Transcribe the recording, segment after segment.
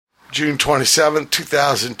June 27,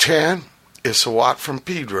 2010. It's a Watt from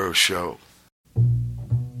Pedro Show.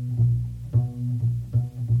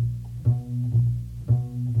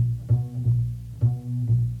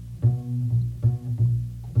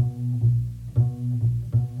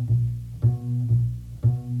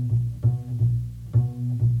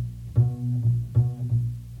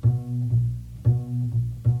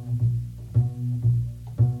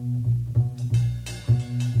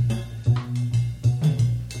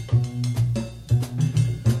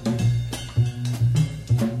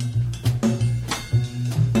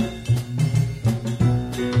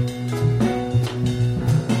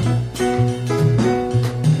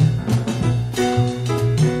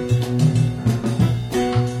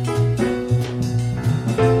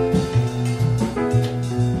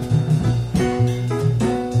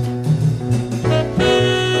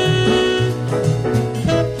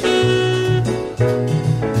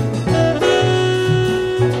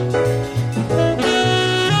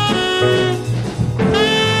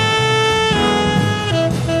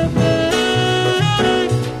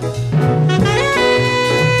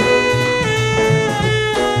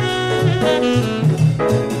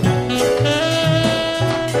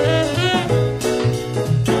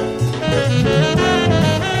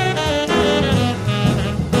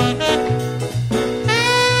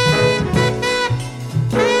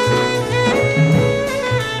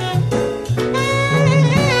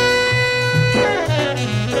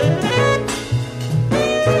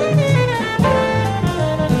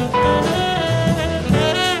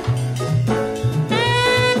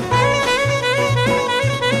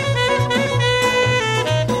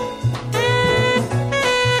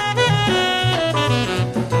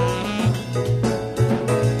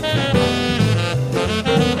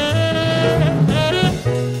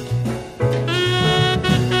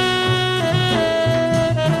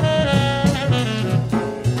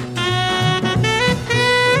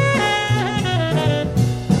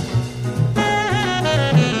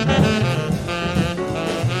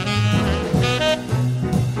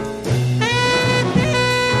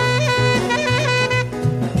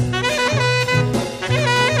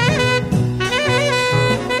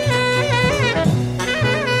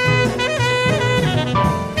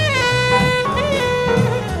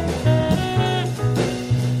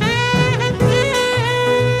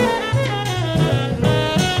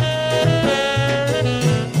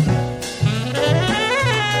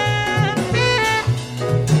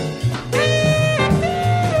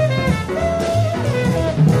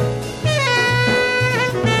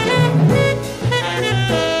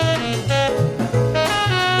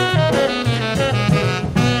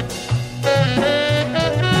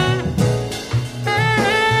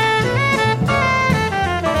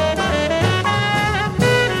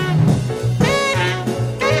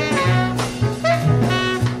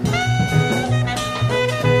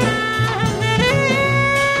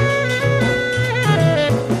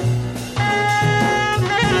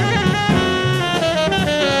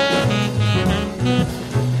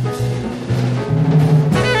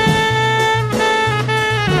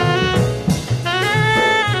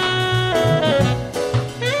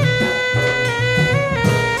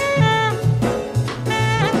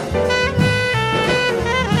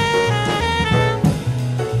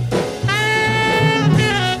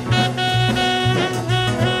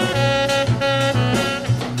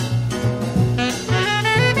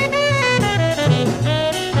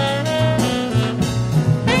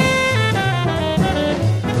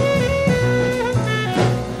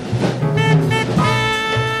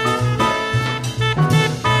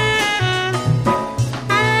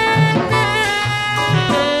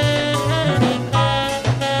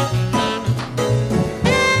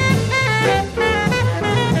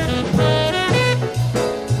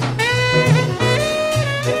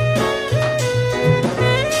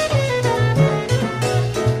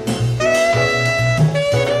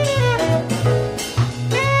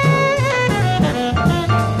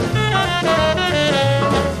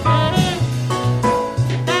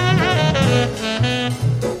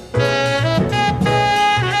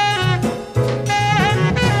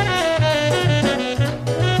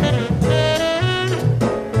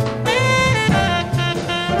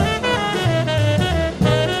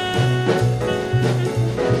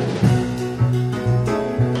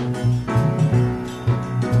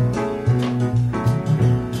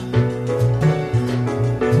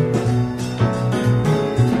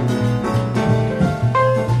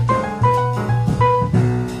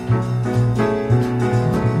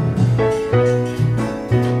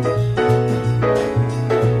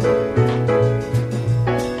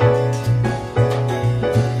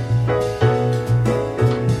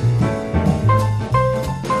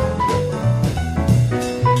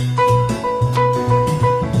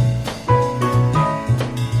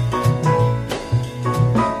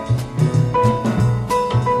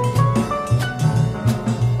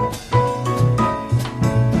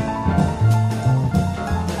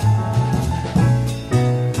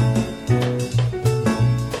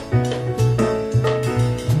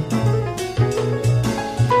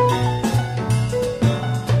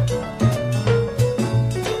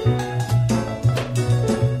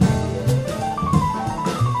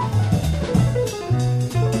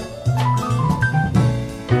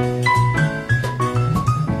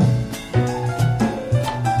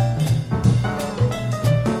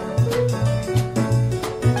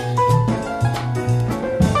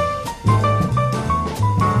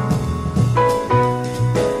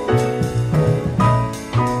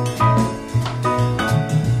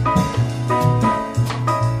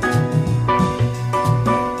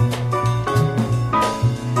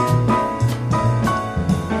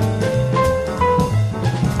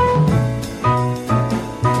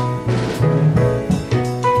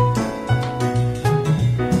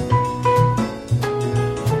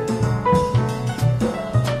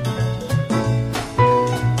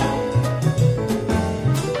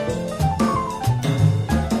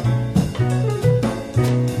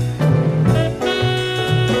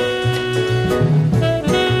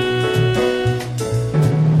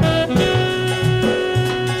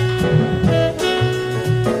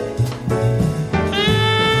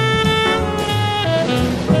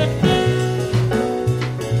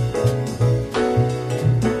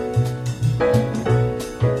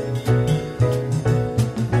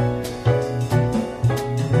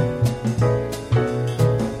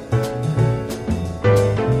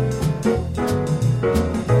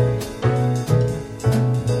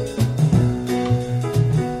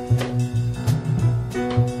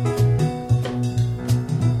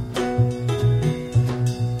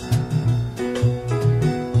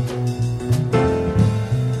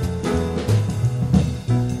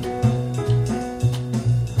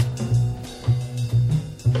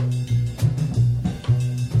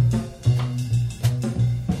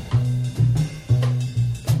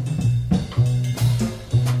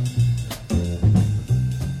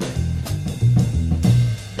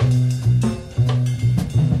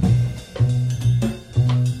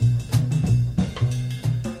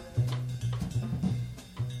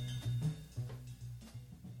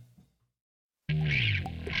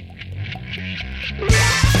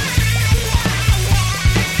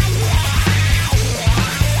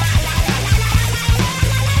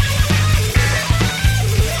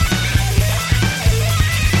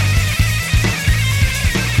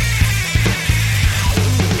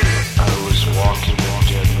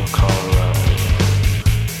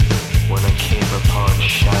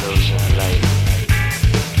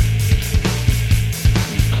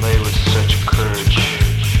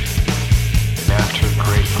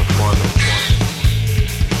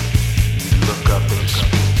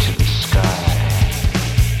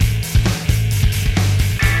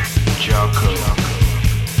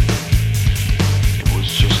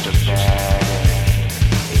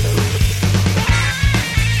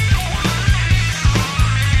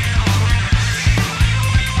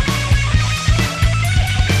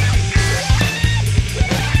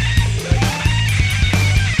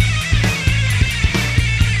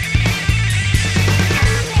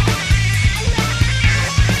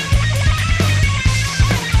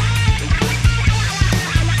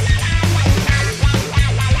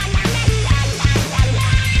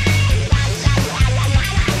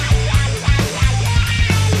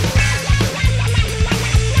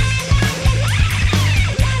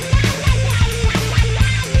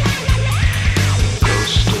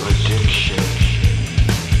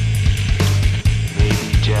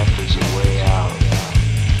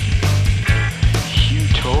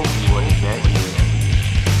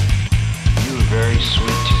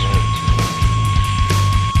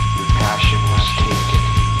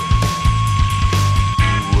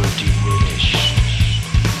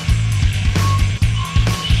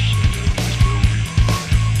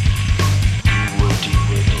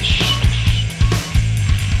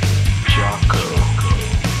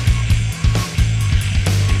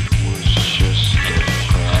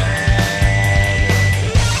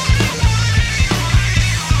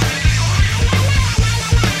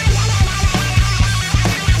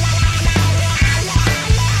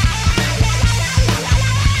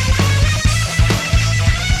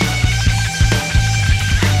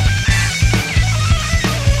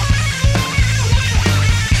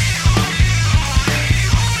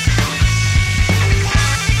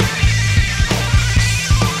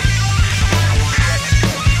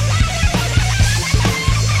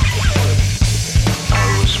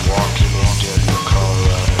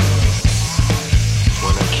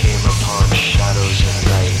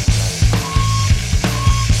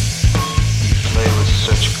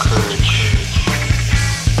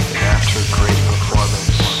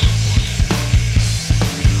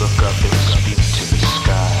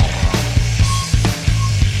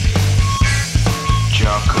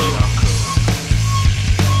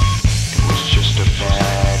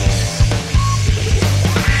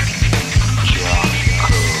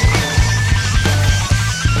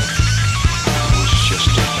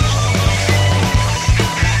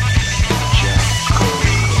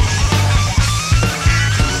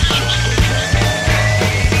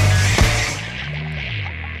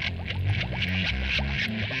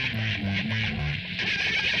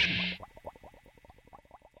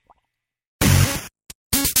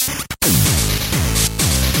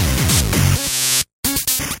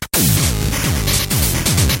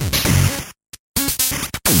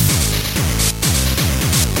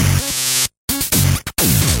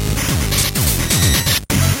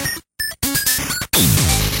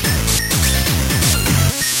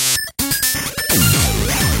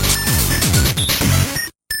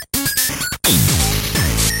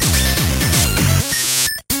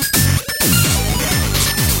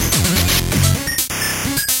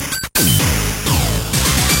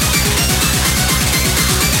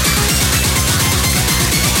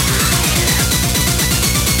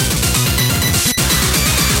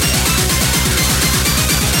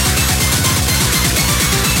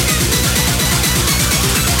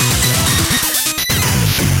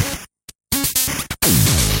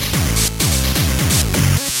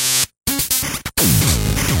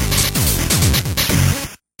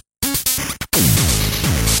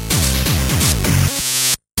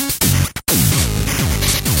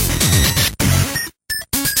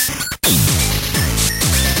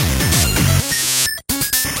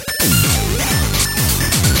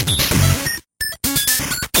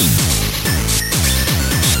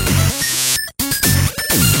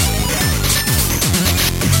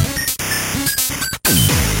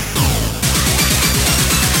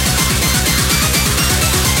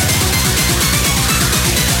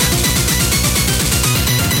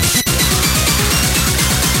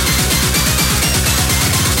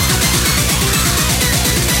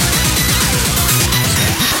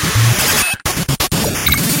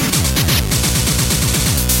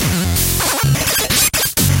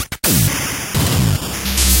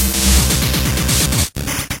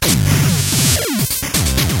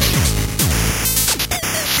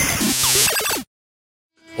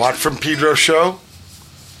 Watt from Pedro Show.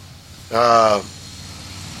 You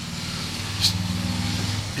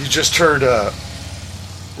just heard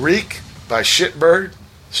Reek by Shitbird.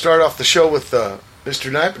 Start off the show with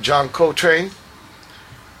Mr. Knipe, John Coltrane.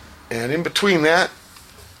 And in between that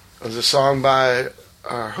was a song by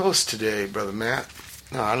our host today, Brother Matt.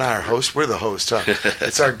 No, not our host. We're the host, huh?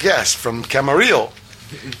 It's our guest from Camarillo,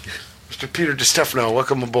 Mr. Peter Distefano.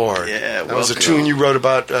 Welcome aboard. Yeah, that was a tune you wrote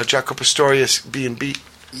about Jaco Pastorius being beat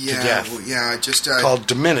to death. Well, yeah, just called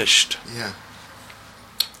Diminished. Yeah.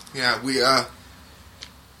 We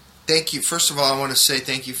thank you. First of all, I want to say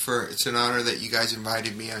thank you for. It's an honor that you guys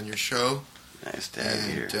invited me on your show. Nice to have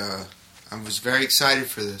you here. I was very excited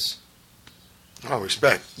for this. Oh,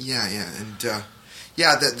 respect. Yeah, and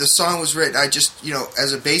the song was written. I just,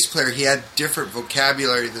 as a bass player, he had different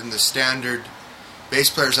vocabulary than the standard bass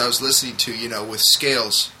players I was listening to, with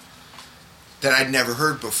scales that I'd never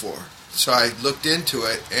heard before. So I looked into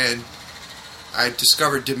it, and I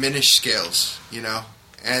discovered diminished scales,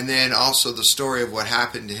 and then also the story of what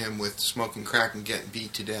happened to him with smoking crack and getting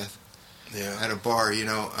beat to death at a bar, It's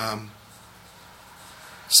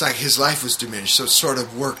like his life was diminished, so it sort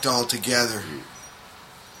of worked all together.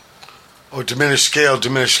 Oh, diminished scale,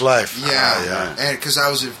 diminished life. Yeah. And because I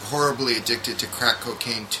was horribly addicted to crack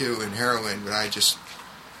cocaine too and heroin, but I just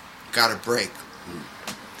got a break.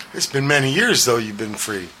 It's been many years though you've been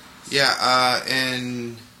free. Yeah,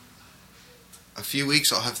 in a few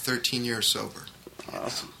weeks I'll have 13 years sober.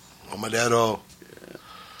 Awesome. Oh, my dad.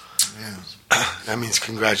 Yeah. That means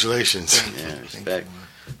congratulations. Respect.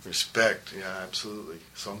 Respect. Yeah, absolutely.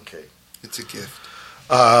 It's okay. It's a gift.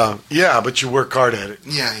 But you work hard at it.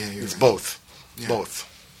 Yeah, it's right. Both. Yeah. Both.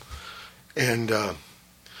 And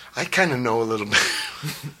I kind of know a little bit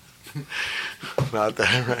about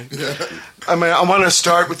that, right? Yeah. I mean, I want to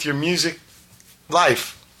start with your music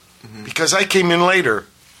life because I came in later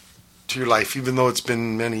to your life, even though it's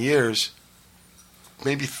been many years.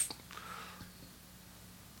 Maybe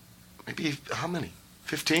how many?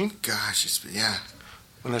 15? Gosh, it's been,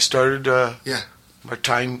 When I started my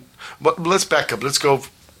time. But let's back up. Let's go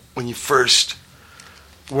when you first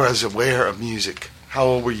was aware of music. How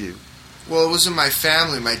old were you? Well, it was in my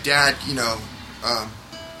family. My dad,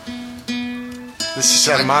 This is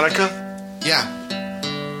Santa Monica? Yeah.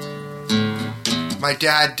 My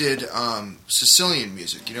dad did Sicilian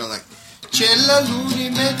music, like C'è la luna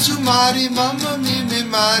in mezzo mare, mamma mia mi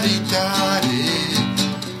maritare.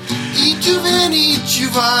 E tu veni ci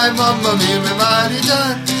vai, mamma mia mi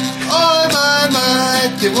maritare. Oh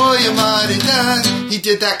my, te voglio maritare. He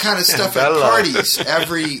did that kind of stuff at parties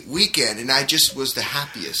every weekend, and I just was the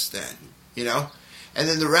happiest then, And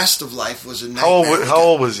then the rest of life was a nightmare. How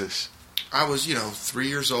old was this? I was, 3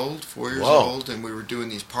 years old, 4 years old, and we were doing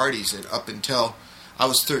these parties, and up until I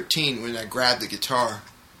was 13 when I grabbed the guitar,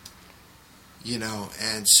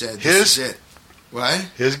 and said, this is it. What?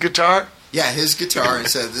 His guitar? Yeah, his guitar, and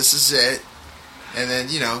said, this is it. And then,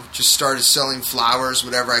 just started selling flowers,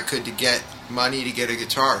 whatever I could to get money to get a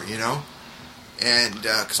guitar, And,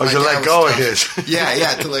 cause you let go of his.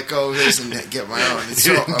 Yeah, to let go of his and get my own. And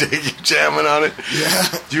you didn't dig you jamming on it? Yeah.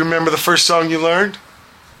 Do you remember the first song you learned?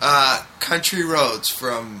 Country Roads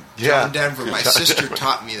from John Denver. My sister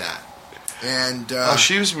taught me that. And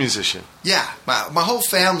she was a musician. Yeah, my whole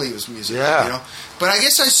family was music. Yeah. But I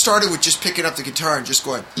guess I started with just picking up the guitar and just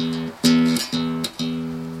going.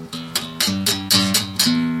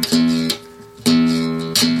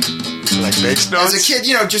 Like bass notes? As a kid,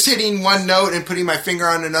 just hitting one note and putting my finger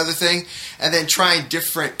on another thing, and then trying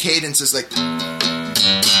different cadences, like.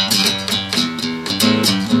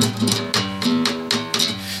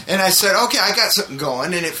 And I said, okay, I got something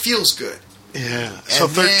going, and it feels good. Yeah. So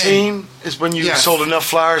 13 is when you sold enough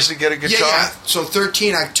flowers to get a guitar? Yeah. So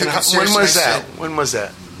 13, I took it seriously. When was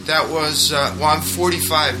that? That was, I'm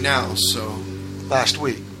 45 now, so. Last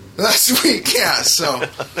week. Last week, yeah. So,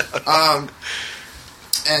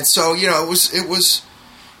 and so, it was,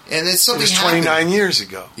 and then something happened. It was 29 years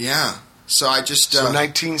ago. Yeah. So I just. So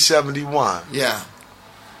 1971. Yeah.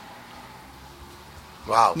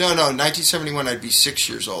 Wow. No, 1971 I'd be 6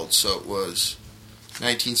 years old, so it was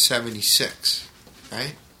 1976,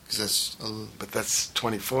 right? Because that's But that's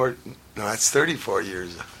 24. No, that's 34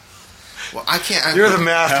 years. Well, I can't. You're the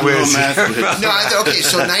math whiz. Okay,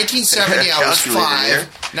 so 1970 I was 5.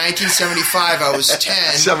 1975 I was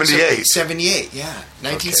 10. 78. 78, yeah. 1978.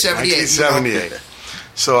 Okay, 1978.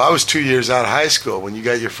 So I was 2 years out of high school when you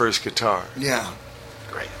got your first guitar. Yeah.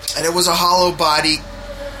 Great. And it was a hollow body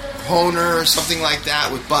Honer or something like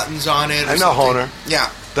that with buttons on it. I know Honer.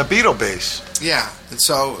 Yeah. The Beatle bass. Yeah. And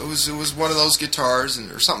so it was one of those guitars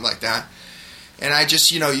or something like that. And I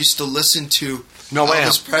just, used to listen to No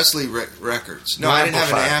Elvis amp. Presley records. No, No I didn't have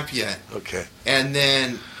an amplifier. amp yet. Okay. And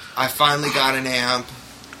then I finally got an amp.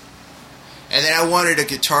 And then I wanted a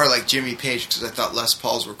guitar like Jimmy Page because I thought Les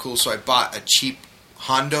Pauls were cool. So I bought a cheap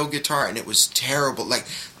Hondo guitar, and it was terrible. Like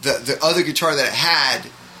the other guitar that it had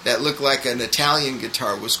that looked like an Italian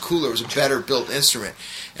guitar was cooler. It was a better built instrument.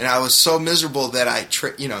 And I was so miserable that I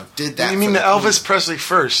did that. You mean the Elvis Presley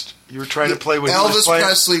first? You were trying to play with Elvis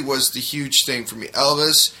Presley was the huge thing for me.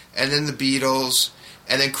 Elvis, and then the Beatles,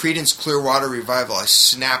 and then Creedence Clearwater Revival. I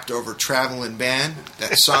snapped over Traveling Band,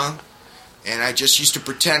 that song. And I just used to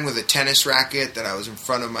pretend with a tennis racket that I was in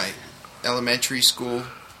front of my elementary school.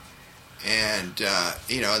 And,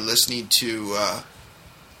 listening to,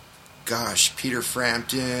 Peter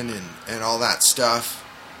Frampton and all that stuff.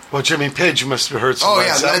 Well, Jimmy Page, you must have heard some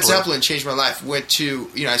Led Zeppelin changed my life. Went to,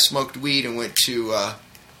 I smoked weed and went to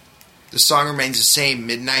The Song Remains the Same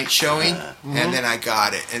midnight showing, and then I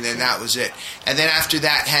got it. And then that was it. And then after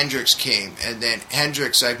that, Hendrix came. And then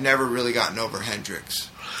Hendrix, I've never really gotten over Hendrix.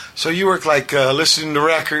 So you were like listening to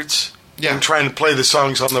records and trying to play the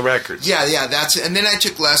songs on the records. Yeah, that's it. And then I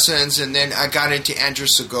took lessons, and then I got into Andrew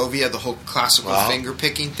Segovia, the whole classical finger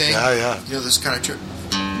picking thing. Yeah. This kind of trip.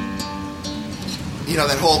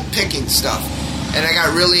 That whole picking stuff. And I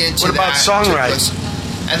got really into that. What about songwriting?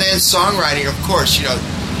 And then songwriting, of course,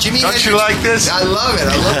 Jimmy Don't Hendrix, you like this? I love it.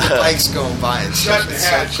 I love the bikes going by and stuff. Our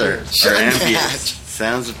Shut the ambience. hatch.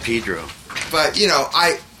 Sounds of Pedro. But,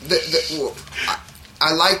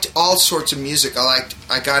 I liked all sorts of music.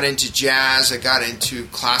 I got into jazz, I got into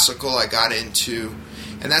classical, and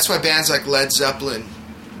that's why bands like Led Zeppelin,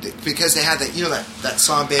 because they had that, that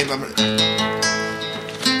song, Babe, I'm gonna...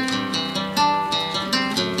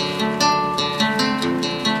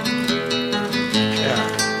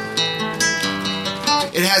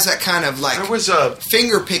 It has that kind of There was a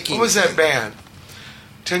finger picking. What was that band?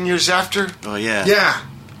 10 Years After? Oh, yeah. Yeah.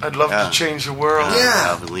 I'd love to change the world. Yeah.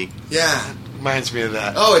 Alvin Lee. Yeah. Reminds me of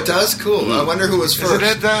that. Oh, it does? Cool. I wonder who was first.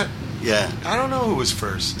 Is it that? Yeah. I don't know who was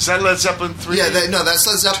first. Is that Led Zeppelin 3? Yeah, that's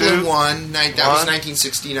Led Zeppelin 2? 1. That was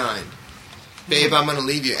 1969. Babe, I'm going to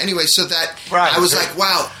leave you. Anyway, so that... Right. I was like,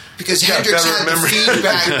 wow... Because Hendrix had the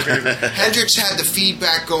feedback. Hendrix had the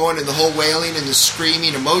feedback going and the whole wailing and the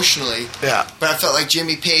screaming emotionally. Yeah. But I felt like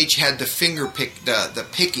Jimmy Page had the finger pick, the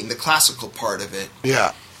picking, the classical part of it.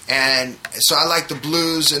 Yeah. And so I liked the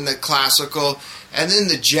blues and the classical, and then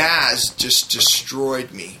the jazz just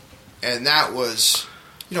destroyed me. And that was,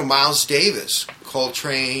 Miles Davis,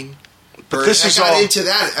 Coltrane. But this is I got all into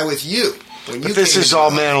that with you. But this is all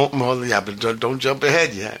man. Well, yeah, but don't jump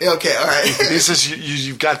ahead yet. Okay, all right. This is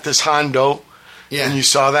you've got this Hondo, and you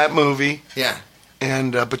saw that movie,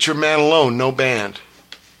 and but you're man alone, no band.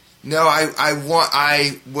 No,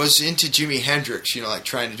 I was into Jimi Hendrix, like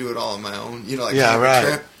trying to do it all on my own, like right.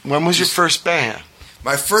 Trip. When was your first band?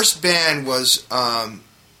 My first band was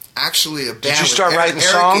actually a band. Did you start with writing Eric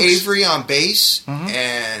songs? Avery on bass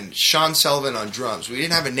and Sean Sullivan on drums. We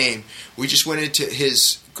didn't have a name. We just went into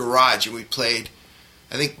his garage and we played,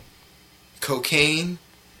 I think, Cocaine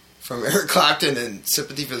from Eric Clapton and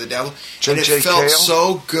Sympathy for the Devil. And it felt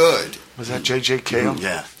so good. Was that J.J. Cale?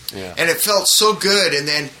 Yeah. And it felt so good. And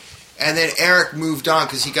then Eric moved on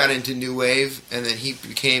because he got into New Wave, and then he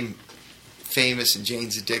became famous in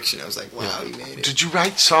Jane's Addiction. I was like, wow, he made it. Did you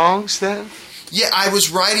write songs then? Yeah, I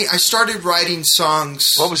started writing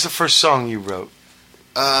songs. What was the first song you wrote?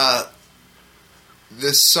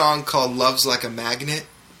 This song called Love's Like a Magnet.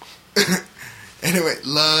 Anyway,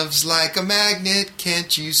 love's like a magnet,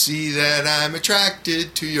 can't you see that I'm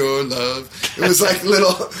attracted to your love? It was like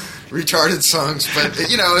little retarded songs, but,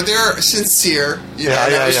 they're sincere.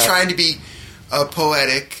 I was trying to be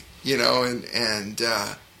poetic, and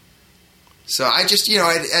so I just,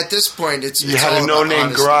 at this point, it's You had a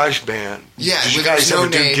no-name garage band. Yeah. Did you guys ever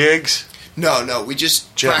do gigs? No, we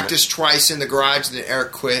just practiced twice in the garage, and then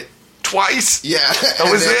Eric quit. Twice? Yeah. That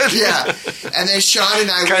was it? Yeah. And then Sean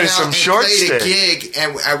and I went out and played a gig,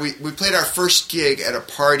 and we played our first gig at a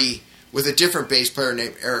party with a different bass player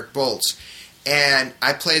named Eric Boltz. And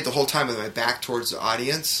I played the whole time with my back towards the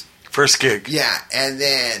audience. First gig? Yeah. And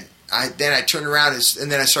then I turned around,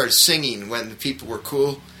 and then I started singing when the people were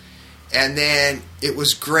cool. And then it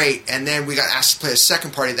was great. And then we got asked to play a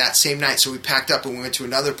second party that same night, so we packed up and we went to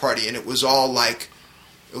another party, and it was all like...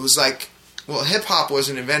 It was like... Well, hip-hop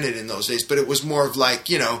wasn't invented in those days, but it was more of like,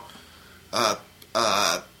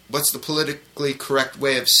 what's the politically correct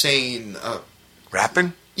way of saying...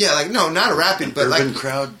 rapping? Yeah, like, no, not a rapping, but urban like...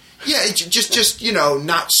 crowd? Yeah, just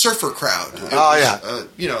not surfer crowd. Yeah.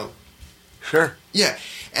 It was, Sure. Yeah.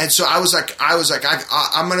 And so I was like,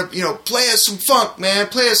 I'm gonna, play us some funk, man.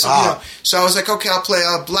 Play us some, So I was like, okay, I'll play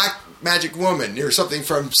Black Magic Woman or something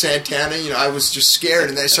from Santana. I was just scared,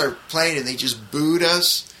 and then I started playing, and they just booed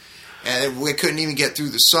us. And we couldn't even get through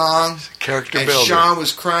the song. Character and builder. Sean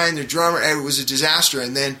was crying, the drummer, and it was a disaster.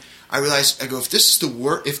 And then I realized, if this is the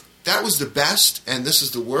worst, if that was the best and this is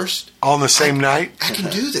the worst, all in the same night, I can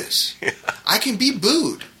do this. I can be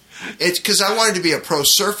booed. It's because I wanted to be a pro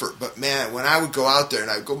surfer, but man, when I would go out there and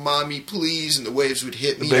I'd go, "Mommy, please," and the waves would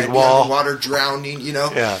hit me, the big and I'd wall, be underwater drowning,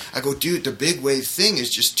 Yeah. I go, dude, the big wave thing is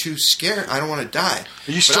just too scary. I don't want to die.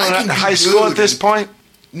 Are you still in high school at this point?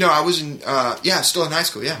 No, I was in. Still in high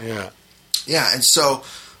school. Yeah. Yeah. Yeah, and so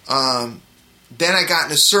then I got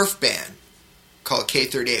in a surf band called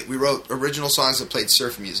K38. We wrote original songs that played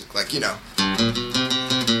surf music, and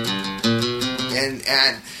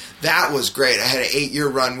that was great. I had an 8-year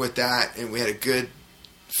run with that, and we had a good,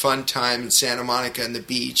 fun time in Santa Monica and the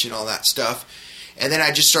beach and all that stuff. And then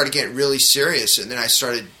I just started getting really serious, and then I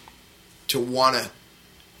started to want to,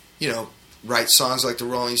 write songs like the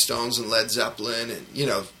Rolling Stones and Led Zeppelin and,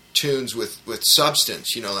 tunes with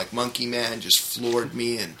substance, like Monkey Man just floored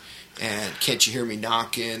me, and Can't You Hear Me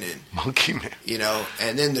Knocking, and Monkey Man,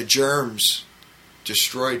 and then the Germs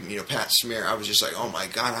destroyed me, Pat Smear. I was just like, oh my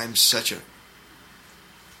God, I'm such a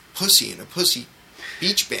pussy in a pussy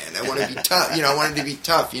beach band. I want to be tough, I wanted to be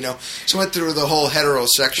tough, so I went through the whole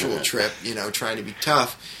heterosexual trip, trying to be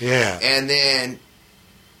tough. Yeah. And then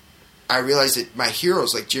I realized that my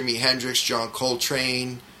heroes like Jimi Hendrix, John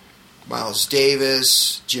Coltrane, Miles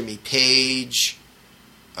Davis, Jimmy Page,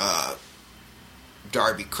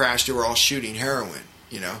 Darby Crash, they were all shooting heroin,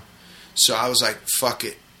 So I was like, fuck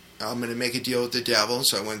it. I'm going to make a deal with the devil.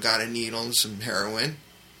 So I went and got a needle and some heroin.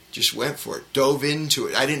 Just went for it. Dove into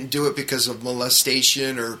it. I didn't do it because of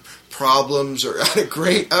molestation or problems or had a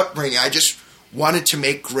great upbringing. I just wanted to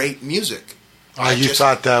make great music.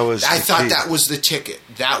 Thought that was I thought that was the ticket.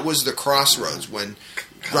 That was the crossroads. When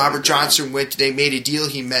Robert Johnson they made a deal.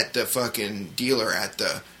 He met the fucking dealer at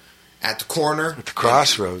the corner. At the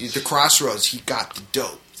crossroads. At the crossroads. He got the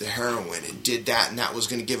dope, the heroin, and did that, and that was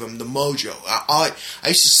going to give him the mojo. I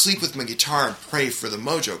used to sleep with my guitar and pray for the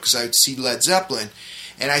mojo because I would see Led Zeppelin,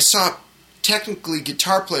 and I saw technically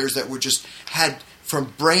guitar players that were just had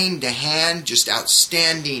from brain to hand just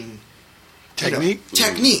outstanding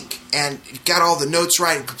technique, and got all the notes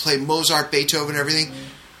right and could play Mozart, Beethoven, everything.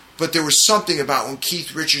 But there was something about when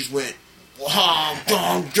Keith Richards went, "Wow,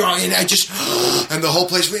 dong, dong," and I just, and the whole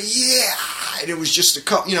place went, "Yeah," and it was just a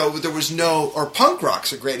couple, there was no, or punk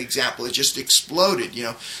rock's a great example. It just exploded,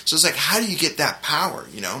 So it's like, how do you get that power,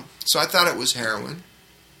 So I thought it was heroin,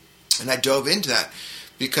 and I dove into that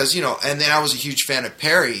because, and then I was a huge fan of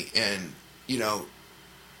Perry, and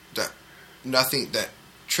that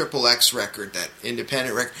Triple X record, that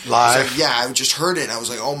independent record. Live. I just heard it, and I was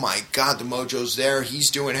like, oh my God, the mojo's there. He's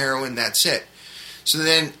doing heroin, that's it. So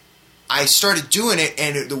then I started doing it,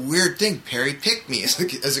 and the weird thing, Perry picked me as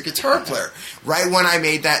a guitar player right when I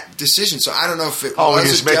made that decision. So I don't know if it was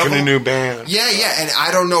he's making devil. A new band. Yeah, and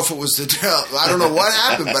I don't know if it was the devil. I don't know what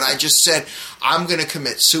happened, but I just said, I'm going to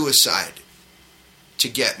commit suicide to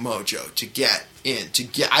get mojo, to get in,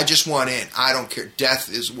 I just want in. I don't care. Death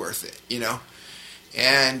is worth it,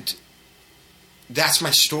 And that's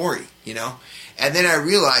my story, And then I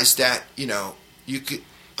realized that, you could...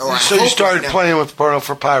 So you started playing with Porno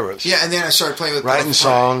for Pyros. Yeah, and then I started playing with... Writing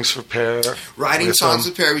songs for Perry. Writing songs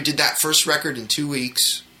with Perry. We did that first record in 2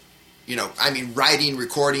 weeks. Writing,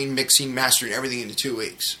 recording, mixing, mastering, everything in 2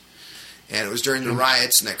 weeks. And it was during the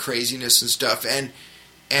riots and that craziness and stuff. And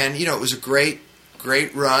it was a great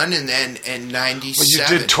run. And then in 97...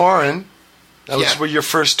 Well, you did touring. That was one of your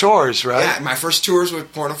first tours, right? Yeah, my first tours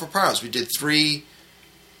with Porno for Pyros. We did 3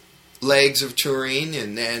 legs of touring,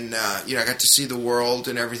 and then I got to see the world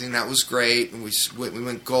and everything. That was great. And we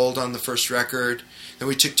went gold on the first record. Then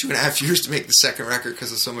we took 2.5 years to make the second record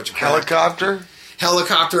because of so much crap.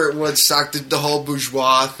 Helicopter at Woodstock, the whole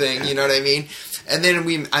bourgeois thing. You know what I mean? And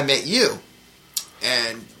then I met you,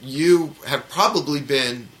 and you have probably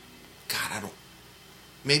been,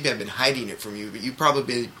 maybe I've been hiding it from you, but you've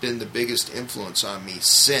probably been the biggest influence on me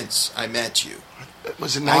since I met you.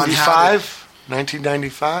 Was it 95?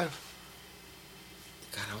 1995?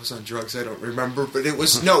 God, I was on drugs. I don't remember, but it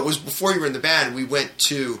was before you were in the band. We went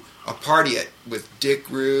to a party with Dick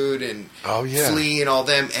Rude and Flea and all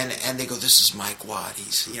them, and they go, "This is Mike Watt."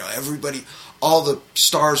 He's everybody, all the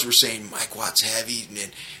stars were saying Mike Watt's heavy,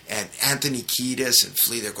 and Anthony Kiedis and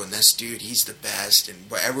Flea. They're going, "This dude, he's the best,"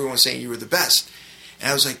 and everyone was saying you were the best. And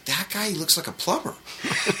I was like, that guy, he looks like a plumber.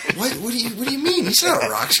 What do you mean? He's not a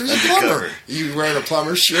rock star, he's a plumber. You wearing a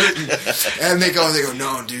plumber shirt? And they go,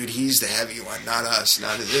 no, dude, he's the heavy one, not us,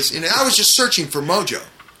 not this. And I was just searching for mojo,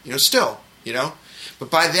 still, But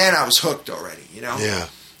by then I was hooked already, Yeah.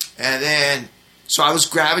 And then, so I was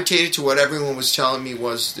gravitated to what everyone was telling me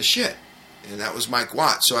was the shit. And that was Mike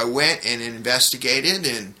Watt. So I went and investigated,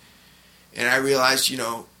 and I realized,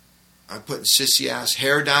 I'm putting sissy-ass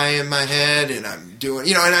hair dye in my head, and I'm doing,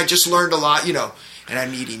 and I just learned a lot, and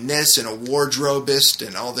I'm eating this, and a wardrobeist,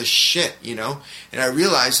 and all this shit, And I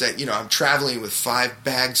realized that, I'm traveling with 5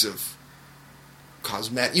 bags of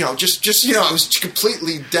cosmetic, just I was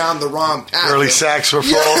completely down the wrong path. Early sacks were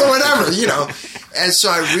full. Yeah, whatever, And so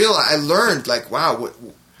I learned, like, wow,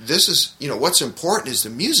 this is, what's important is the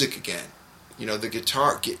music again. The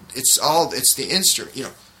guitar, it's the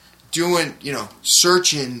instrument, doing,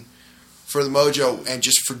 searching for the mojo and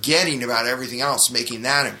just forgetting about everything else, making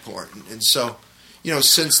that important. And so,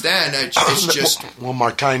 since then, it's just... Well,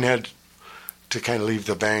 Martine had to kind of leave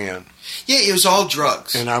the band. Yeah, it was all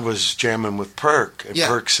drugs. And I was jamming with Perk, and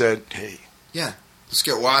Perk said, hey... Yeah, let's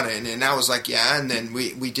get Wada in. And I was like, yeah, and then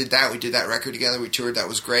we did that. We did that record together. We toured. That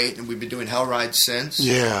was great. And we've been doing Hell Ride since.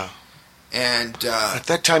 Yeah. And... at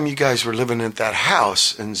that time, you guys were living in that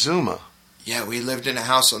house in Zuma. Yeah, we lived in a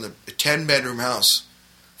house, a 10-bedroom house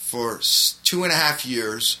for 2.5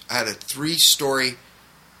 years. I had a 3-story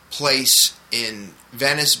place in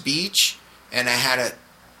Venice Beach, and I had a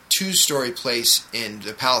 2-story place in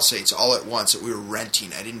the Palisades all at once that we were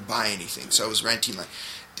renting. I didn't buy anything, so I was renting.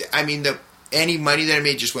 Any money that I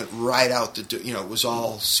made just went right out it was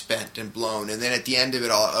all spent and blown. And then at the end of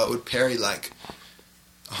it all, I owed Perry like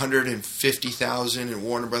 $150,000 and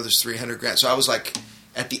Warner Brothers $300,000. So I was like,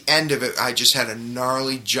 at the end of it, I just had a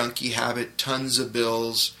gnarly junkie habit, tons of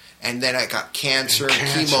bills. And then I got cancer and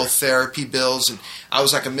chemotherapy bills, and I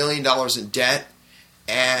was like $1 million in debt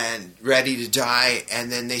and ready to die.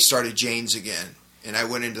 And then they started Jane's again, and I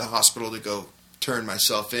went into the hospital to go turn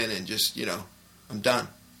myself in and just, I'm done.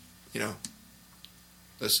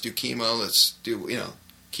 Let's do chemo. Let's do,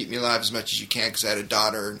 keep me alive as much as you can, because I had a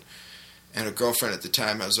daughter and a girlfriend at the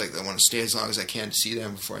time. I was like, I want to stay as long as I can to see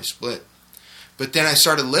them before I split. But then I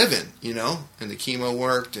started living, and the chemo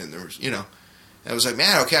worked, and there was, I was like,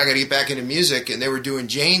 man, okay, I got to get back into music. And they were doing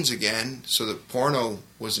Jane's again, so the porno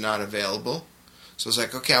was not available. So I was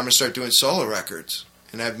like, okay, I'm going to start doing solo records.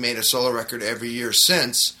 And I've made a solo record every year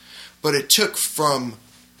since. But it took from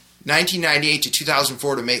 1998 to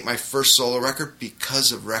 2004 to make my first solo record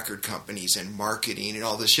because of record companies and marketing and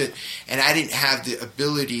all this shit. And I didn't have the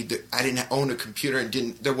ability, I didn't own a computer, and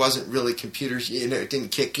there wasn't really computers, it didn't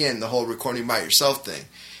kick in, the whole recording by yourself thing.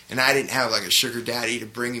 And I didn't have like a sugar daddy to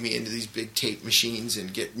bring me into these big tape machines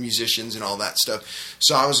and get musicians and all that stuff.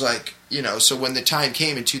 So I was like, so when the time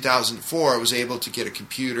came in 2004, I was able to get a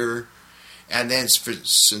computer. And then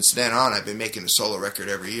since then on, I've been making a solo record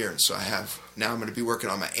every year. And so now I'm going to be working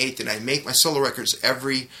on my 8th. And I make my solo records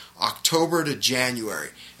every October to January.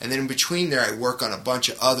 And then in between there, I work on a bunch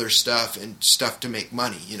of other stuff and stuff to make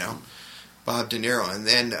money, Bob De Niro. And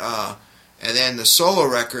then the solo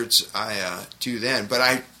records I do then.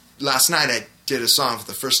 But last night I did a song for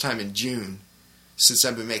the first time in June since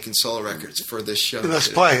I've been making solo records for this show. Let's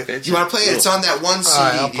play it. You want to play it? It's on that one CD. All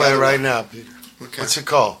right, I'll play it right now, Peter. Okay. What's it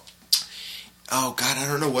called? Oh, God, I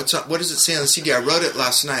don't know. What does it say on the CD? I wrote it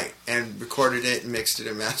last night and recorded it and mixed it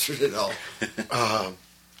and mastered it all.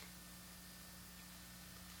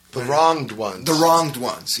 The Wronged Ones. The Wronged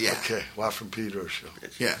Ones, yeah. Okay, wow, from Pedro Show.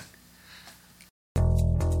 Yeah.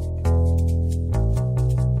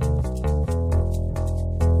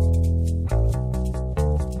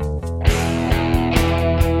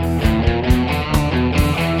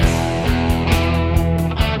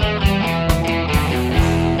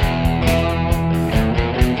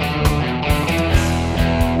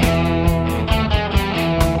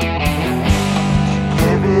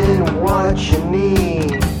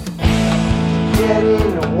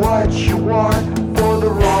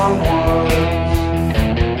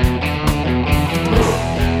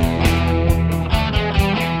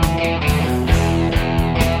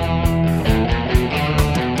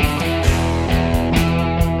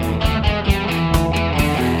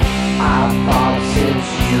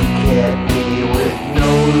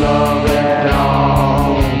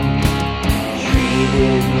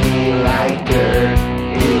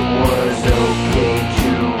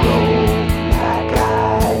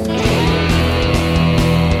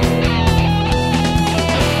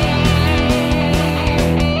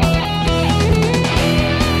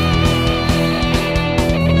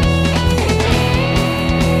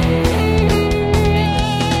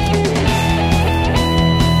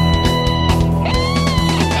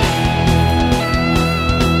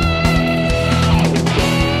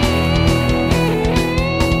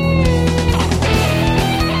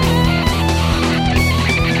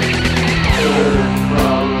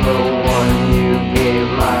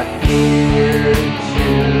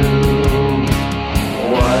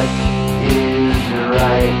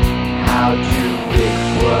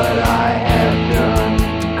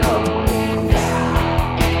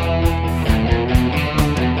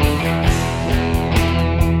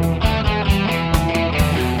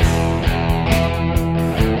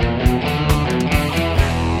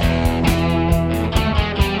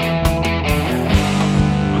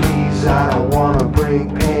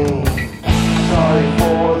 heartbreak, pain. Sorry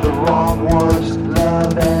for the wrong ones,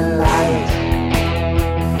 love and light.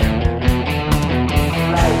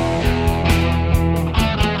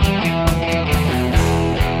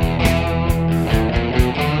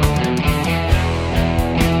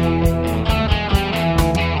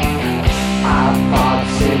 I thought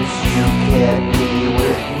since you kept me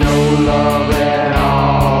with no love at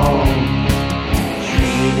all,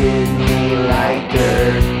 treated me like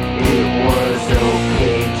dirt, it was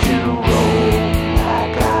okay to roll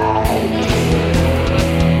like I did.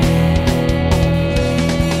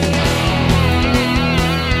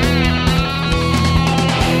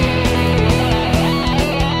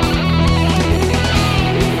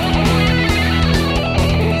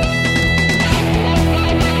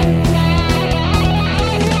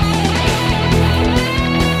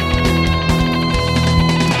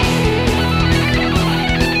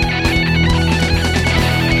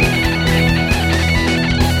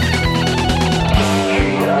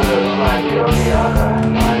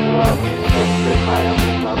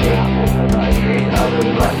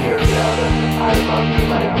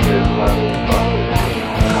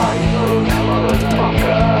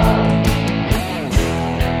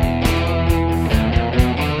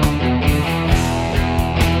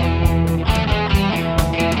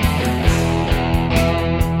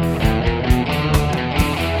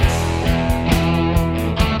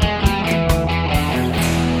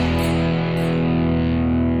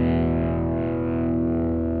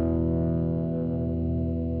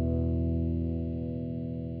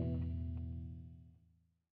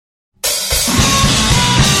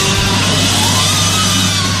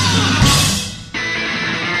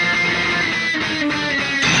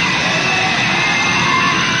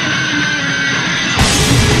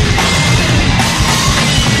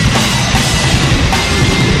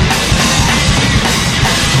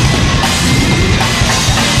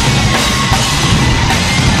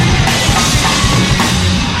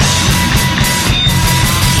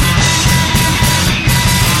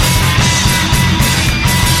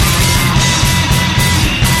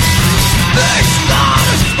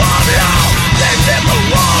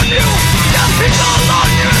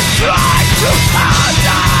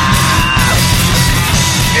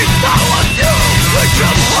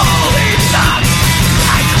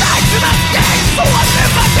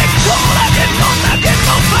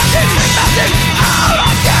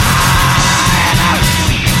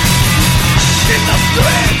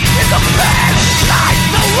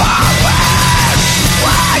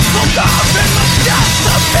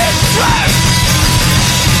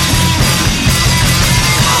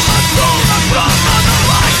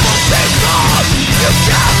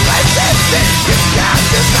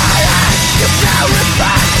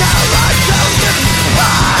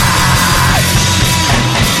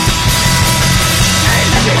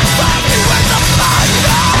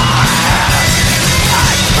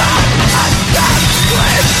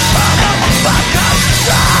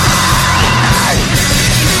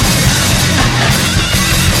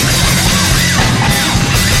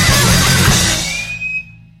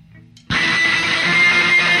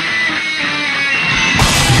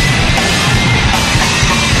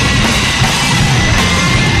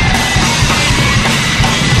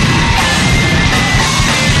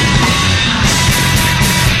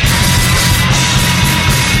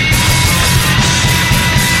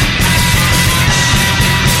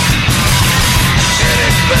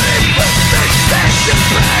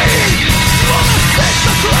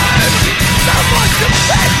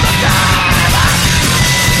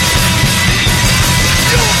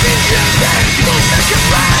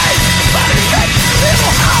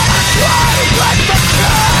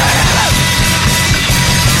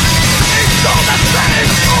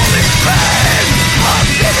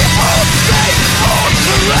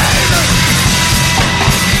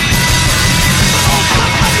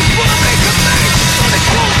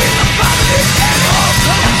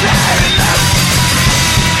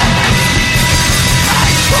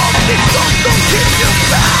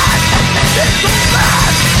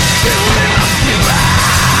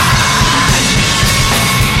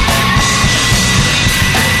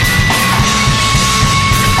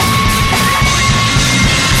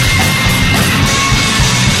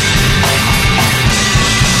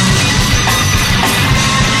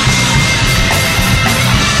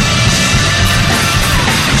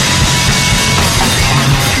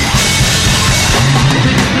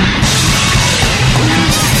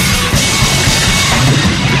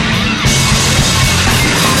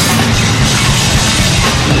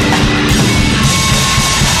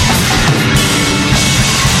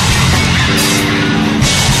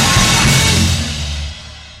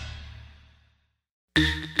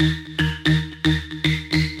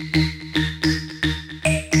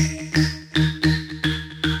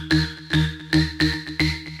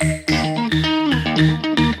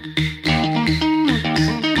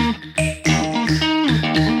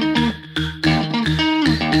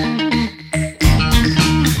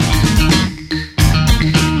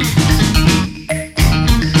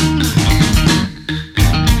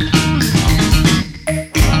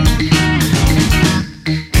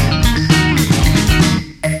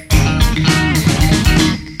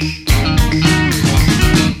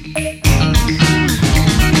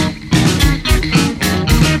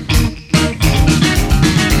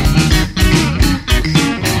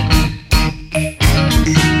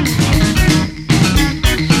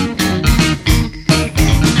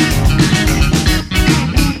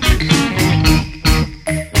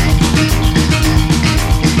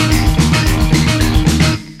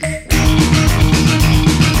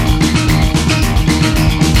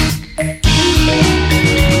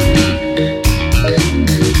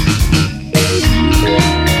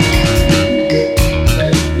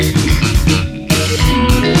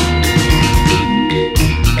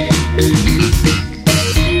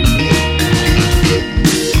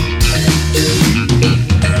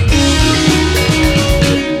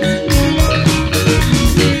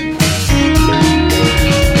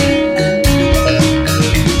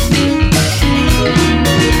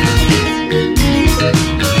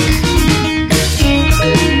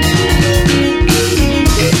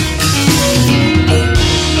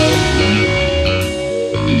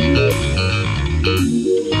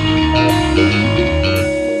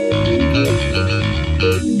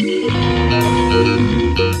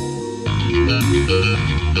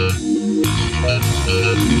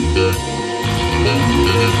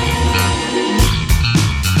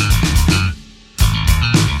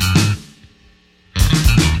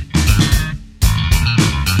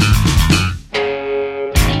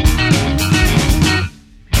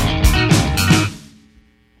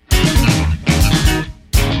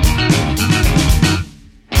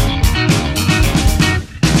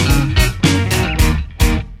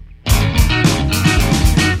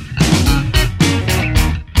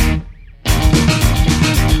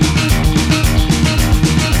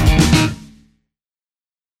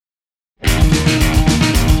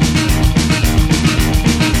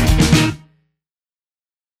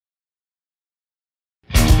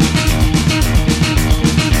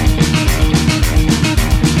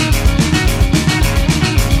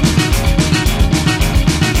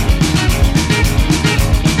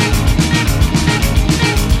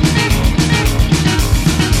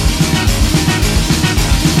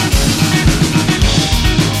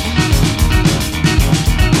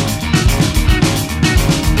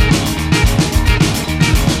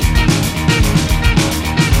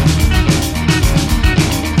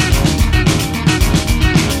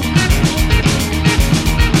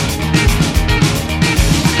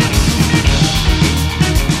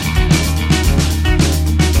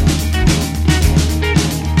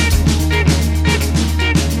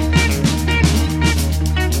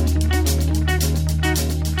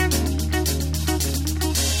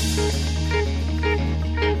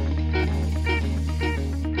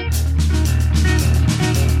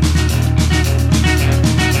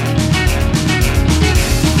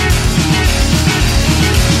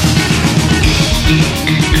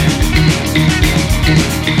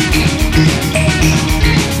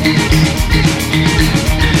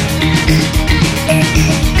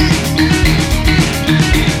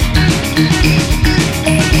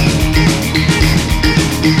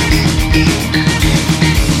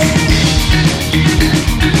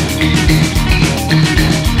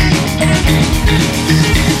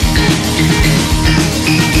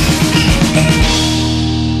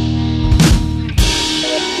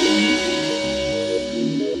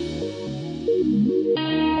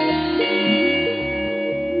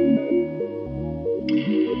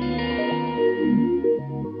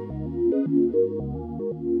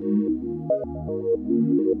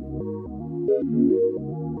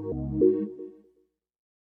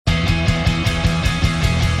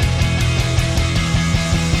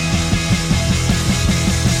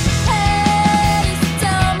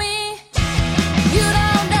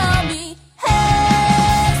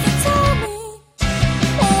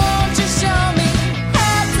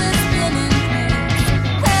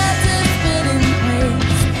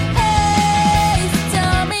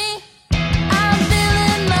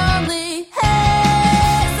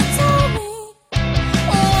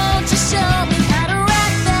 Show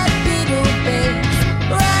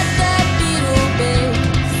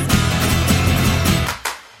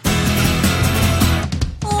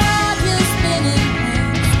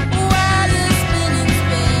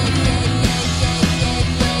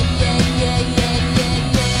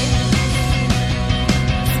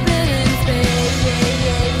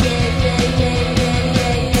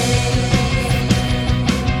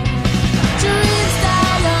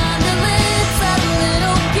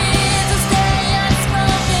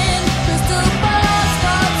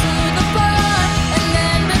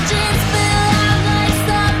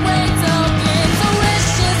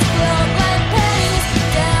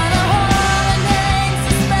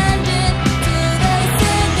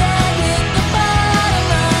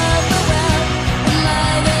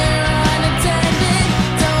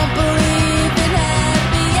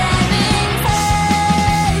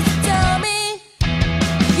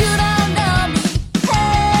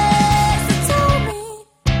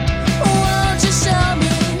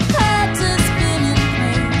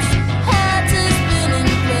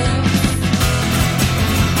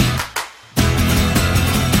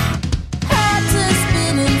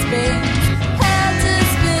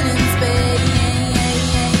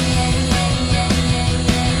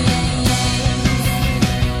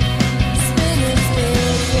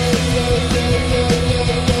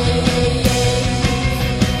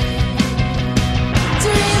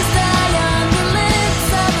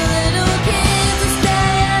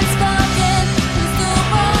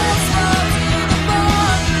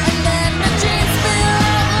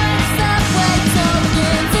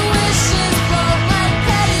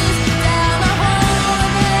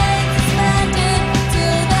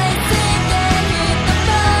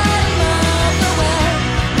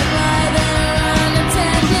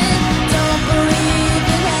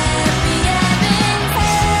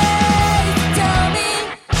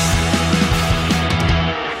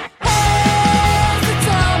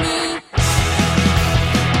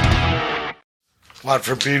Hot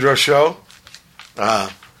for Pedro Show.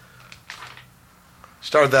 Started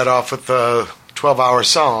that off with a 12-hour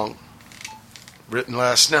song written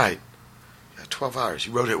last night. 12 hours.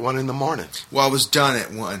 You wrote it at 1 in the morning. Well, I was done at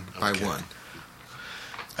 1 by 1.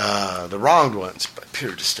 The Wronged Ones by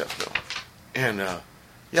Pedro Stefano. And,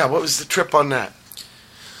 what was the trip on that?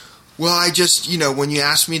 Well, I just, when you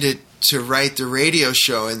asked me to write the radio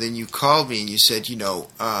show, and then you called me and you said,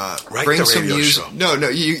 bring some music. No,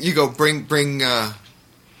 you go bring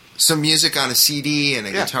some music on a CD and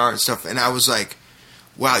a guitar and stuff. And I was like,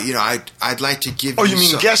 wow, I'd like to give you. Oh, you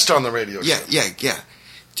mean guest on the radio show? Yeah.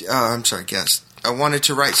 I'm sorry, guest. I wanted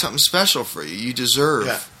to write something special for you. You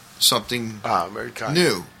deserve something very kind.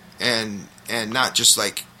 new, and not just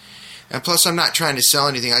like. And plus, I'm not trying to sell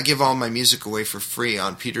anything. I give all my music away for free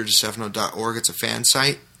on pedrodistefano.org. It's a fan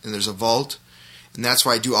site, and there's a vault. And that's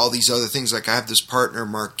why I do all these other things. Like I have this partner,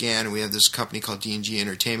 Mark Gann, and we have this company called D&G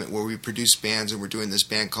Entertainment where we produce bands, and we're doing this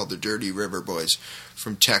band called the Dirty River Boys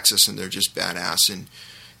from Texas, and they're just badass.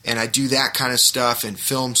 And I do that kind of stuff and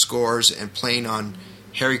film scores and playing on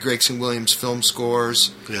Harry Gregson Williams film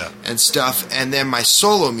scores and stuff. And then my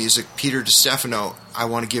solo music, Pedro Distefano, I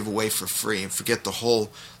want to give away for free and forget the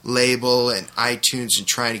whole label and iTunes and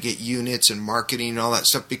trying to get units and marketing and all that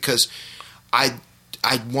stuff, because I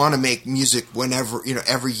want to make music whenever,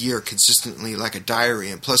 every year consistently, like a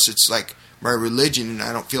diary. And plus it's like my religion, and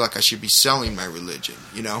I don't feel like I should be selling my religion,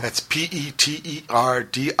 That's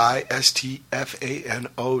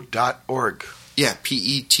PETERDISTFANO.org. Yeah,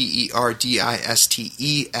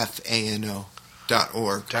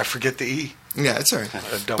 PETERDISTEFANO.org. Did I forget the E? Yeah, it's all right.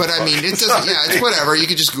 But I mean, it doesn't. Yeah, it's whatever. You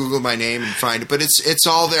can just Google my name and find it. But it's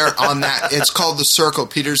all there on that. It's called The Circle,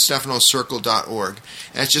 PeterStefanoCircle.org.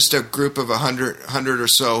 And it's just a group of 100 or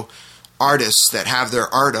so artists that have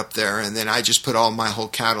their art up there, and then I just put all my whole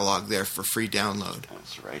catalog there for free download.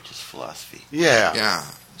 That's righteous philosophy. Yeah.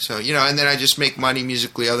 So, and then I just make money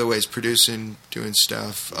musically other ways, producing, doing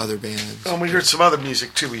stuff, other bands. And we heard some other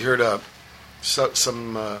music, too. We heard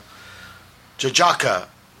some jhaka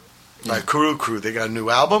by kuruucrew. They got a new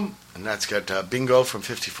album, and that's got Bingo from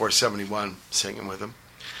 5471 singing with them.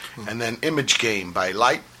 Cool. And then Image Game by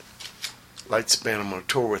Lite. Lite's the band I'm on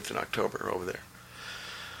tour with in October over there.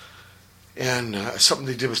 And something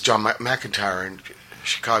they did with John McIntyre in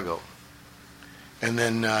Chicago. And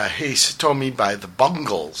then Hey Satomi by the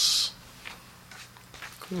Bungles.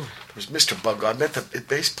 Cool. There's Mr. Bungle. I met the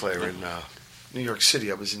bass player in New York City.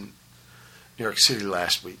 I was in New York City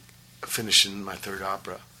last week, finishing my third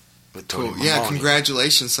opera with Tony Mamoni. Yeah,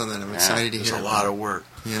 congratulations on that. I'm excited to hear it. It was a lot of work.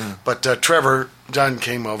 Yeah. But Trevor Dunn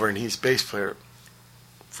came over, and he's bass player.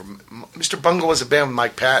 Mr. Bungle was a band with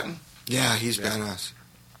Mike Patton. Yeah, he's badass.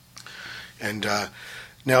 And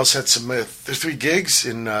Nels had some 3 gigs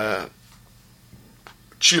in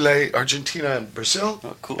Chile, Argentina, and Brazil.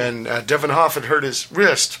 Oh, cool. And Devin Hoff had hurt his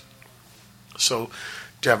wrist. So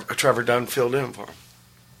Trevor Dunn filled in for him.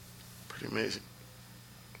 Pretty amazing.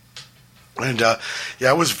 And,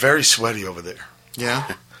 it was very sweaty over there.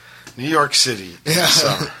 Yeah? New York City in the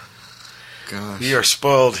summer. Gosh. We are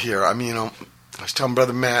spoiled here. I mean, I was telling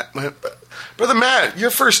Brother Matt,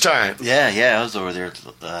 your first time. Yeah, I was over there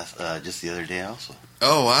just the other day also.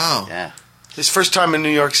 Oh, wow. Yeah. His first time in New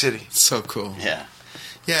York City. So cool. Yeah.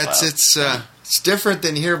 Yeah, it's different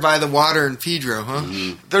than here by the water in Pedro, huh?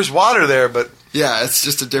 Mm-hmm. There's water there, but... Yeah, it's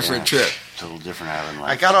just a different trip. Total different island life.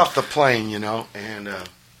 I got off the plane, and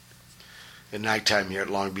at nighttime here at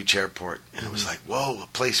Long Beach Airport, and it was like, whoa, a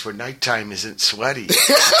place where nighttime isn't sweaty.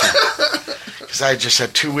 Because I just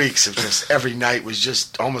had 2 weeks of just every night was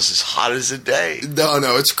just almost as hot as the day.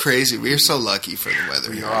 No, it's crazy. We are so lucky for the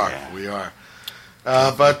weather. We are.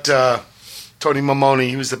 But Tony Mamoni,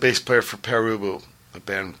 he was the bass player for Perubu, a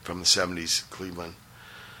band from the 70s, Cleveland.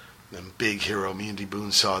 Then big hero, me and D.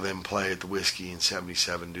 Boone saw them play at the Whiskey in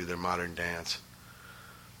 77, do their modern dance.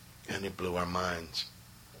 And it blew our minds.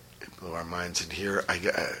 And here, I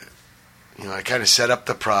kind of set up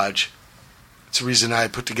the proj. It's the reason I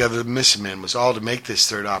put together the Missing Man, was all to make this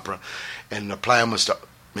third opera. And the plan was to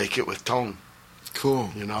make it with Tone.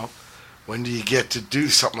 Cool. When do you get to do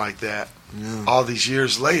something like that? Yeah. All these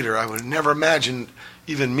years later, I would have never imagined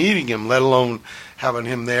even meeting him, let alone having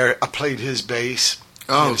him there. I played his bass.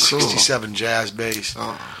 Oh, cool. 67 jazz bass.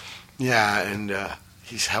 Oh. Yeah, and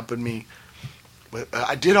he's helping me.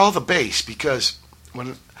 I did all the bass because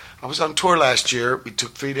when I was on tour last year, we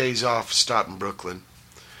took 3 days off, stopped in Brooklyn.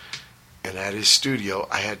 And at his studio,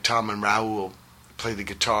 I had Tom and Raul play the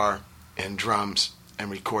guitar and drums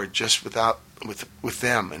and record just with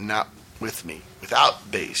them and not with me,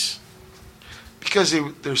 without bass. Because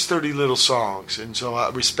there's 30 little songs, and so I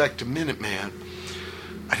respect to Minuteman.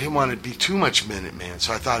 I didn't want it to be too much Minuteman,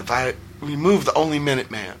 so I thought if I removed the only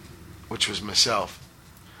Minuteman, which was myself,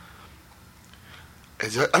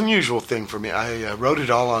 it's an unusual thing for me. I wrote it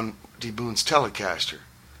all on D. Boone's Telecaster,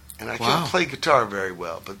 and I can't play guitar very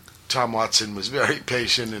well, but Tom Watson was very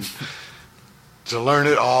patient and to learn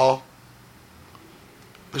it all.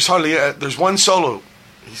 There's one solo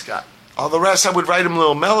he's got. All the rest, I would write him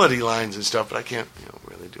little melody lines and stuff, but I can't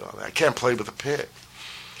really do all that. I can't play with a pick.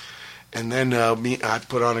 And then I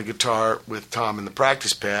put on a guitar with Tom in the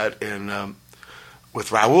practice pad, and with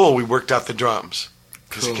Raul, we worked out the drums.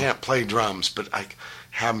 Because I can't play drums, but I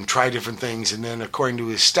have him try different things, and then according to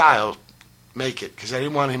his style, make it. Because I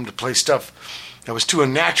didn't want him to play stuff that was too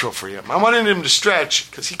unnatural for him. I wanted him to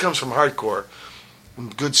stretch, because he comes from hardcore,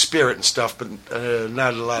 good spirit and stuff, but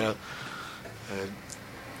not a lot of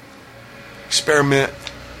experiment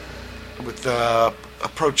with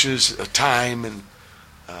approaches, time, and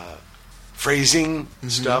phrasing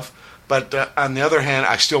and stuff. But on the other hand,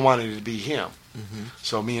 I still wanted it to be him. Mm-hmm.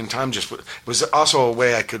 So me and Tom it was also a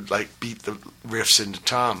way I could beat the riffs into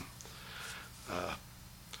Tom.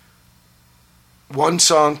 One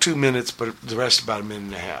song, 2 minutes, but the rest about a minute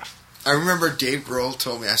and a half. I remember Dave Grohl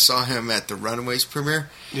told me, I saw him at the Runaways premiere.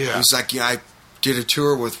 Yeah. He was like, I did a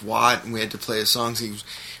tour with Watt, and we had to play his songs. He was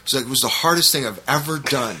like, it was the hardest thing I've ever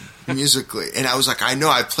done musically. And I was like, I know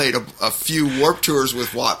I played a few Warped Tours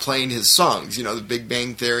with Watt playing his songs, the Big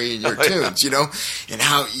Bang Theory and your tunes, and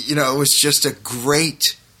how, it was just a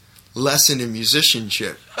great lesson in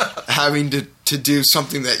musicianship, having to do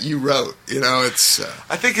something that you wrote, it's...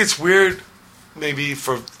 I think it's weird, maybe,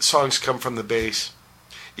 for songs come from the bass,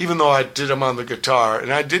 even though I did them on the guitar,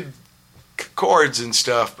 and I did chords and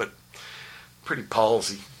stuff, but pretty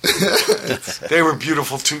palsy. They were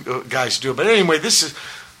beautiful guys to do it. But anyway, this is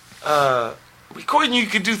recording. You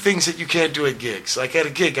can do things that you can't do at gigs. Like at a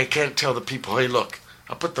gig, I can't tell the people, "Hey, look,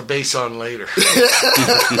 I'll put the bass on later."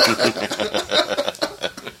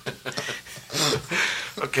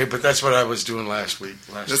 Okay, but that's what I was doing last week.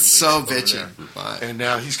 That's so bitchin'. And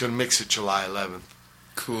now he's going to mix it July 11th.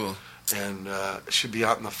 Cool. And it should be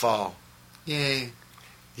out in the fall. Yay.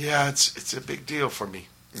 Yeah, it's a big deal for me.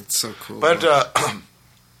 It's so cool. But,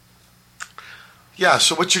 yeah,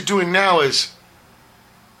 so what you're doing now is...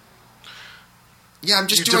 Yeah, I'm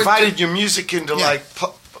just you divided your music into,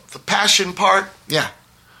 the passion part. Yeah.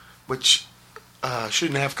 Which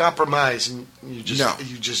shouldn't have compromise, and you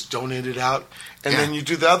just donate it out. And then you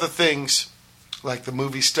do the other things, like the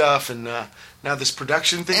movie stuff, and now this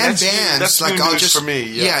production thing. And that's bands. That's new news for me.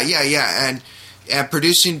 Yeah. And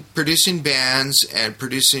producing bands and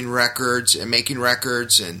producing records and making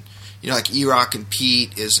records and like E-Rock and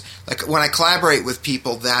Pete is like when I collaborate with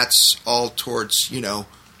people, that's all towards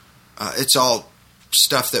it's all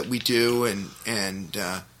stuff that we do and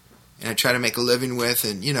I try to make a living with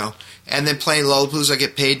and and then playing Lullablues, I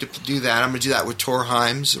get paid to do that. I'm going to do that with Tor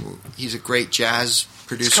Himes. He's a great jazz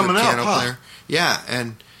producer, piano player. Yeah,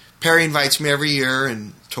 and Perry invites me every year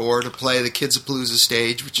and Tor to play the Kids of Palooza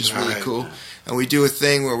stage, which is really cool. And we do a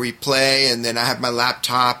thing where we play, and then I have my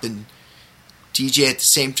laptop and DJ at the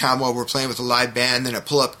same time while we're playing with a live band. Then I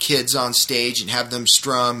pull up kids on stage and have them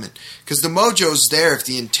strum. Because the mojo's there if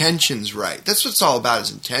the intention's right. That's what it's all about,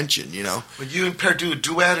 is intention, But you and Per do a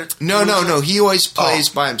duet? No. He always plays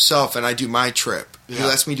by himself, and I do my trip. Yeah. He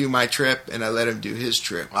lets me do my trip, and I let him do his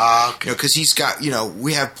trip. Ah, okay. Because he's got,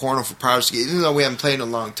 we have Porno for Powers, even though we haven't played in a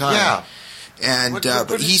long time. Yeah. And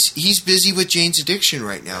but he's busy with Jane's Addiction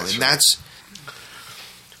right now, that's...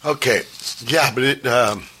 Okay. Yeah, but it...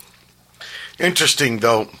 interesting,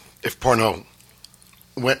 though, if Porno,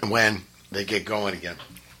 when they get going again.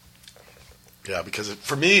 Yeah, because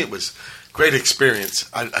for me, it was a great experience.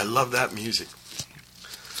 I love that music.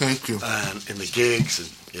 Thank you. And the gigs, and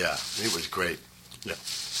it was great. Yeah.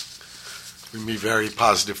 For me, very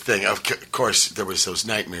positive thing. Of course, there was those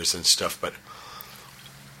nightmares and stuff, but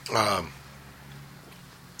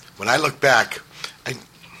when I look back, I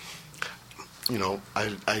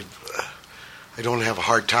don't have a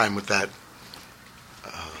hard time with that.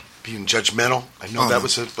 Being judgmental. I know that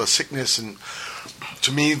was a sickness, and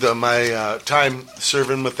to me, my time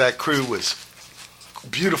serving with that crew was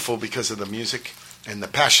beautiful because of the music and the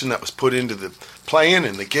passion that was put into the playing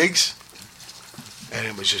and the gigs, and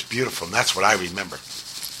it was just beautiful, and that's what I remember.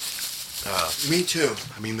 Me too.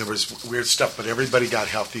 I mean, there was weird stuff, but everybody got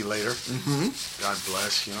healthy later. Mm-hmm. God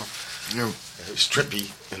bless, Yeah. It was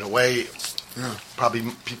trippy in a way. Yeah. Probably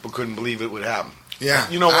people couldn't believe it would happen. Yeah,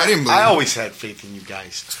 you know what? I always had faith in you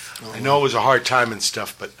guys. Oh. I know it was a hard time and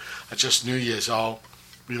stuff, but I just knew you as all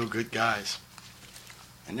real good guys.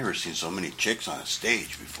 I never seen so many chicks on a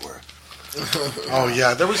stage before. Oh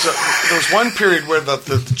yeah, there was one period where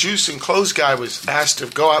the juice and clothes guy was asked to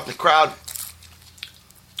go out in the crowd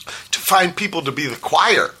to find people to be the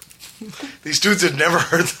choir. These dudes had never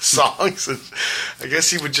heard the songs, and I guess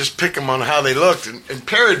he would just pick them on how they looked. And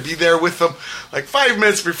Perry would be there with them like 5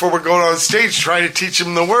 minutes before we're going on stage trying to teach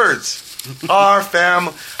them the words. Our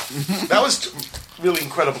family. That was really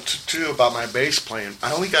incredible, too, about my bass playing.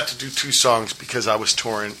 I only got to do 2 songs because I was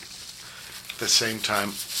touring at the same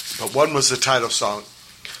time. But one was the title song,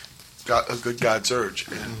 A Good God's Urge.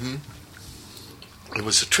 And it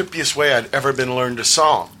was the trippiest way I'd ever been learned a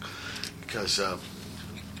song. Because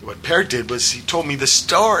what Per did was he told me the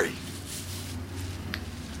story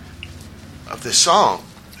of the song.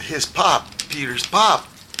 His pop, Peter's pop,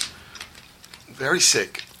 very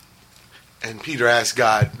sick. And Peter asked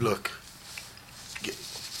God, look,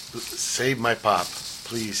 save my pop,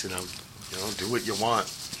 please, and do what you want.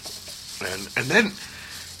 And then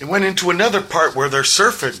it went into another part where they're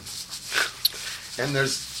surfing, and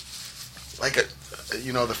there's like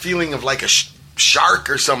the feeling of like a shark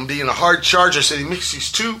or something being a hard charger. So he mixed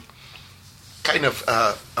these 2 kind of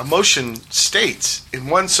emotion states in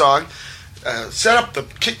one song. Set up the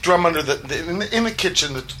kick drum under in the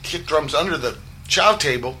kitchen. The kick drum's under the chow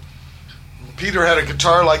table. Peter had a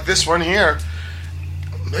guitar like this one here.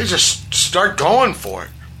 They just start going for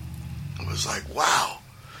it. It was like, wow.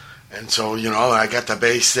 And so, I got the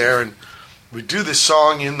bass there, and we do this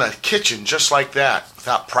song in the kitchen just like that,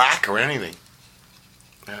 without prac or anything.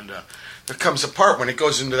 And there comes a part when it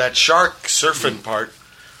goes into that shark surfing part,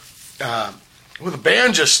 where the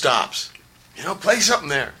band just stops. Play something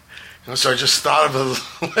there. So I just thought of a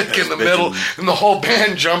lick in the middle, and the whole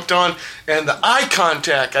band jumped on. And the eye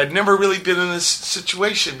contact, I'd never really been in this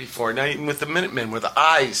situation before, not even with the Minutemen, where the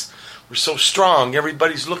eyes were so strong.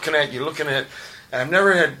 Everybody's looking at you, I've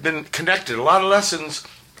never had been connected. A lot of lessons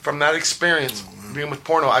from that experience, being with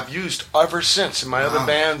porno, I've used ever since in my other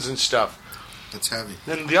bands and stuff. That's heavy.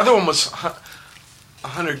 Then the other one was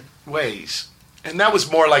 100 Ways. And that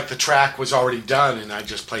was more like the track was already done, and I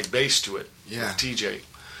just played bass to it. Yeah. TJ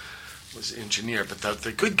was the engineer, but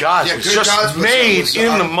the Good Gods was Good just Gods made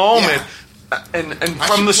in the moment, and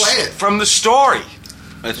from the story.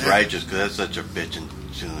 That's righteous, because that's such a bitchin'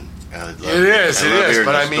 tune. It is.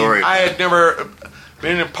 But I mean, I had never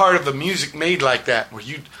been a part of the music made like that, where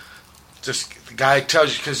you just the guy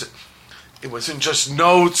tells you, because it wasn't just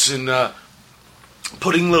notes and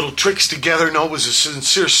putting little tricks together. No, it was a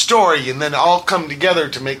sincere story, and then all come together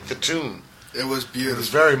to make the tune. It was beautiful. It was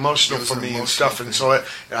very emotional for me and stuff, and so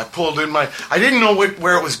I pulled in I didn't know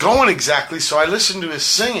where it was going exactly, so I listened to his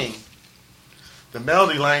singing. The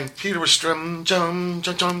melody line, Peter was strumming, jump,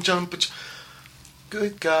 jump, jump, jump,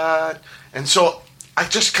 good God. And so I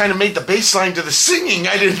just kind of made the bass line to the singing.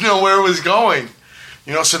 I didn't know where it was going.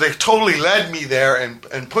 So they totally led me there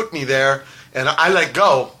and put me there, and I let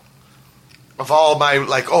go of all my,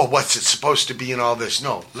 what's it supposed to be and all this.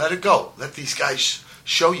 No, let it go. Let these guys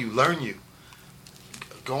show you, learn you.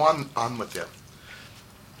 Go on with them.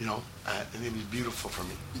 And it was beautiful for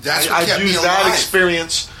me. That's what kept me used alive. that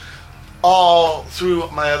experience all through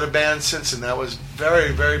my other bands since, and that was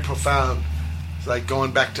very, very profound. It's like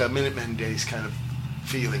going back to Minutemen days kind of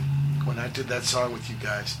feeling when I did that song with you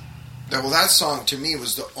guys. Well, that song to me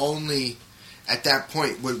was the only, at that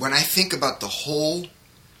point, when I think about the whole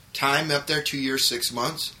time up there, 2 years, 6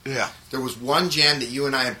 months, there was one jam that you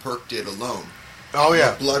and I and Perk did alone. Oh,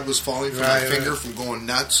 yeah. My blood was falling from my finger from going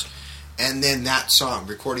nuts. And then that song,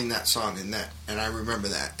 recording that song, and I remember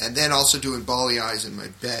that. And then also doing Bally Eyes in my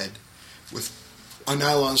bed with a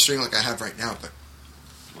nylon string like I have right now.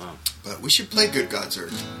 But we should play Good God's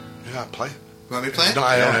Urge. Yeah, play. You want me to play it? No,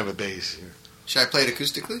 I don't have a bass here. Should I play it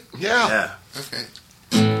acoustically? Yeah. Okay.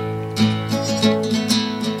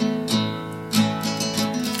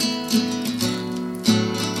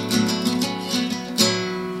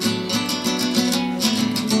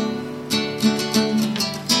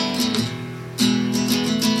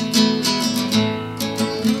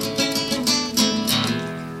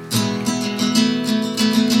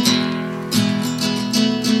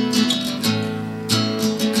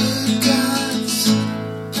 Good gods,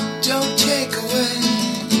 don't take away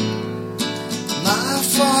my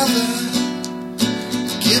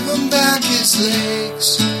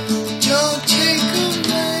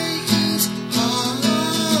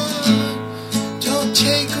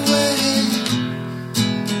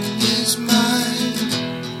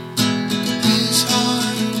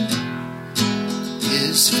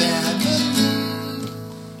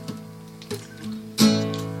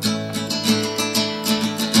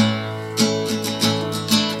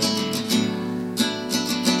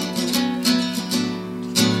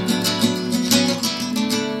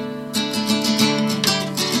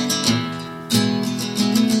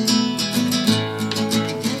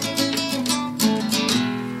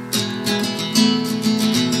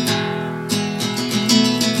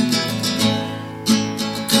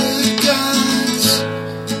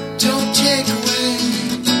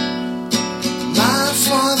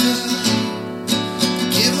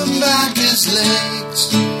his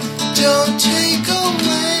legs. Don't take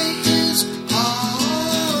away his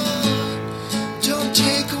heart. Don't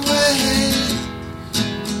take away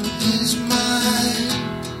his mind,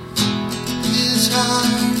 his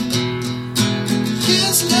heart,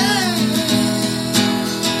 his legs.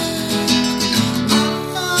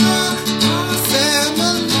 Our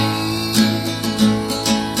family.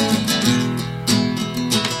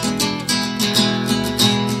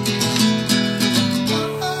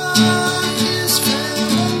 His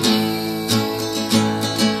family.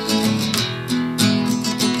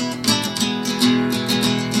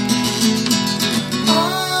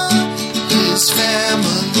 His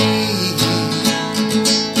family.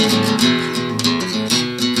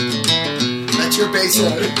 That's your bass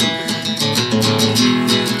line.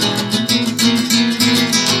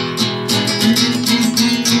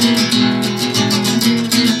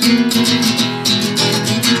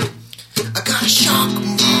 I got a shark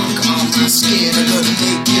mark on my skin. I'm gonna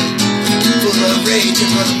make him full of rage. I'm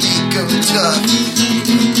gonna make him tough.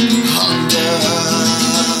 Honda.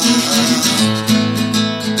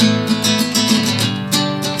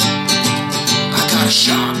 I got a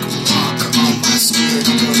shark mark on my skin.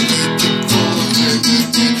 I'm gonna make him full of rage.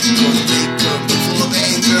 I'm gonna make him full of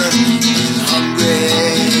anger and hungry.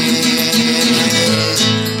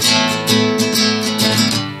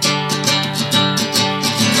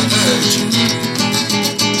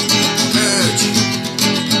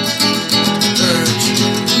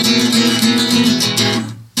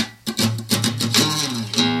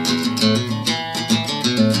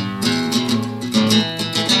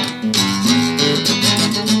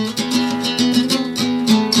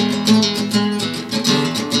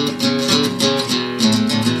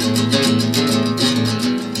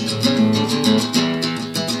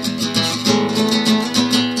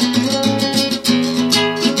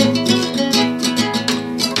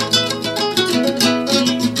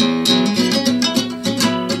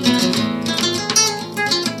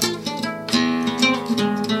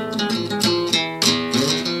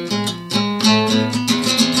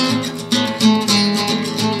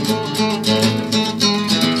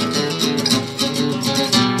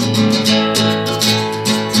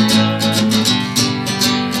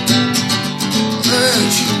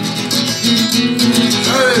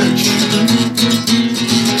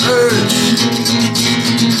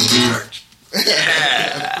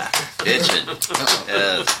 Itching.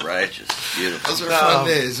 Yes, righteous. Beautiful. Those are fun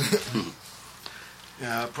days.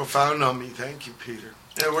 Yeah, profound on me. Thank you, Peter.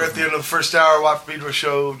 Yeah, we're at the end of the first hour. Watch Pedro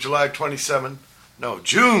Show, July 27. No,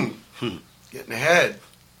 June. Getting ahead.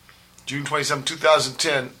 June 27,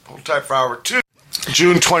 2010. Hold tight for hour 2.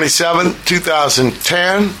 June 27,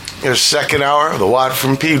 2010. Here's second hour of the Watt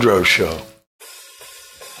from Pedro Show.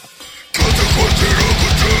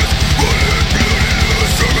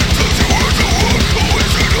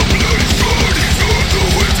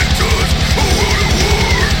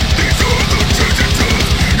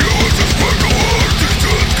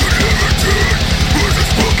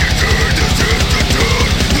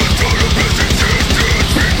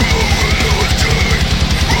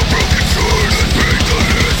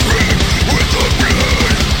 With our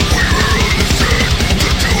blood, we were on the set.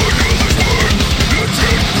 The two of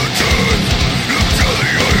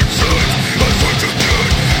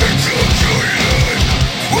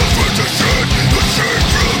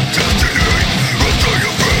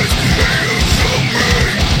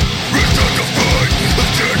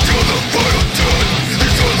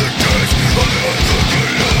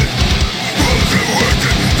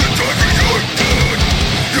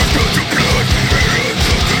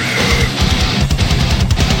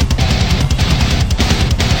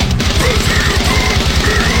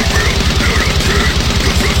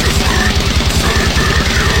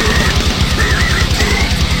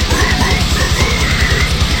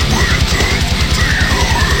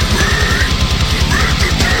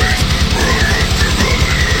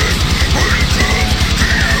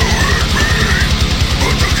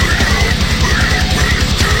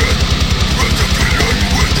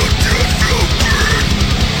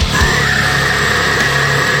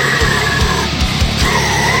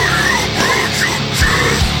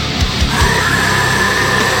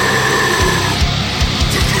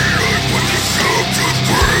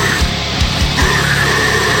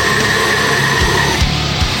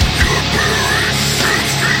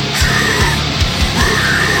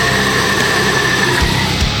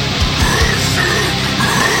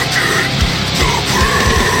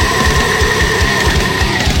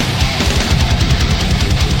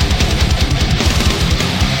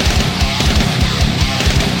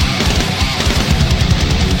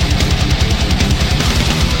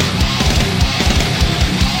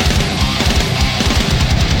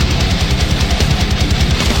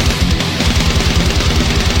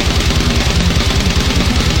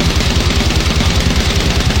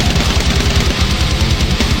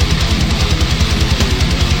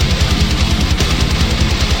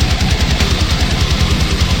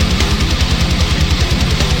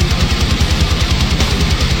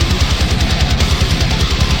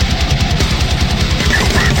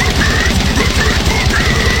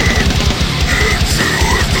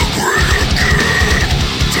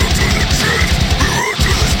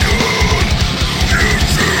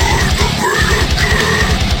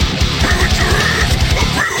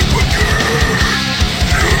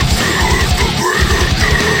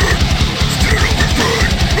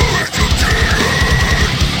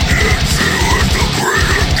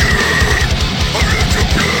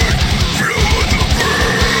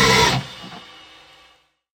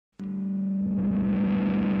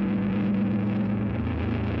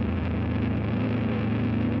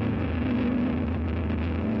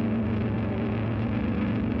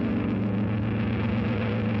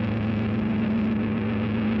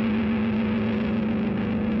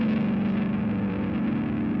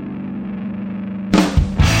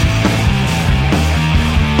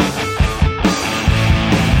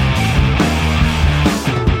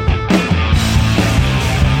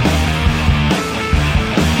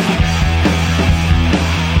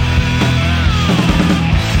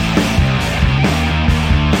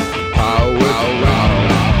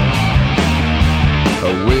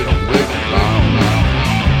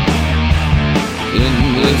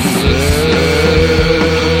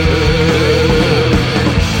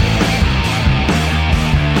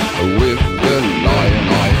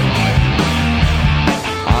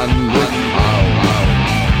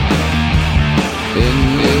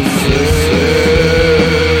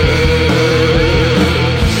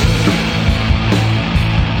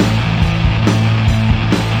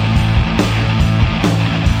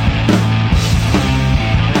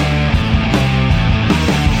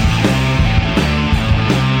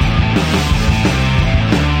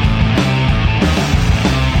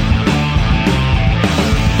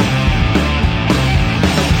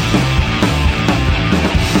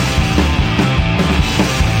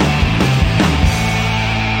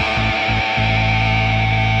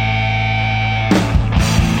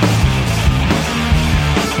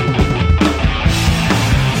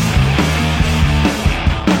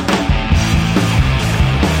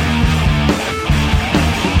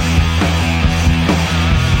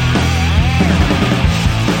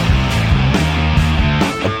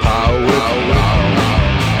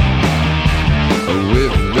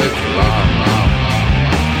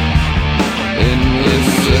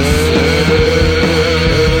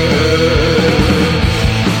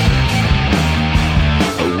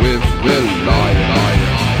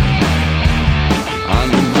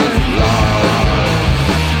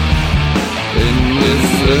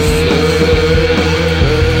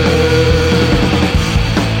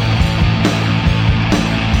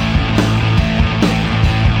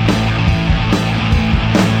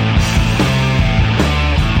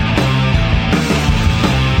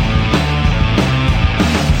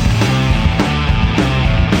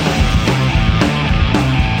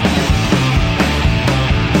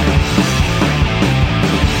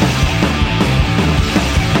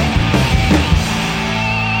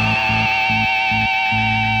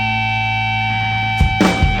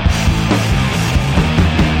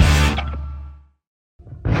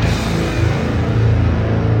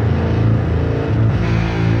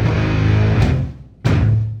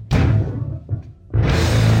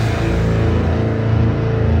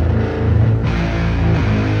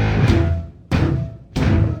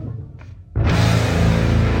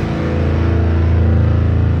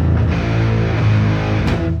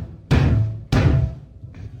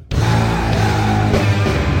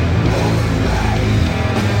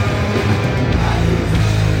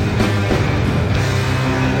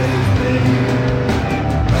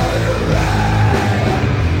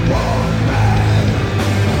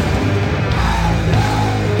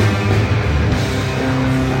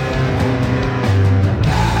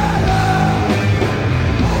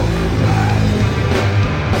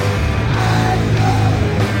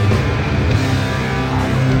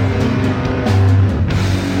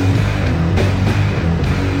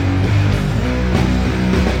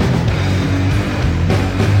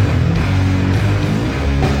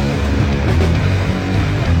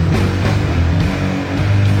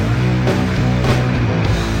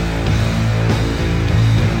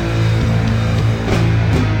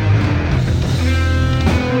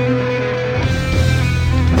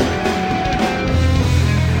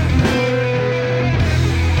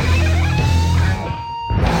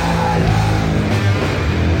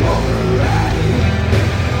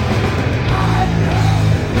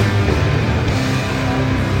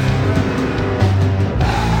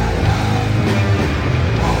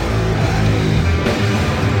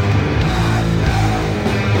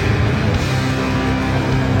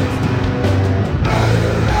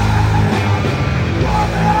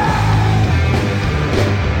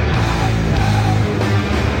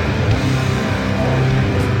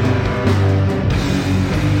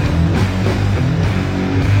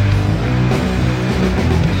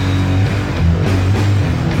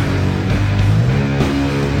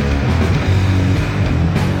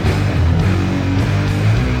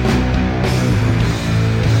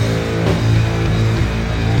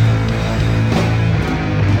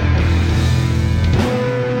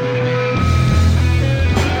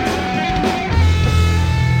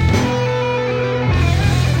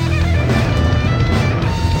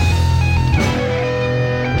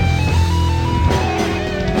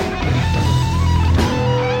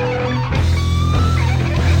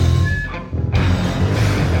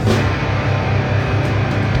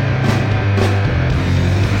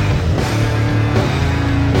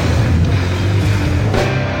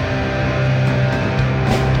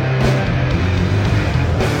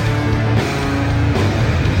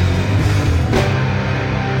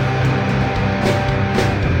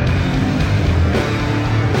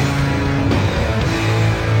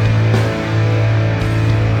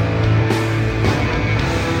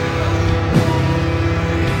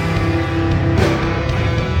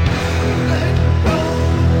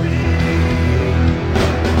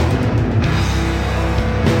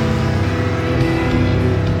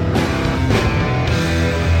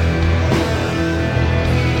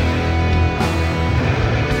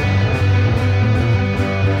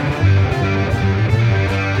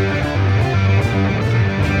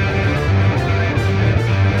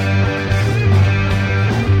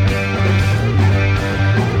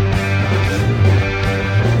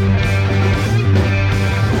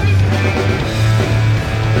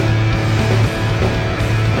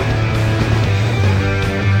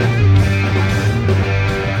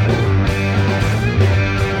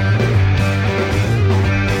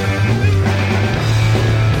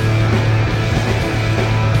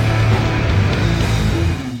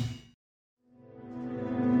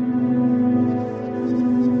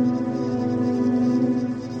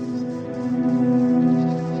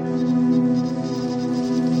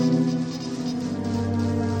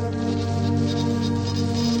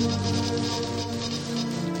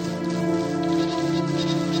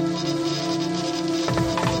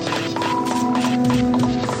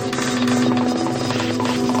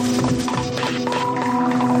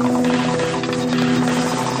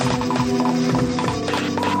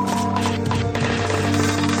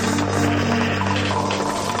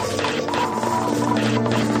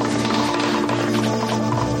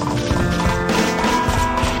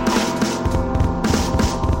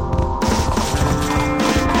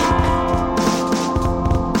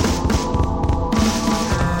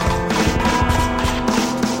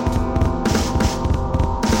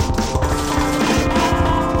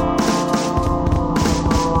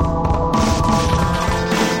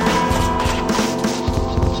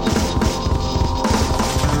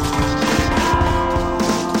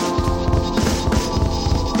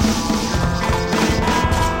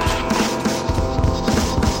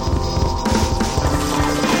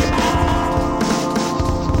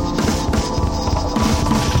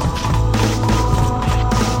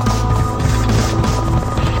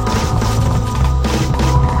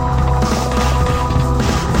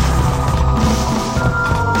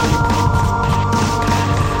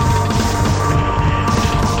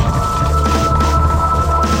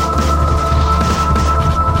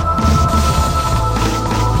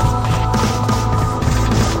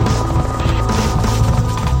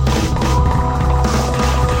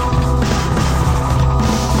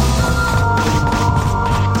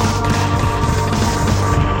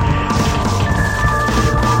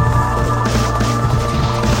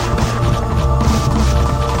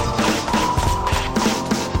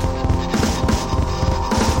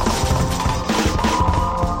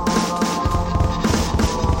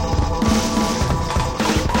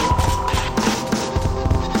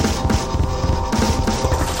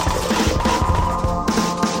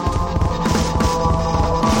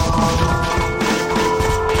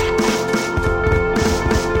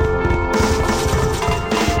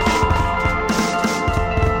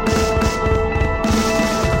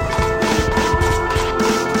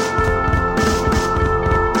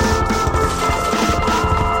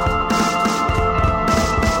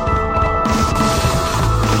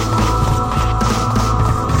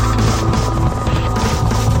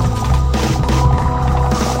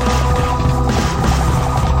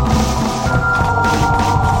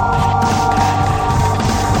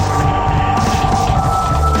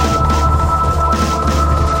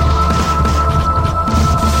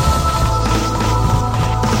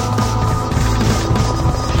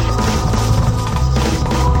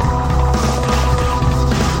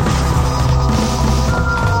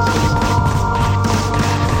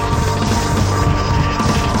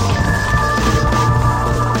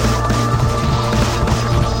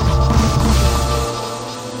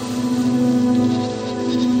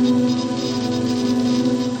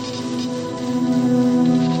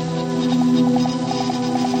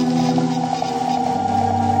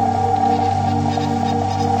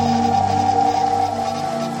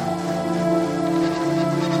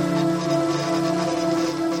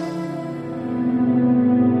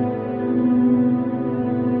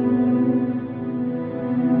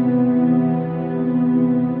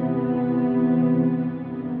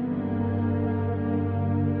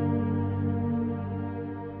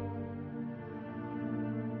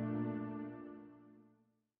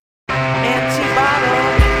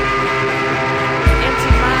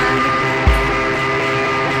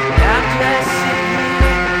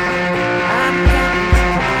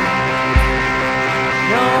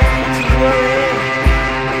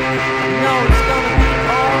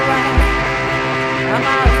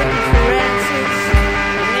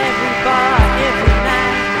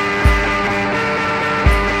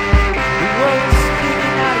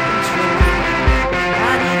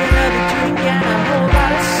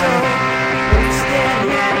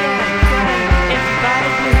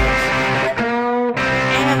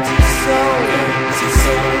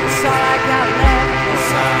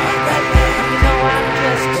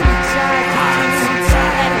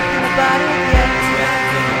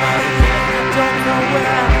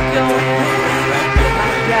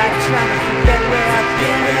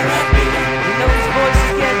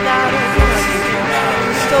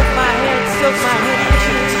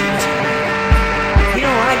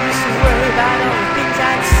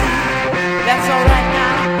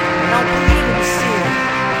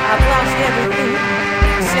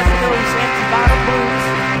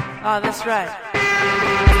Oh, that's right.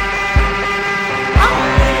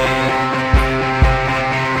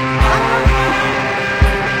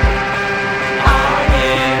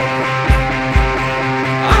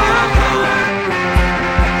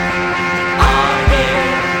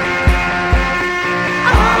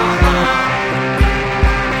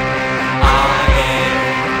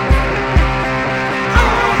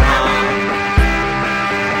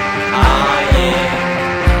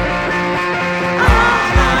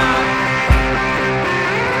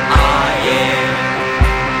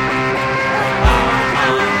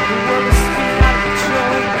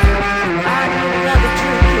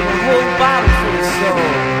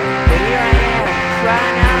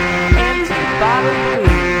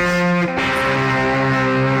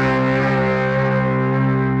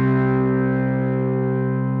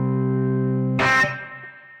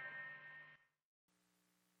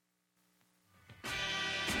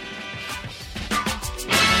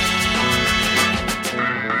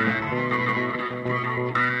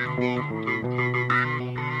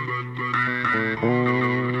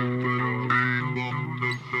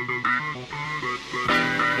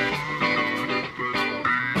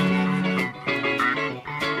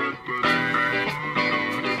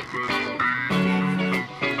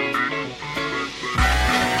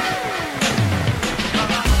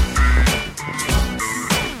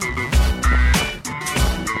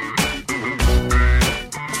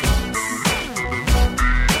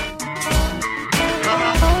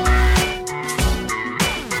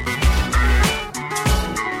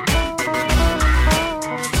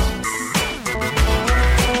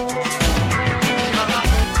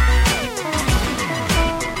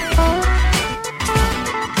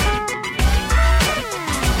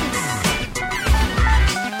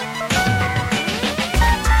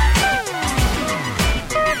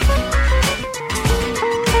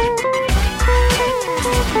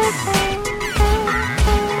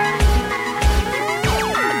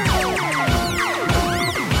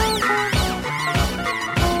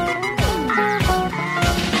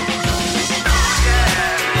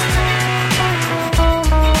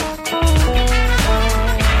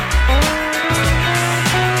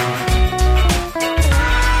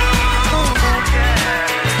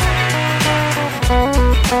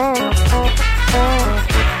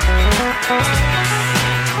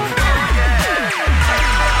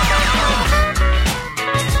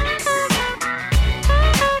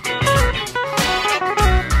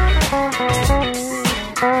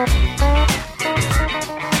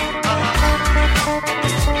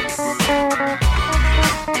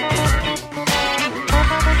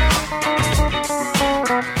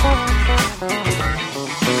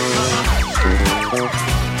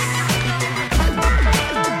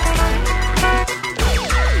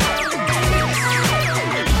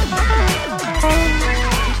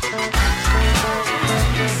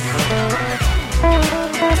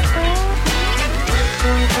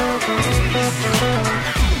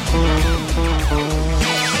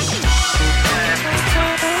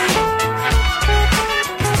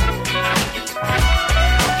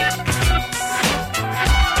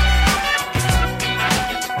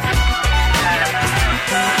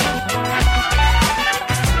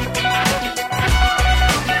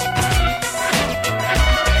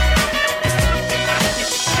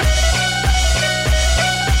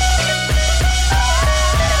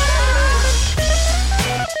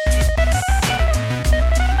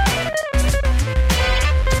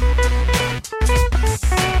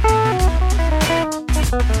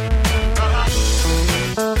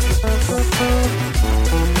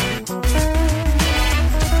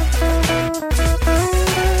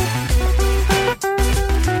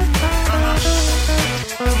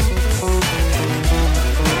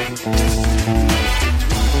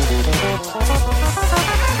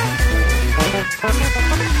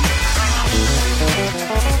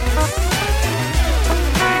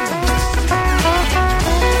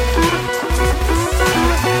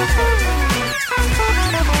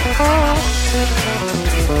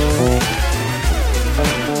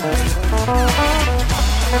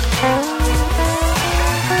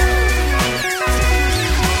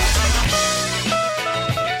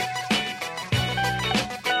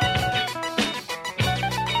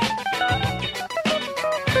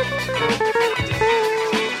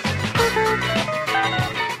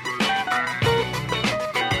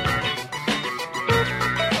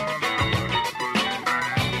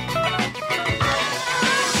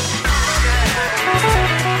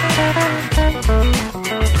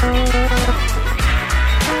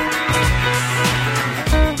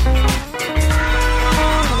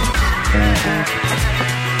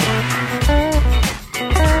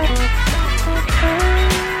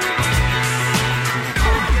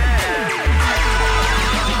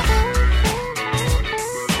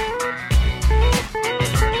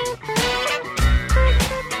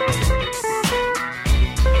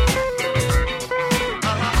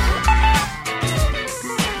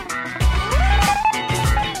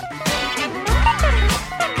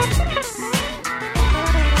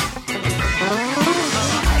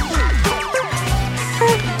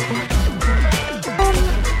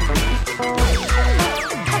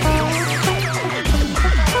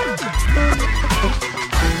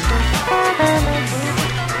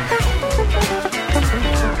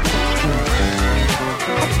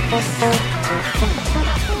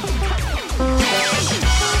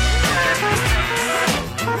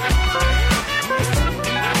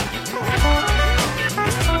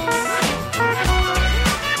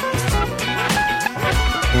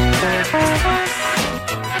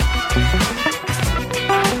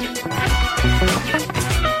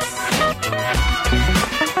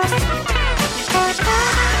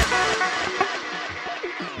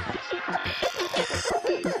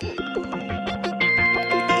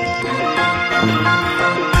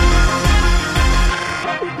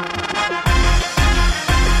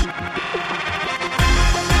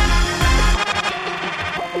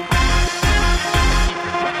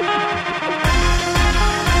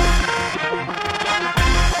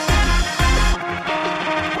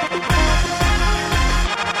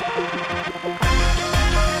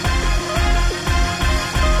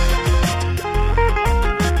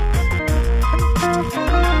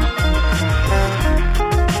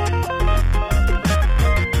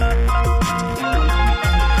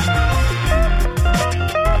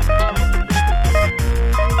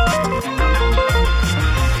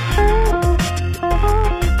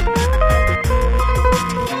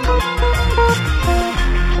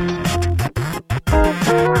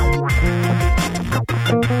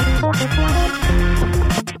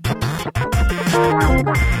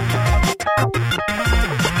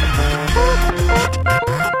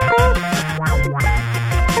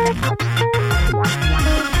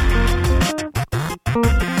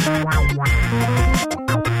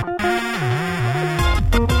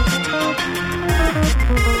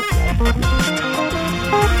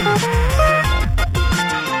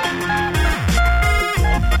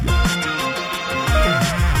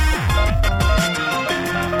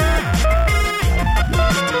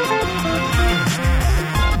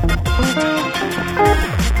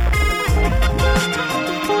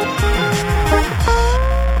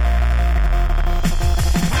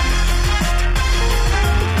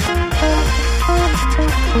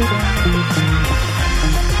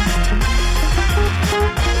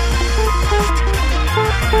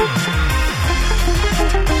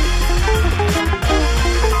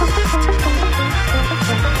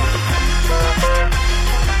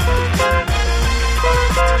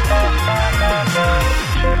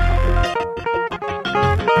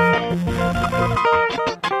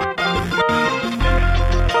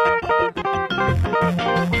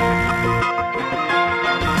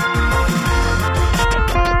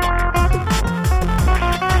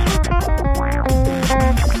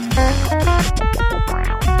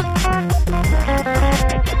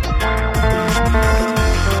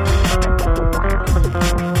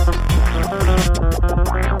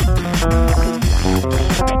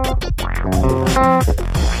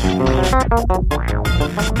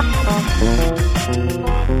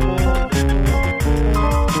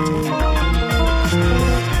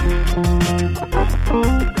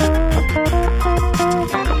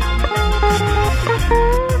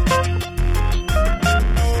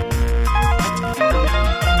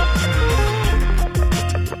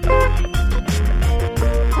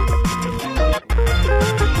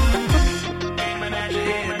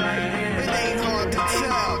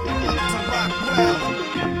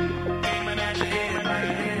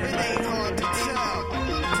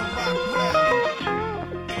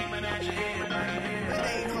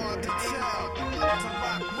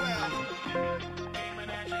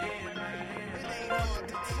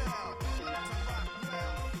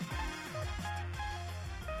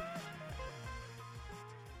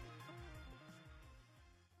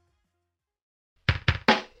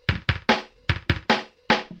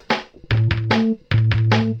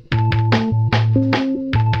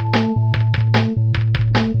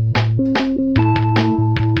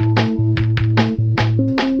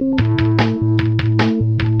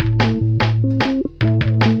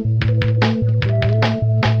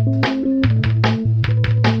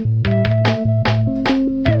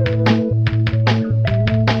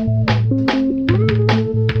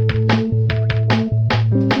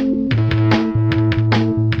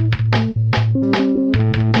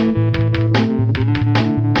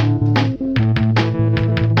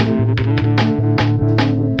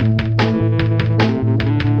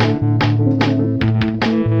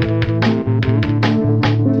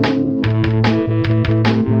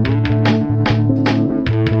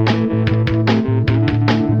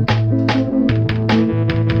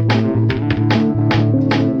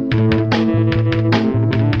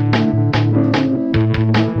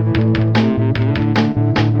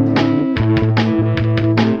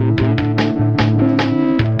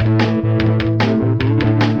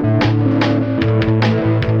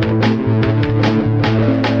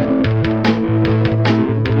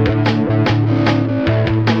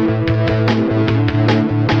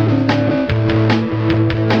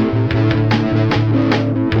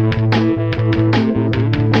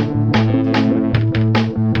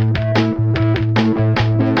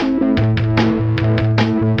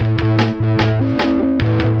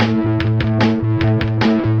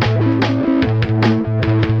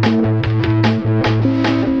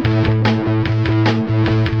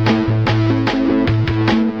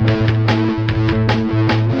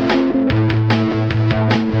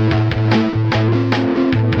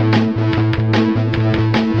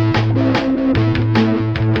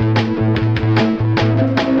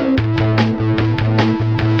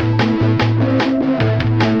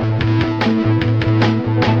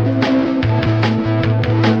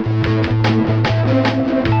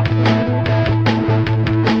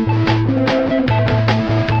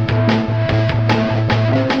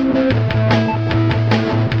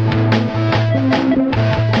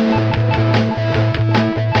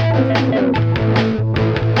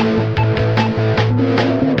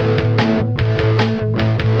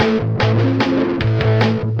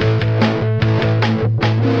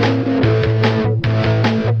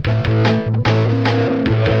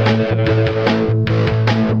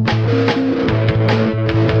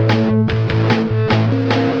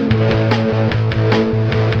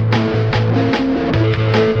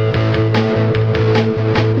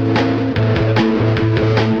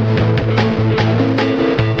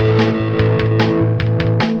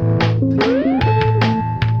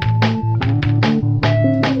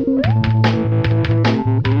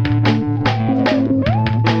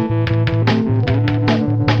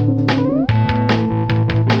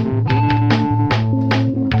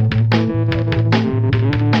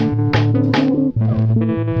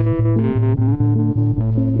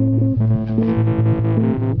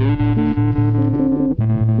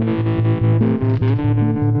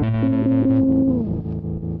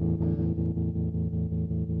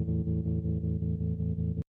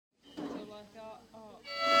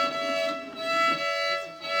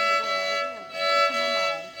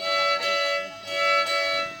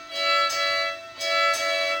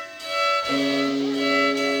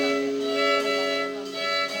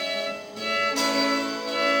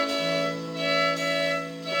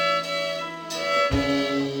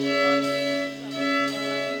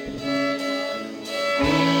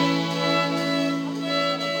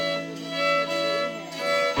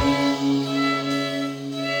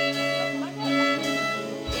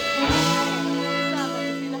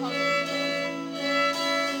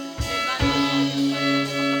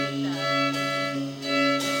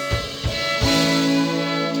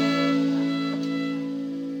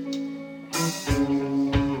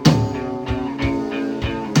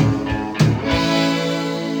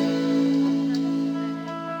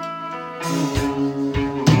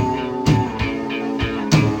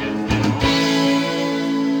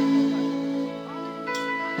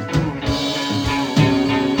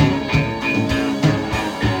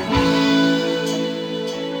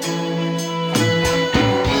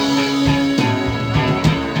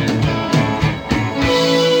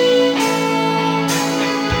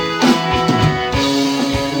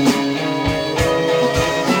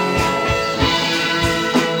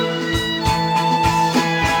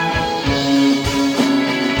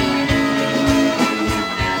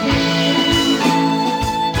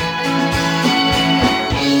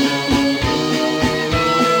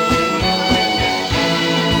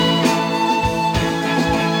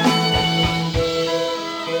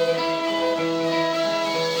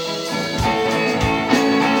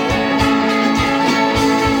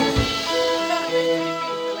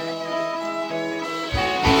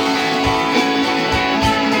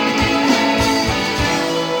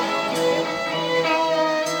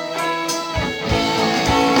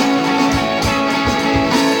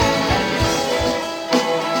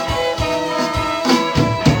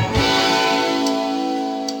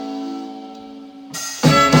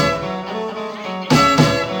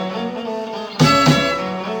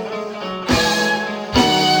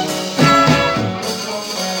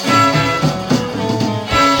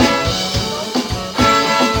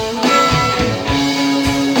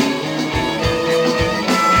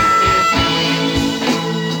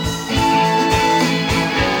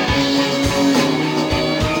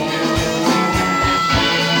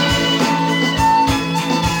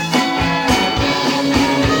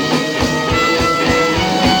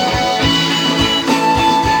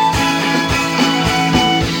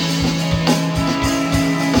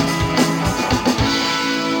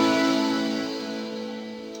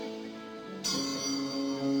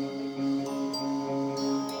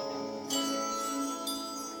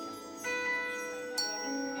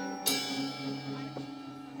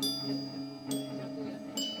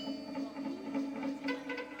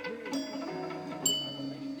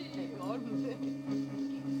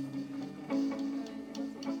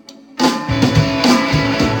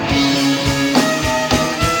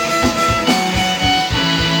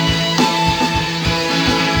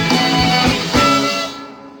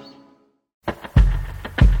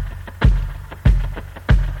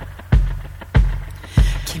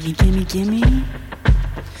 Gimme, gimme, gimme.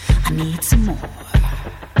 I need some more.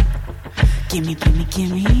 Gimme, gimme,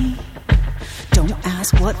 gimme. Don't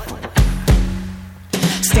ask what for.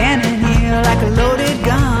 Standing here like a loaded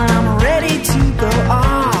gun, I'm ready to go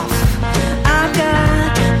off. I've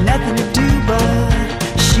got nothing to do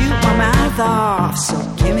but shoot my mouth off. So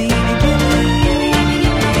gimme, gimme, gimme,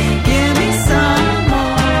 give me some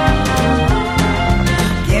more.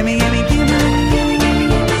 Gimme, gimme, gimme,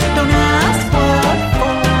 don't ask what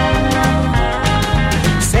for.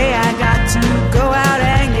 Say I got to go out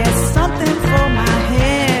and get something for my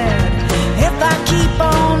head. If I keep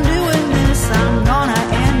on doing this, I'm gonna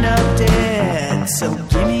end up dead. So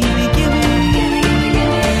gimme, gimme, gimme,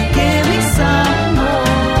 give me some more.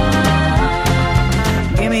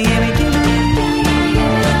 Gimme, gimme, gimme,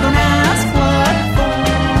 don't ask what for.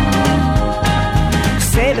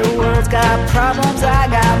 Say the world's got problems, I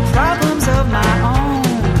got problems of my own.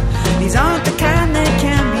 These aren't the kind that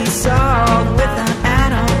can be solved with an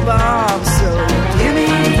atom bomb. So gimme,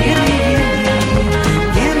 gimme, gimme,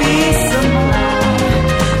 give me some more.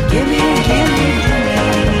 Gimme, gimme,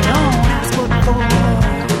 gimme, don't ask what for.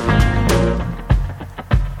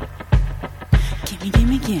 Gimme,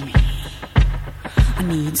 gimme, gimme, I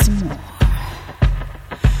need some more.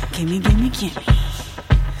 Gimme, gimme, gimme,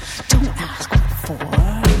 don't ask what for.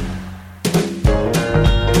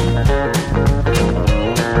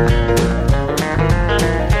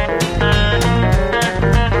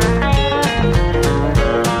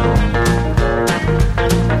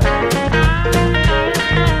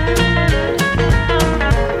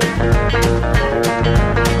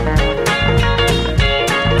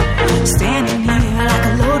 Standing here like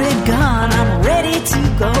a loaded gun, I'm ready to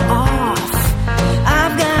go off.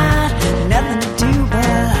 I've got nothing to do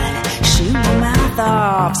but shoot my mouth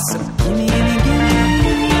off. So gimme, gimme,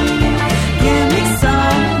 gimme, give me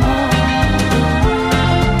some more.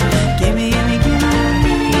 Gimme, gimme, gimme,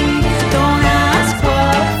 don't ask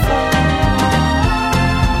what for.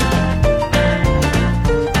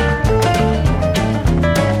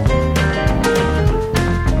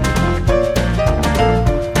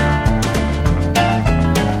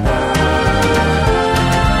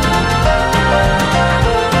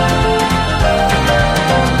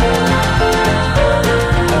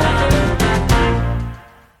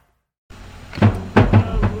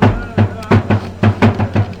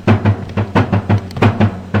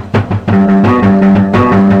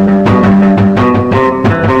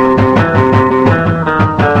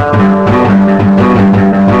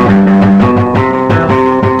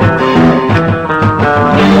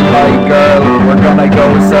 Hey girl, we're gonna go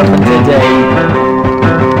surfing today.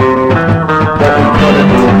 But we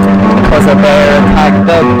couldn't, cause a bear attacked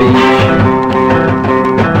the beach.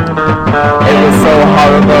 It was so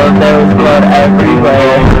horrible, there was blood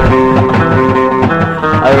everywhere.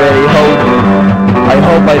 I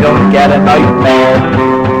hope I don't get a nightmare.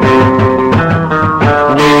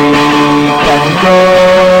 We can go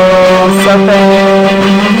surfing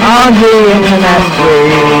on the internet. We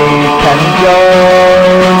can go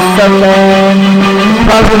surfing,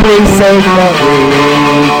 probably safe, but we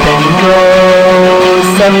can go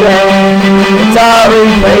surfing. It's our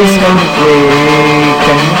replacement. We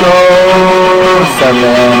can go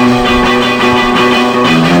surfing.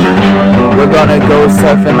 We're gonna go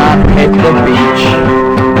surfing and hit the beach.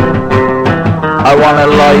 I wanna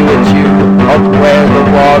lie with you up where the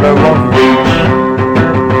water won't reach.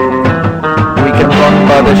 We can run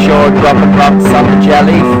by the shore, dropping rocks on the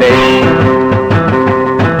jellyfish.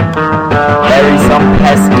 Bury some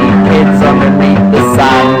pesky kids underneath the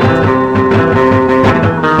sand.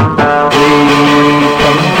 We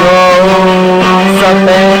can go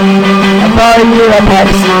surfing and buy you a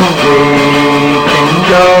Pepsi. We can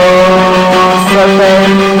go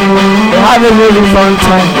surfing, we'll have a really fun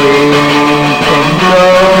time. We can go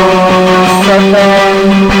surfing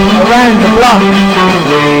around the block.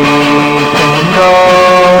 We can go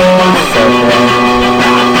surfing.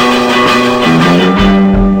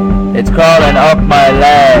 It's crawling up my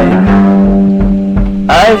leg.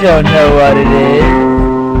 I don't know what it is.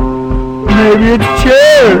 Maybe it's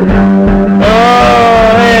chill.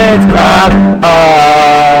 Oh, it's crab.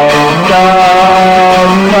 I've got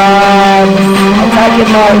crabs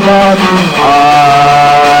attacking my body.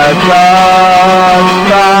 I've got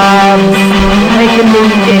crabs making me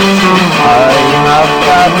itch. I have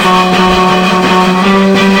crabs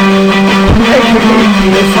making me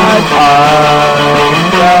feel sad. I've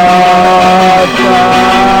got crabs.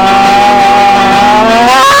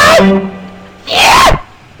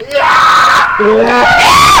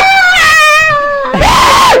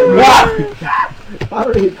 How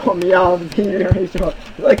do you put me out of the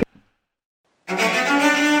like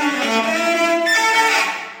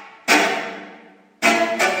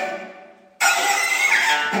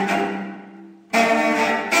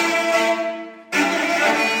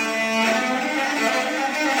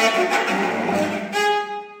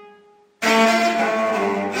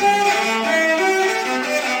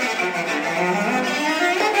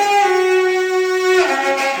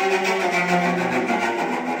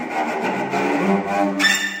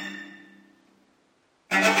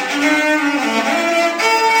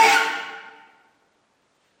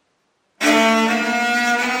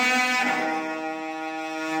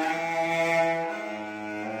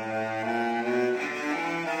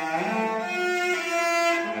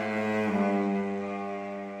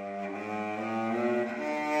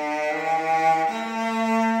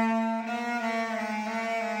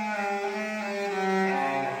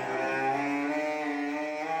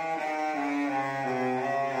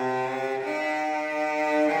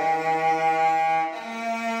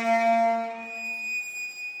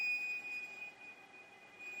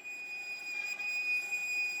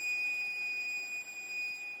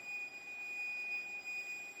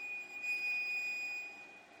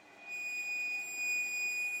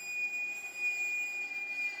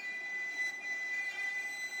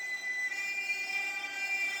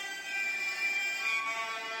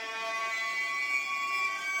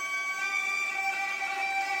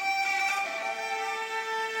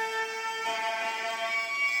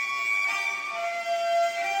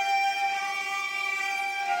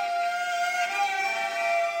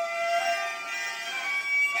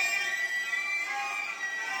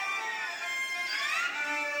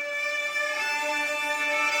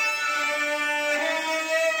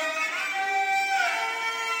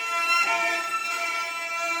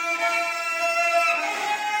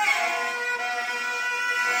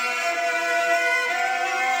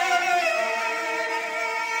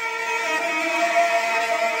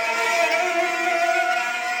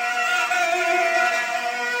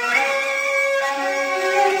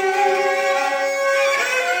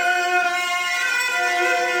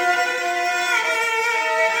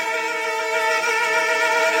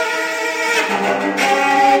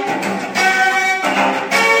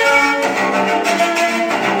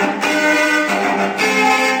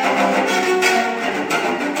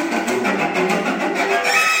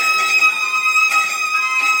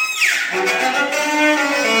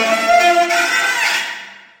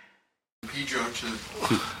Pedro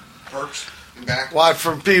to Perks and back. Live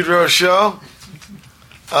from Pedro Show.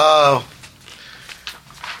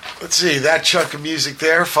 Let's see, that chunk of music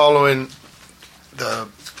there, following the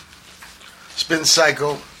Spin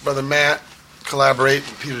Cycle, Brother Matt, collaborate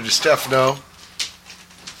with Peter distefano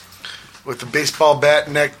with the baseball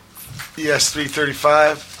bat neck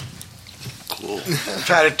ES335. Cool. I've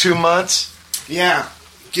had it 2 months. Yeah,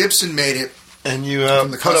 Gibson made it. And you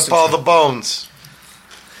From the put up custom all shop. the bones.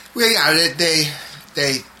 Well, yeah,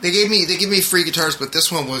 they gave me free guitars, but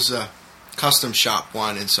this one was a custom shop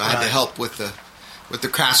one, and so I had to Right. help with the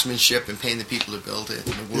craftsmanship and paying the people to build it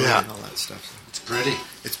and the wood Yeah. and all that stuff. It's pretty.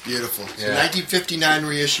 It's beautiful. It's Yeah. a 1959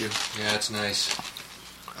 reissue. Yeah, it's nice.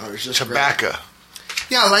 Oh, it was just great. Tobacco.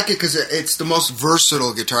 Yeah, I like it because it's the most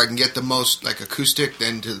versatile guitar. I can get the most like acoustic,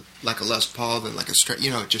 then to like a Les Paul, then like a straight.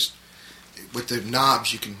 Just with the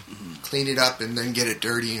knobs, you can clean it up and then get it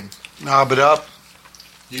dirty and Knob it up.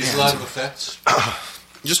 Use Yeah, a lot so- of effects.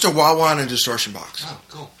 just a wah-wah and a distortion box. Oh,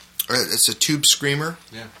 cool. Or it's a tube screamer.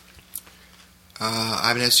 Yeah. I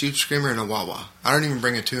have a tube screamer and a wah-wah. I don't even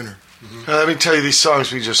bring a tuner. Let me tell you these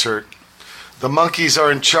songs we just heard. The Monkeys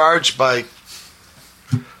Are in Charge by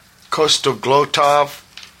Kostoglotov.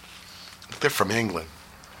 They're from England.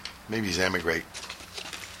 Maybe he's Immigrant.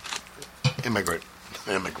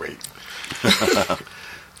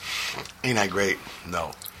 Ain't I great?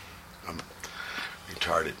 No. I'm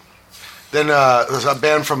retarded. Then there's a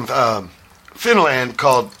band from Finland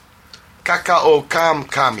called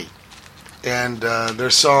Kakaokamkami. And their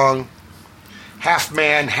song, Half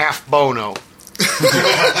Man, Half Bono.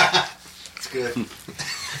 It's good.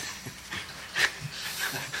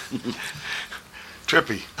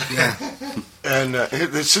 Trippy. Yeah. And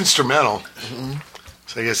it's instrumental.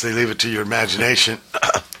 So I guess they leave it to your imagination.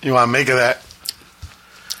 You want to make of that.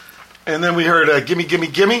 And then we heard Gimme, Gimme,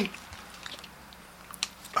 Gimme.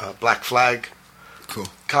 Black Flag. Cool.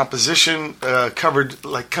 Composition covered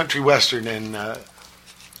like country western and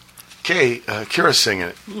Kira singing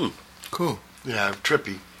it. Cool. Yeah,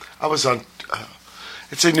 trippy. I was on.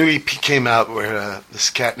 It's a new EP came out where this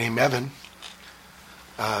cat named Evan,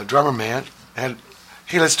 drummer man, and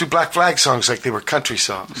hey, let's do Black Flag songs like they were country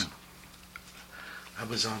songs. I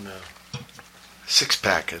was on a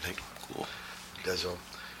 6-pack, I think. Cool. Dezo.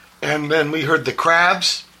 And then we heard the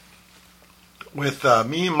Crabs with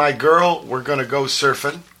Me and My Girl. We're gonna go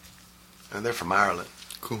surfing, and they're from Ireland.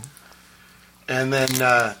 Cool. And then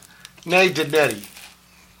Ne Denti.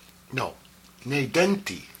 No, Ne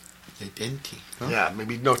Denti. Ne denti. Huh? Yeah,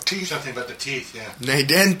 maybe no teeth. Something about the teeth, yeah. Ne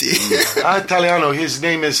denti. Italiano. His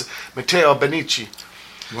name is Matteo Bennici,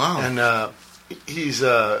 Wow. and he's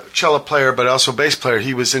a cello player, but also bass player.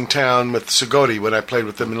 He was in town with Sagodi when I played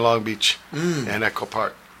with them in Long Beach and Echo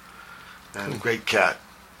Park. And a great cat.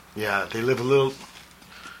 Yeah, they live a little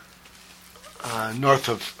north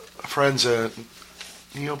of Firenze,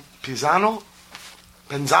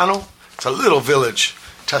 Penzano. It's a little village,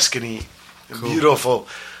 Tuscany, Cool. beautiful.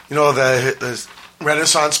 You know the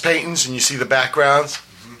Renaissance paintings, and you see the backgrounds.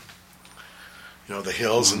 You know the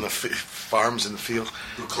hills and the farms and the fields.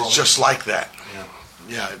 It's just like that.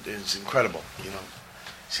 Yeah, it's incredible.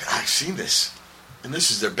 See, I've seen this, and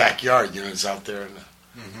this is their backyard. It's out there, and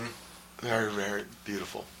very, very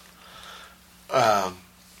beautiful.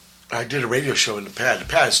 I did a radio show in the pad. The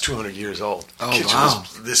pad is 200 years old. The Oh, kitchen wow.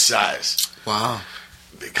 was this size, Wow.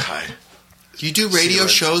 big high. Do you do radio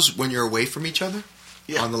Cigarettes. shows when you're away from each other?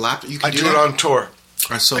 Yeah. On the laptop? You can I do that? it on tour.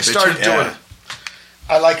 I saw I bitchy. started doing Yeah. it.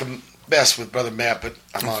 I like them best with Brother Matt, but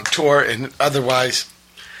I'm on tour, and otherwise,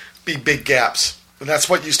 big gaps. And that's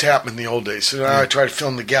what used to happen in the old days. So now I try to fill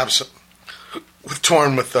in the gaps with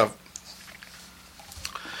touring with the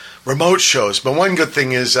remote shows. But one good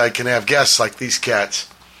thing is I can have guests like these cats,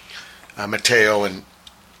 Matteo, and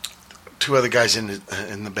two other guys in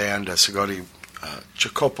the band, Sagodi,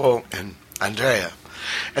 Jacopo, and Andrea.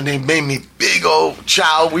 And they made me big old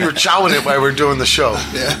chow. We were chowing it while we were doing the show.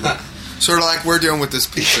 Yeah. Sort of like we're doing with this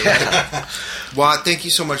pizza. Right? Well, thank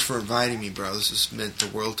you so much for inviting me, bro. This has meant the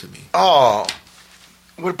world to me. Oh,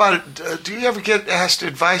 what about it? Do you ever get asked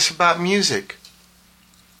advice about music?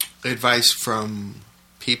 Advice from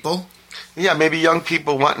people? Yeah, maybe young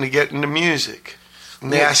people wanting to get into music.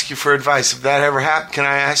 And they ask you for advice. If that ever happened, can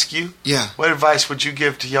I ask you? Yeah. What advice would you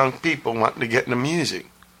give to young people wanting to get into music?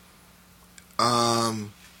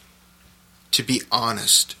 To be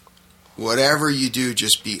honest. Whatever you do,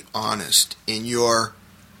 just be honest in your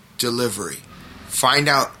delivery. Find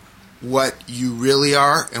out what you really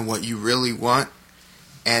are and what you really want.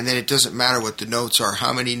 And then it doesn't matter what the notes are,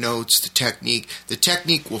 how many notes, the technique. The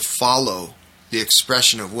technique will follow the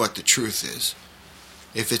expression of what the truth is.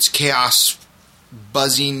 If it's chaos,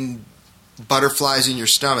 buzzing, butterflies in your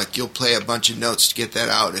stomach, you'll play a bunch of notes to get that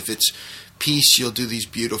out. If it's peace, you'll do these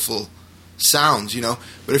beautiful sounds, you know.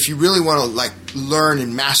 But if you really want to like learn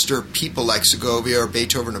and master people like Segovia or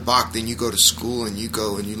Beethoven or Bach, then you go to school and you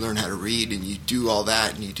go and you learn how to read and you do all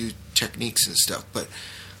that and you do techniques and stuff.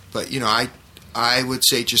 But you know, I would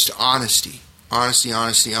say just honesty,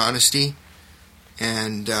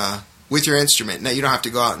 and with your instrument. Now you don't have to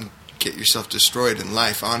go out and get yourself destroyed in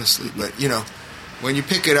life, honestly. But you know, when you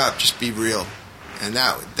pick it up, just be real, and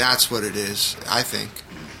that's what it is, I think.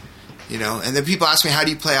 You know, and then people ask me, how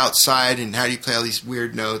do you play outside and how do you play all these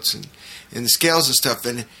weird notes and the scales and stuff?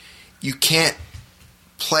 And you can't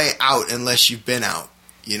play out unless you've been out.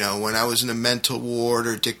 You know, when I was in a mental ward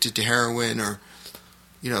or addicted to heroin or,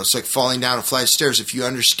 you know, it's like falling down a flight of stairs. If you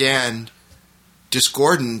understand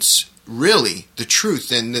discordance, really, the truth,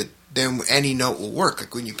 then any note will work.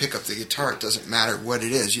 Like when you pick up the guitar, it doesn't matter what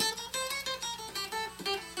it is.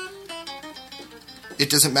 It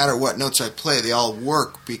doesn't matter what notes I play. They all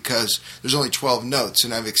work because there's only 12 notes,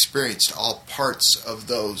 and I've experienced all parts of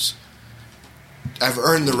those. I've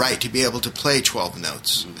earned the right to be able to play 12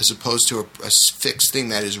 notes as opposed to a fixed thing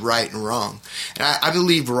that is right and wrong. And I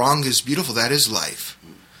believe wrong is beautiful. That is life.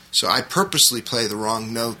 So I purposely play the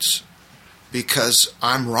wrong notes because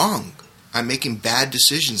I'm wrong. I'm making bad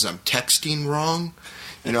decisions. I'm texting wrong.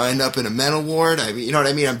 You know, I end up in a mental ward. You know what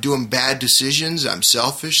I mean? I'm doing bad decisions. I'm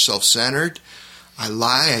selfish, self-centered. I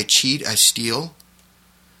lie, I cheat, I steal.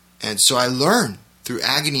 And so I learn through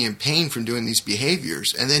agony and pain from doing these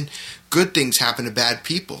behaviors. And then good things happen to bad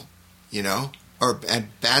people, you know, and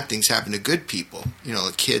bad things happen to good people. You know,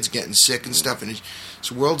 like kids getting sick and stuff. And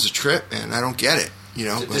the world's a trip, man. I don't get it, you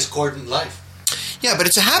know. It's a discordant life. Yeah, but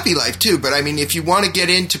it's a happy life, too. But, I mean, if you want to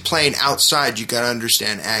get into playing outside, you got to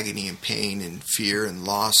understand agony and pain and fear and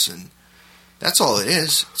loss. And that's all it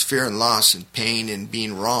is. It's fear and loss and pain and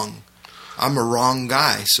being wrong. I'm a wrong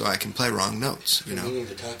guy, so I can play wrong notes. You know. I'm meaning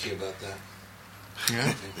to talk to you about that.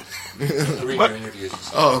 Yeah. I'll read your interviews.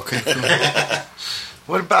 Oh, okay.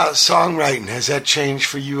 What about songwriting? Has that changed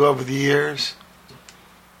for you over the years?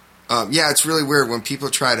 Yeah, it's really weird when people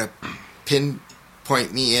try to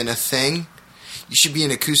pinpoint me in a thing. You should be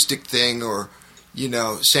an acoustic thing, or you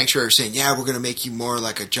know, Sanctuary saying, "Yeah, we're going to make you more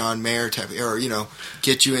like a John Mayer type, or you know,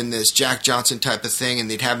 get you in this Jack Johnson type of thing," and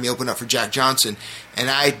they'd have me open up for Jack Johnson, and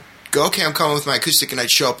I'd go, okay, I'm coming with my acoustic, and I'd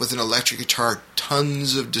show up with an electric guitar,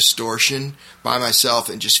 tons of distortion by myself,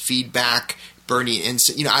 and just feedback, burning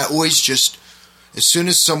incense. You know, I always just, as soon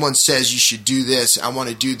as someone says you should do this, I want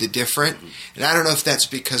to do the different. And I don't know if that's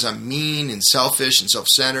because I'm mean and selfish and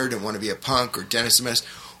self-centered and want to be a punk or Dennis the Menace,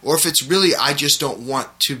 or if it's really I just don't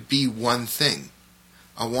want to be one thing.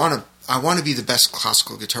 I want to be the best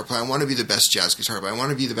classical guitar player. I want to be the best jazz guitar player. I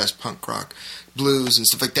want to be the best punk rock, blues, and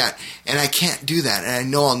stuff like that. And I can't do that, and I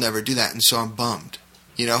know I'll never do that, and so I'm bummed,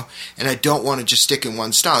 you know? And I don't want to just stick in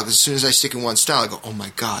one style, because as soon as I stick in one style, I go, oh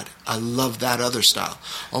my God, I love that other style.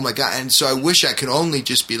 Oh my God. And so I wish I could only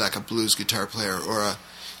just be like a blues guitar player or a,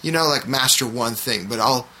 you know, like master one thing, but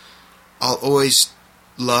I'll always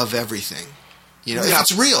love everything, you know, if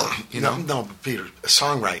it's real, you know? No, but Peter,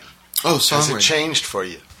 songwriting. Oh, songwriting. Has it changed for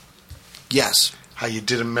you? Yes. How you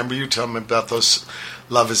did, remember you telling me about those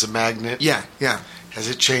Love is a Magnet? Yeah. Has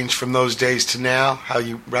it changed from those days to now, how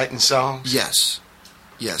you writing songs? Yes.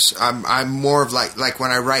 I'm more of like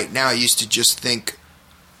when I write now, I used to just think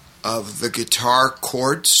of the guitar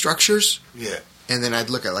chord structures. Yeah. And then I'd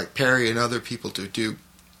look at like Perry and other people to do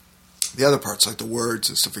the other parts, like the words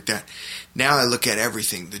and stuff like that. Now I look at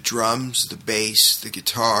everything, the drums, the bass, the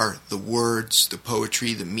guitar, the words, the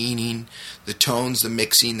poetry, the meaning, the tones, the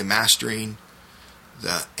mixing, the mastering,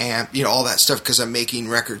 the amp, you know, all that stuff, because I'm making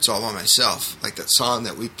records all by myself. Like that song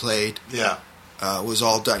that we played was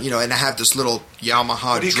all done, you know, and I have this little Yamaha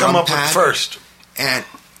What do you drum come up pad. with first? And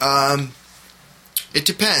it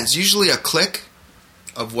depends. Usually a click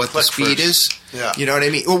of what the speed is. Yeah. You know what I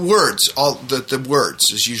mean? Well, words. All the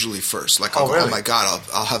words is usually first. Like I'll go, really? oh my God,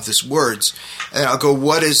 I'll have this words, and I'll go,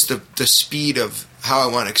 what is the speed of how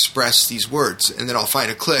I want to express these words? And then I'll find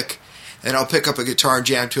a click, and I'll pick up a guitar and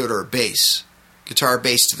jam to it, or a bass, guitar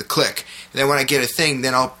bass to the click. And then when I get a thing,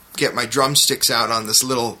 then I'll get my drumsticks out on this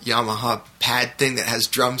little Yamaha pad thing that has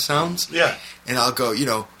drum sounds. Yeah. And I'll go, you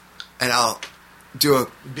know, and I'll do a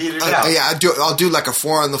beat it out. Yeah, I'll do like a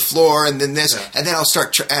 4 on the floor, and then this, and then I'll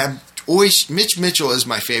start. Always, Mitch Mitchell is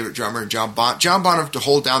my favorite drummer, and John Bonham to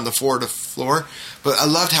hold down the 4 to floor. But I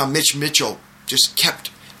loved how Mitch Mitchell just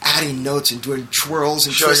kept adding notes and doing twirls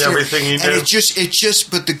and showing twisting everything he knew. And it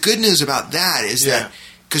just. But the good news about that is that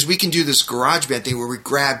because we can do this garage band thing where we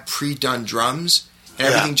grab pre-done drums and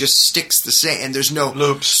everything just sticks the same, and there's no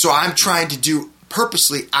loops. So I'm trying to do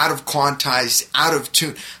purposely out of quantized, out of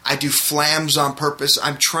tune. I do flams on purpose.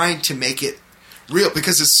 I'm trying to make it real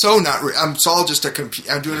because it's so not real. It's all just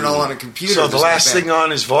I'm doing it all on a computer. So the last thing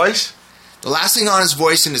on is voice? The last thing on is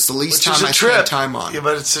voice, and it's the least time I spend time on. Yeah,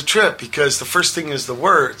 but it's a trip because the first thing is the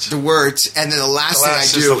words. The words, and then the last thing I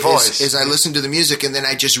do is I listen to the music, and then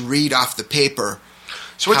I just read off the paper.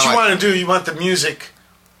 So what you want to do, you want the music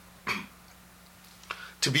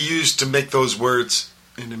to be used to make those words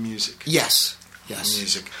into music. Yes. Yes.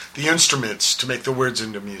 Music. The instruments to make the words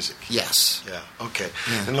into music. Yes. Yeah. Okay.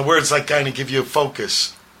 Yeah. And the words like kind of give you a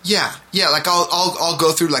focus. Yeah. Yeah. Like I'll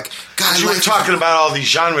go through like God. You were talking about all these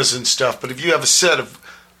genres and stuff, but if you have a set of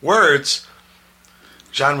words,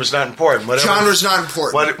 genre's not important. Genre's not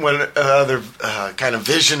important. What other kind of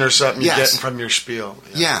vision or something you're getting from your spiel.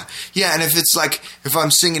 Yeah. Yeah. And if it's like if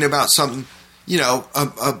I'm singing about something,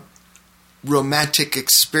 a romantic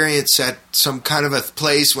experience at some kind of a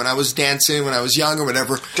place when I was dancing when I was young or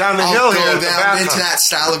whatever. Down the hill here, down into that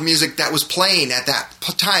style of music that was playing at that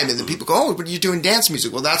time, and then people go, "Oh, but you're doing dance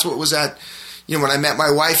music." Well, that's what was at. When I met my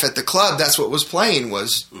wife at the club, that's what was playing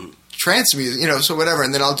was trance music. So whatever,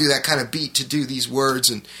 and then I'll do that kind of beat to do these words,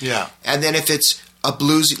 and then if it's a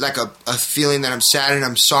blues, like a feeling that I'm sad and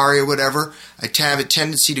I'm sorry or whatever, I have a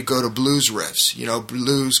tendency to go to blues riffs.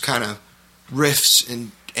 Blues kind of riffs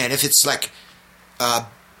and if it's like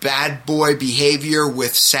bad boy behavior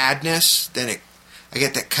with sadness, then I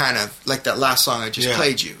get that kind of, like that last song I just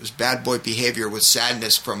played you. It was bad boy behavior with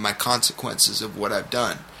sadness from my consequences of what I've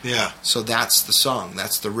done. Yeah. So that's the song.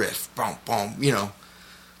 That's the riff. Boom, boom,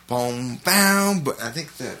 boom, bam. But I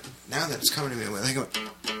think that, now that it's coming to me, I think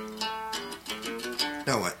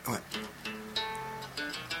what?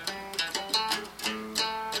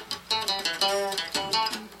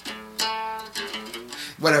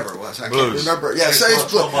 Whatever it was, I can't remember. Yeah, so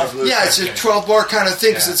it's blues. Yeah, it's a 12-bar kind of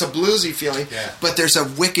thing because it's a bluesy feeling. Yeah. But there's a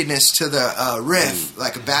wickedness to the riff,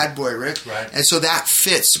 like a bad boy riff, and so that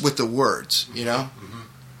fits with the words, Mm-hmm.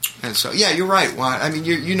 And so, yeah, you're right, Juan. I mean,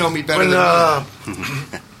 you know me better than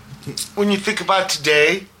me. When you think about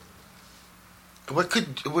today, what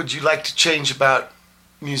would you like to change about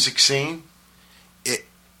music scene?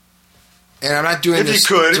 And I'm not doing this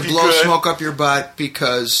to blow smoke up your butt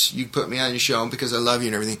because you put me on your show and because I love you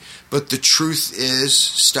and everything. But the truth is,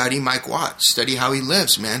 study Mike Watt. Study how he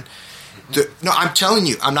lives, man. No, I'm telling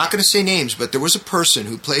you, I'm not going to say names, but there was a person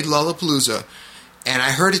who played Lollapalooza, and I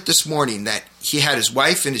heard it this morning that he had his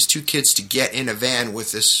wife and his 2 kids to get in a van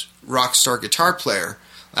with this rock star guitar player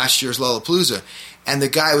last year's Lollapalooza. And the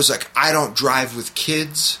guy was like, I don't drive with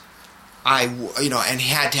kids. And he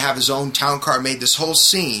had to have his own town car, made this whole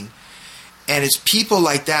scene. And it's people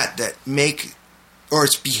like that make, or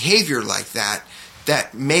it's behavior like that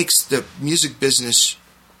makes the music business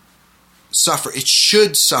suffer. It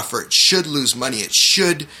should suffer. It should lose money. It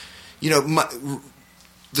should, the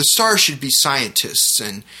stars should be scientists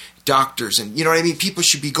and doctors and, you know what I mean? People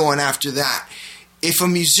should be going after that. If a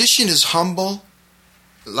musician is humble,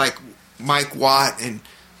 like Mike Watt, and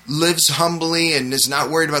lives humbly and is not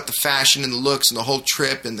worried about the fashion and the looks and the whole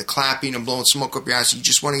trip and the clapping and blowing smoke up your ass, you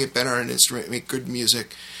just want to get better on an instrument, make good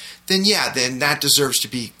music, then that deserves to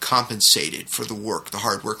be compensated for the work, the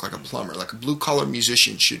hard work, like a plumber. Like a blue-collar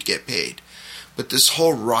musician should get paid. But this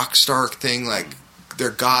whole rock star thing, like they're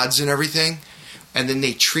gods and everything, and then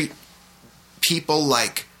they treat people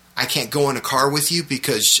like, I can't go in a car with you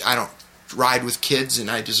because I don't ride with kids and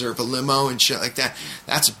I deserve a limo and shit like that.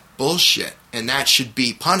 That's bullshit, and that should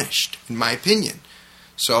be punished, in my opinion.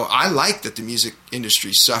 So I like that the music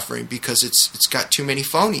industry is suffering because it's got too many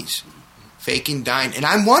phonies, faking, dying, and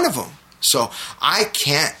I'm one of them. So I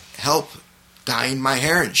can't help dyeing my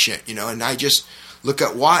hair and shit, and I just look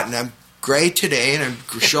at Watt, and I'm gray today, and I'm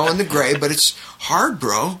showing the gray, but it's hard,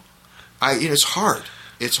 bro. It's hard.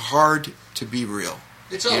 It's hard to be real.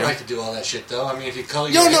 It's all right to do all that shit, though. I mean, if you color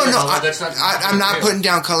your hair, that's not. I'm not putting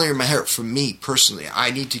down coloring my hair for me personally.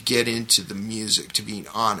 I need to get into the music, to be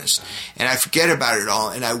honest, and I forget about it all.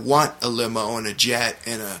 And I want a limo and a jet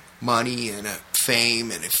and a money and a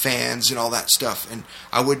fame and a fans and all that stuff. And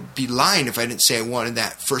I would be lying if I didn't say I wanted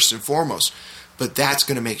that first and foremost. But that's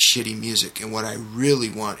going to make shitty music, and what I really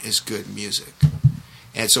want is good music.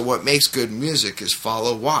 And so, what makes good music is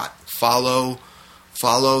follow Watt, follow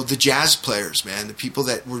the jazz players, man, the people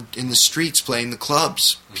that were in the streets playing the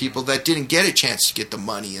clubs, people that didn't get a chance to get the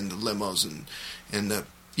money and the limos and the,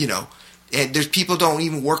 and there's people don't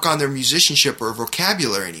even work on their musicianship or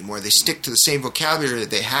vocabulary anymore. They stick to the same vocabulary that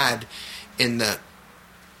they had in the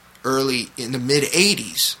mid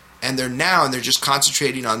 80s. and they're just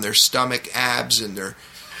concentrating on their stomach, abs, and their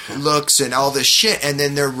looks and all this shit, and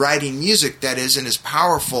then they're writing music that isn't as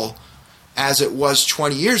powerful as it was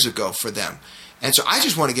 20 years ago for them. And so I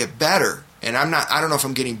just want to get better, and I don't know if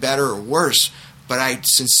I'm getting better or worse, but I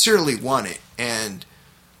sincerely want it. And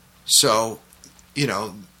so, in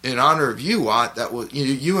honor of you, Watt, that was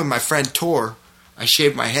you and my friend Tor. I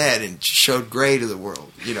shaved my head and showed gray to the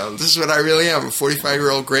world. This is what I really am, a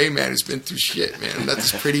 45-year-old gray man who's been through shit, man. I'm not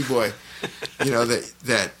this pretty boy,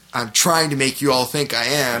 that I'm trying to make you all think I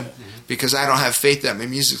am, because I don't have faith that my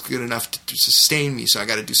music's good enough to sustain me. So I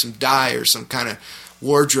got to do some dye or some kind of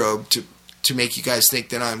wardrobe to make you guys think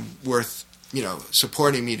that I'm worth,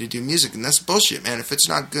 supporting me to do music. And that's bullshit, man. If it's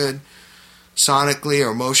not good sonically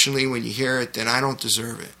or emotionally when you hear it, then I don't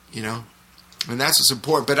deserve it, And that's what's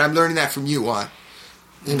important. But I'm learning that from you, Watt.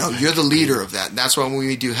 You're the leader of that. And that's why when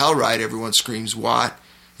we do Hell Ride, everyone screams Watt.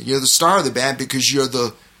 And you're the star of the band because you're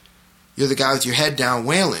the guy with your head down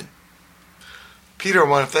wailing. Peter, I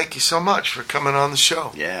want to thank you so much for coming on the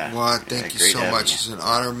show. Yeah. Watt, thank you so much. It's an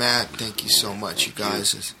honor, Matt. Thank you so much, you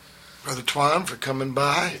guys. Brother Twan, for coming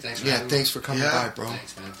by. Thanks for coming by, bro.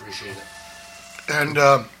 Thanks, man. Appreciate it. And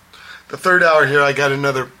the third hour here, I got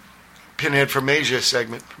another Pinhead from Asia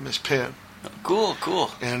segment from Miss Pin. Cool.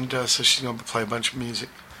 And so she's going to play a bunch of music.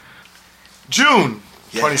 June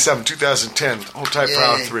 27, 2010. Hold tight for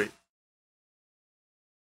hour 3.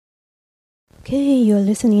 Okay, you're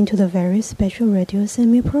listening to the very special radio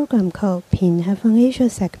semi-program called Pinhead from Asia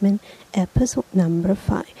segment, episode number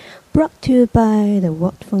 5. Brought to you by the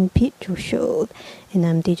What from Pedro Show. And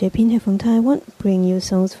I'm DJ Pinhead from Taiwan, bring you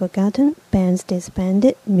songs forgotten, bands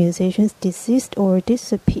disbanded, musicians deceased or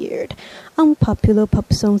disappeared, unpopular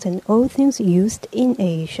pop songs and all things used in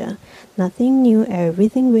Asia. Nothing new,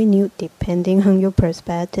 everything renewed, depending on your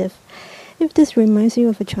perspective. If this reminds you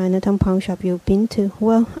of a Chinatown pawn shop you've been to,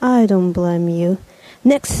 well, I don't blame you.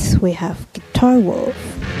 Next, we have Guitar Wolf.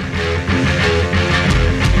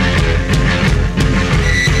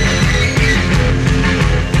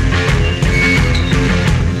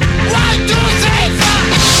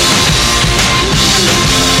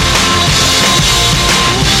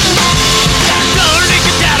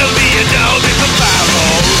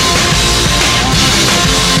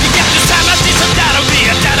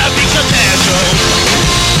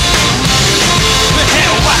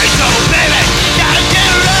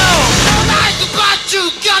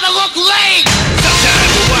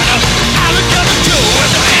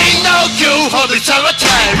 For the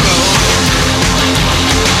summertime road.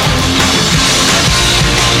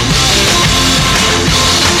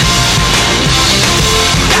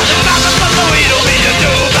 Got the mama from the window, me to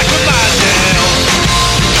do like a Mondale.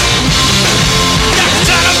 Got the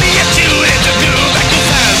son of me a two and to do like a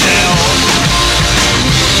Sandale.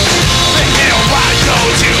 The hell why go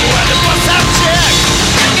to and the bus out check.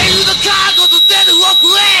 I gave you the cargo to then walk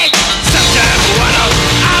away. Sometimes what I'm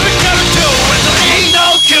gonna do when there ain't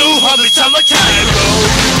no queue for the summertime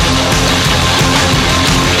road.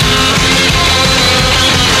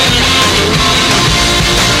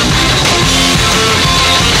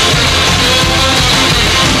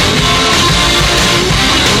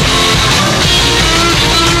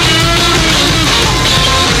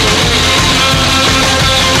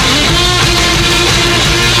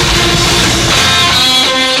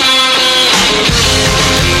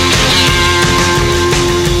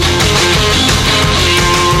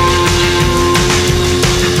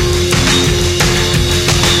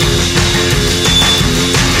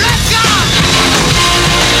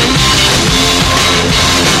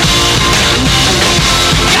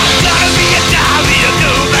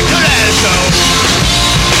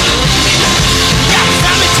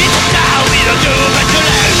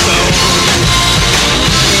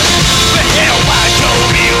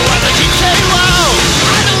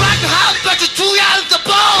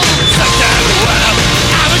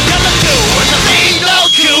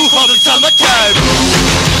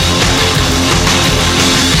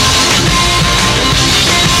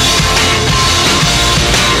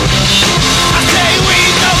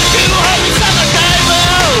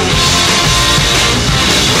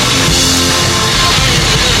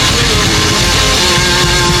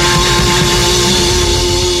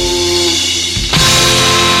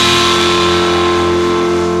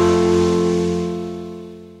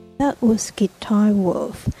 Was Guitar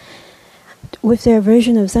Wolf, with their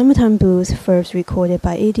version of Summertime Blues, first recorded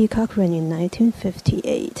by A.D. Cochran in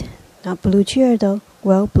 1958. Not Blue Cheer though.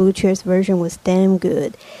 Well, Blue Cheer's version was damn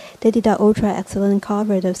good. They did an ultra-excellent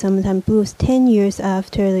cover of Summertime Blues 10 years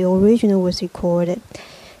after the original was recorded.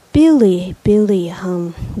 Billy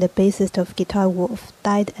Hum, the bassist of Guitar Wolf,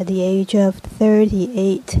 died at the age of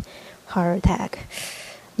 38. Heart attack.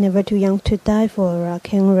 Never too young to die for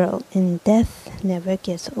rock and roll, and death never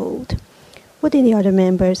gets old. What did the other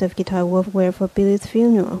members of Guitar Wolf wear for Billy's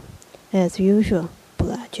funeral? As usual,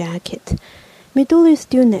 black jacket. Midori is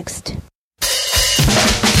due next.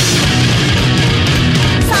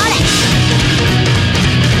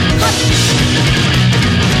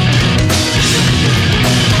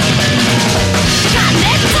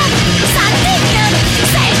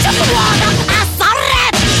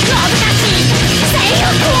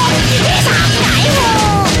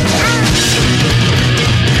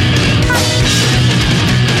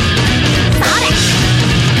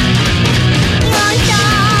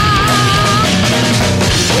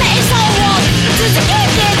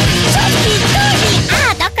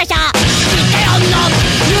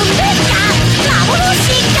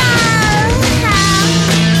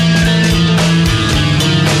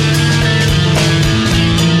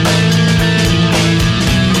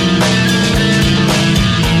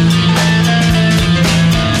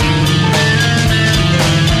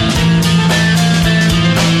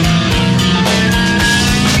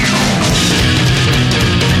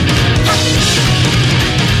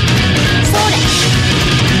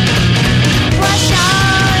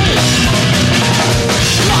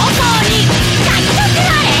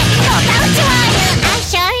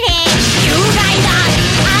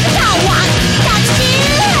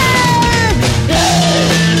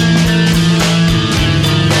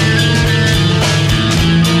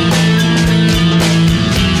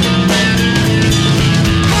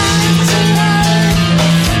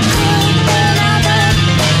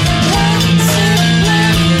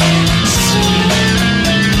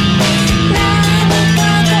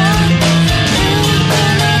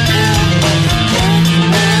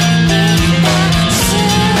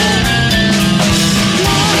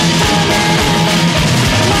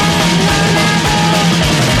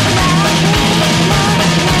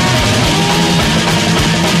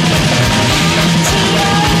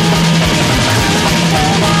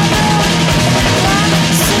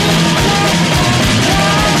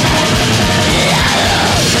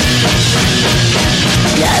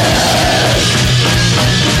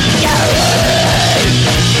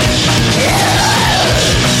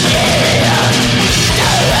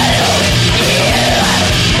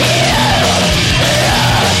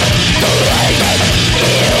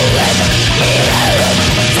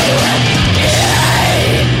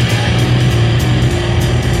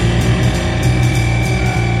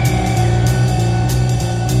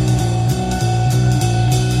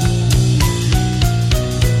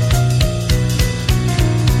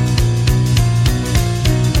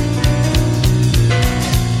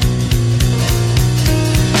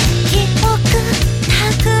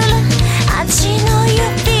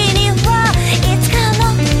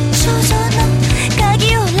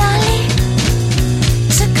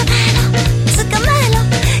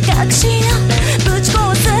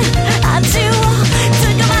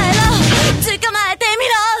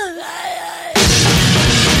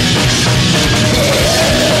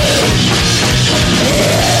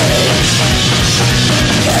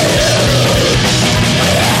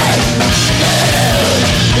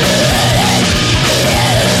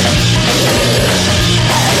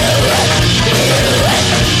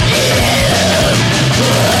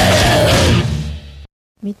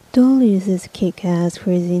 Midori is kick-ass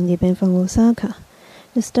crazy indie band from Osaka.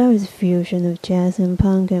 The style is a fusion of jazz and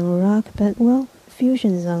punk and rock, but well,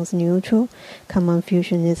 fusion sounds neutral. Come on,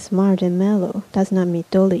 fusion is smart and mellow. That's not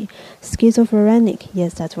Midori. Schizophrenic,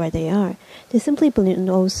 yes, that's where they are. They simply blend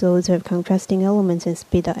all sorts of contrasting elements and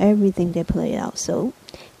spit out everything they play out, so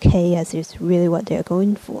chaos is really what they're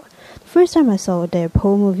going for. The first time I saw their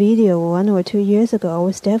promo video 1 or 2 years ago, I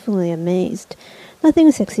was definitely amazed. Nothing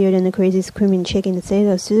sexier than a crazy screaming chick in a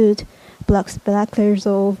sailor suit, black splatters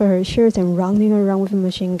all over her shirt and running around with a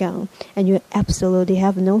machine gun. And you absolutely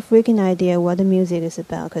have no freaking idea what the music is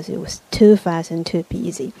about because it was too fast and too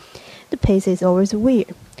busy. The pace is always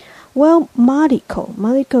weird. Well,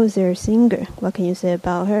 Mariko is their singer. What can you say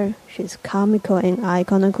about her? She's comical and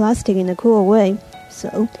iconoclastic in a cool way.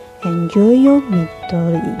 So, enjoy your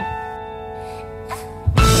Midori.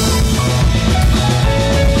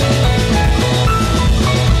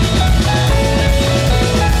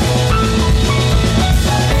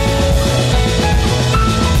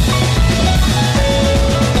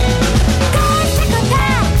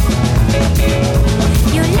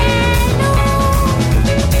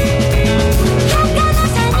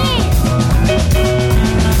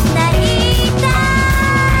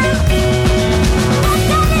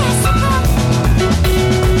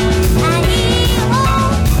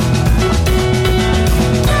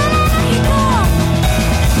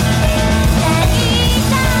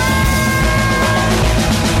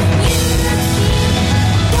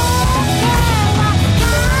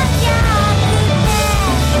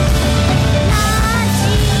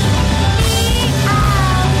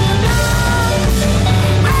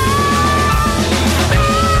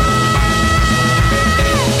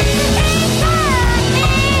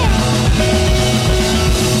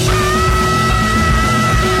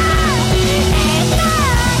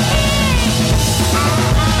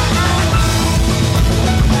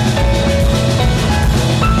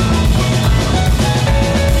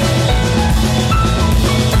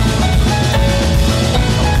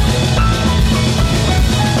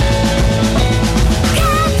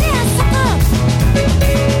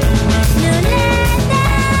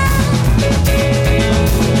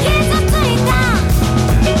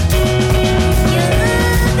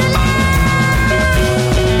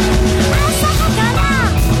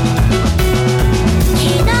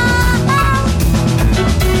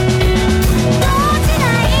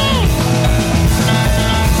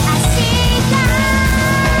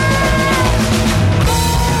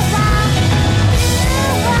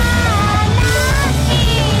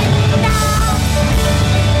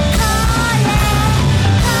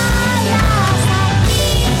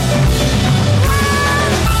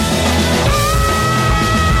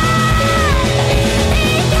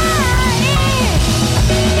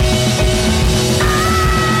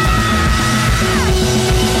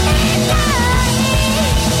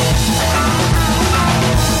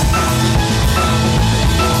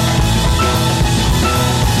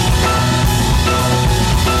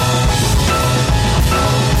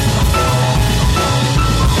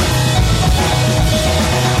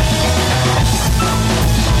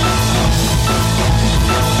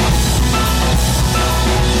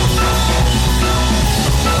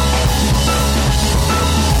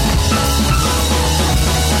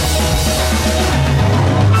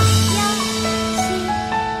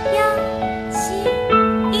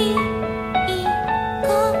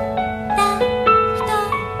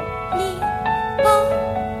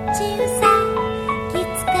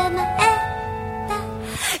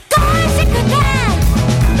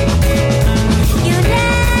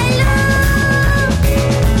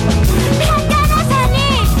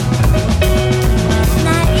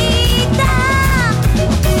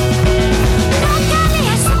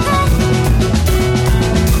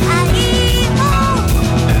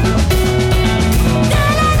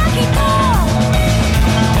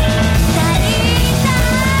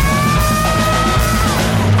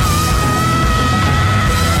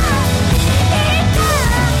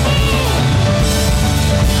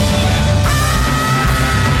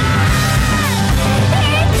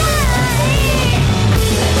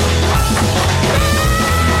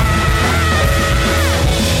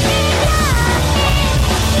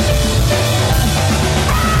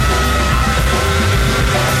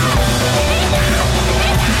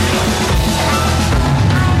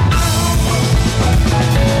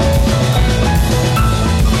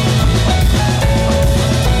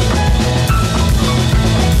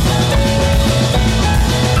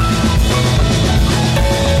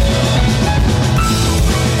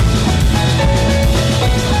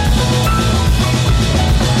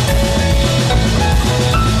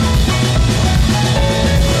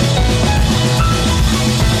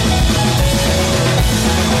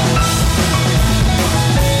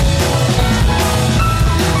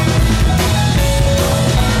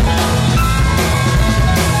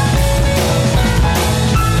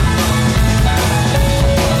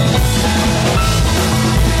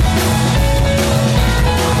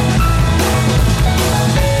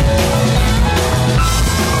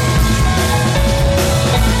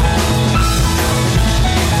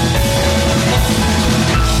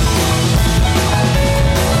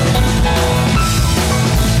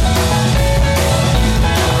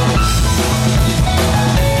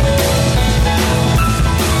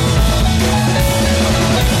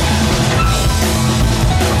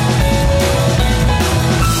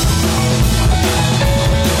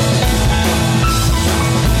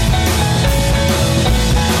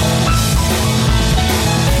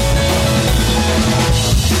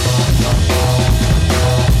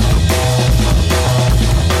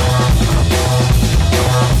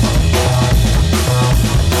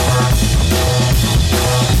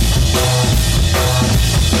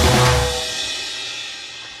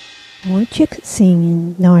 Chicks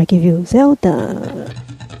singing. Now I give you Zelda.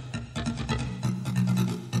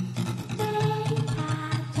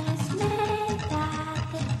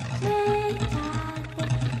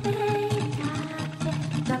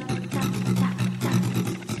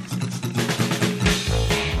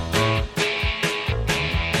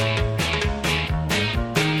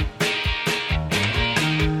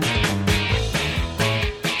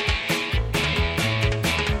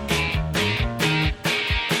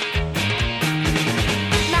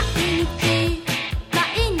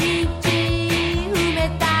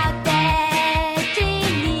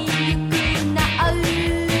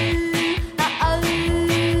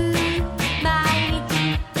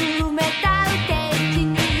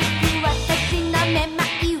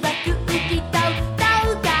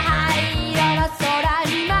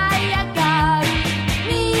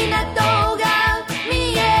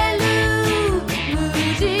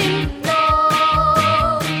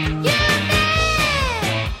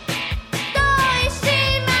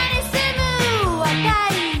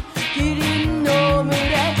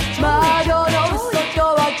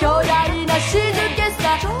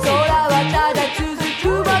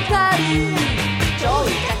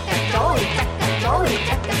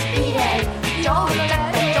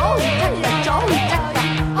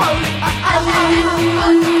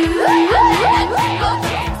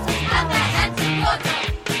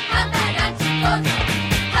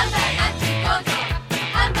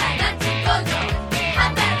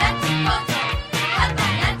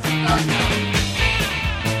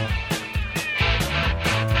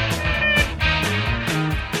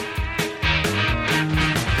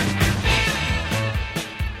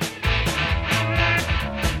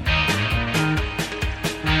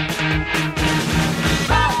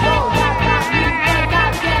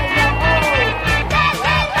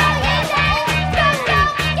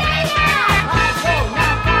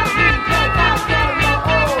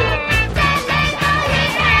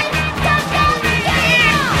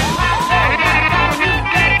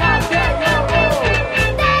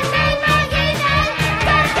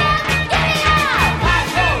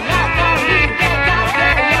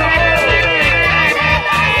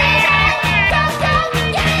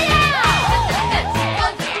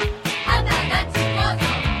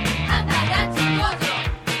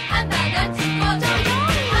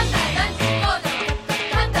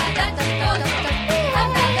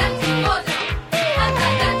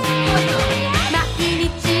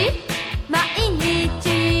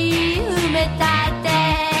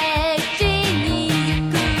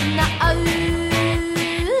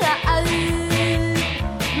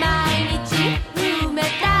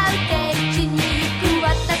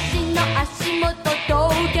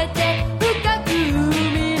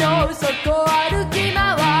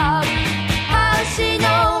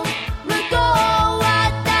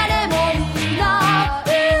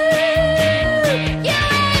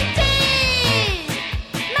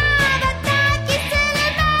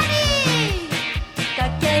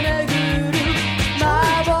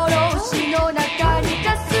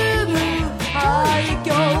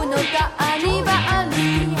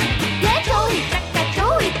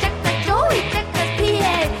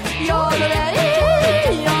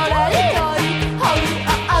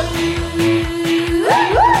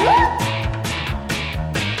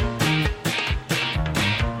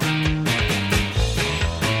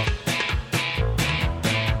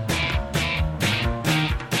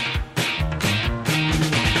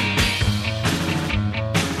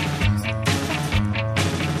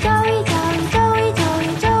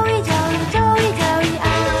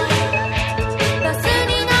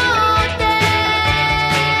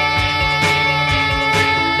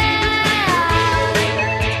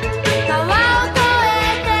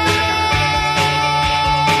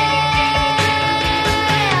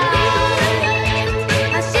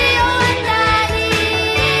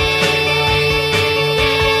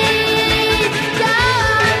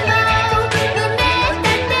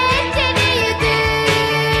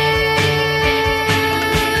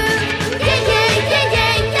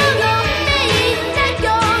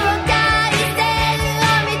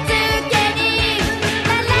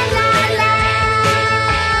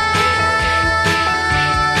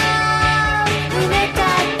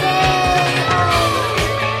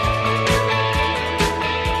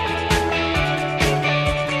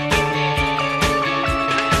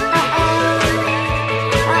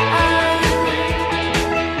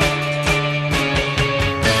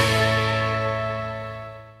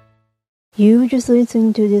 You just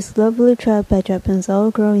listened to this lovely track by Japan's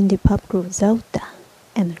all-girl indie pop group Zelda,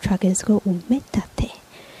 and the track is called Umetate.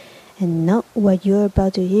 And now what you're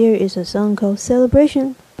about to hear is a song called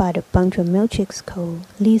Celebration by the bunch of male chicks called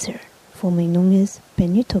Lizard formerly known as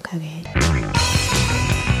bennici.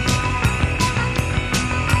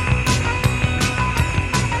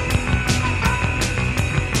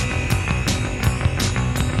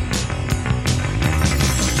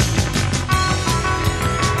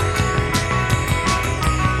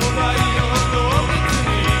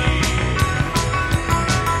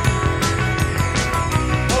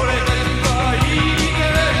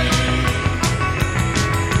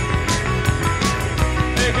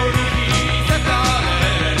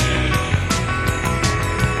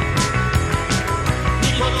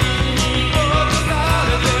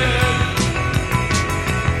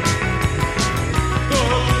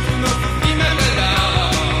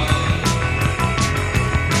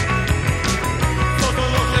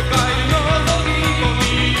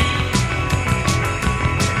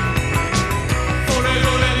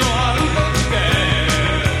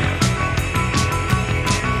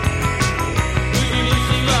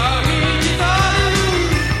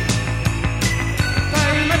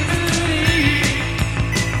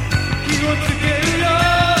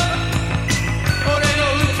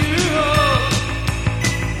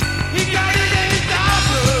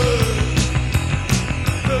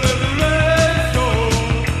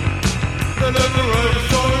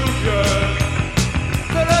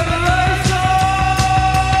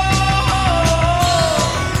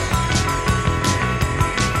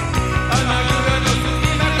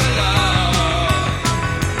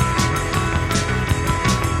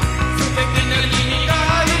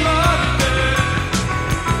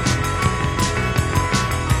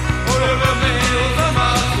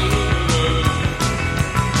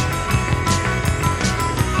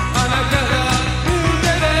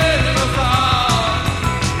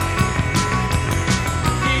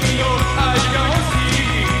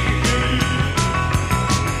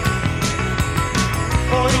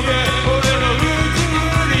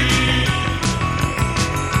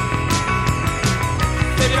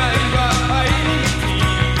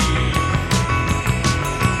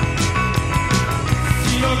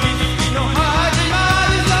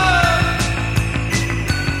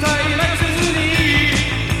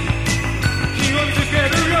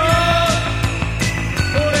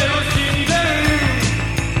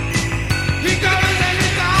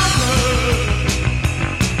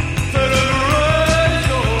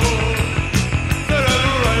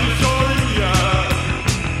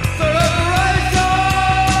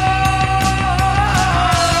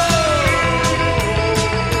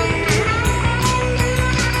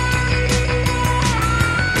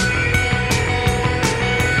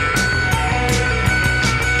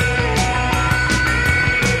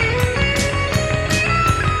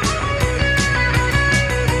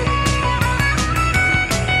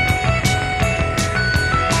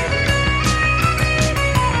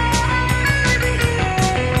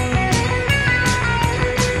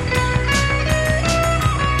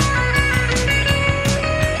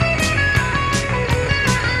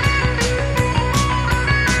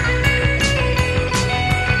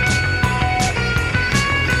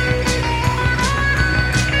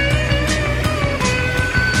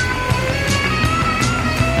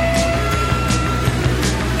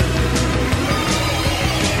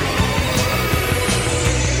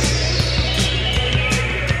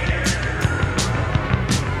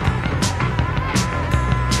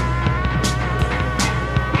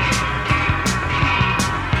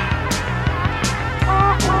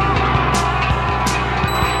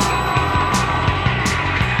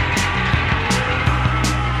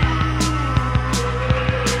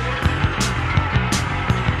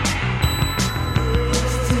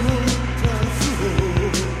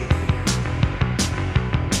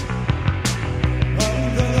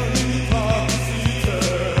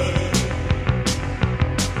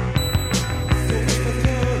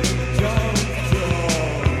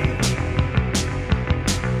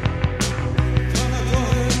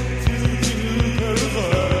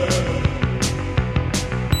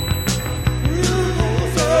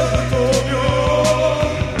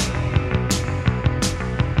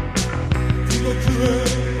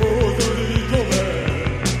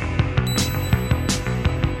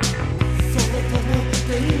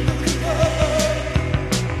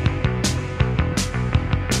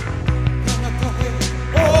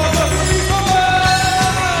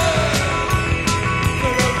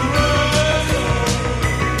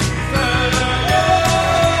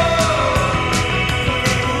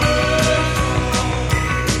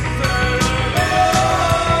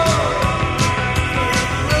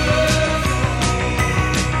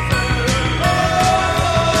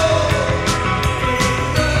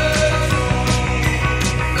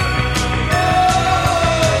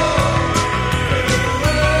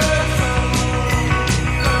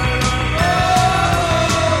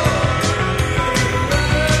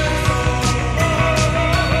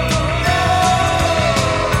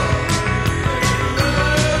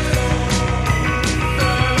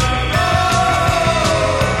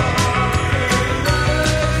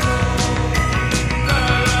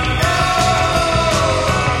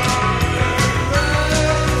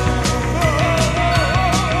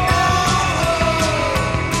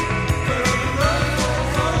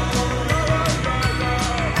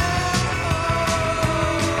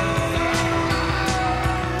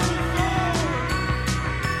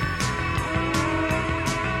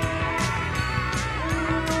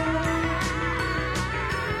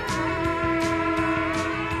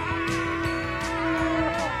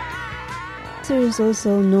 lizard is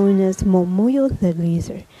also known as Momoyo the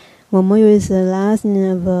lizard. Momoyo is the last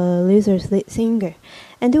name of a lizard's lead singer,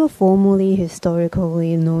 and they were formerly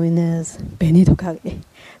historically known as Benitokage.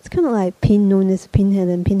 It's kind of like Pin known as Pinhead,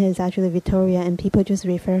 and Pinhead is actually Victoria, and people just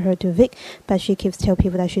refer her to Vic, but she keeps telling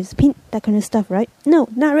people that she's Pin, that kind of stuff, right? No,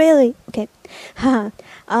 not really. Okay.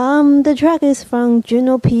 The track is from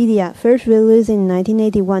Junopedia, first released in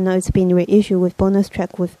 1981. Now it's been reissued with bonus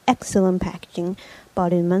track with excellent packaging,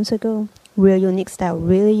 bought in months ago. Real unique style,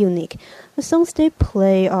 really unique. The songs they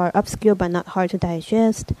play are obscure but not hard to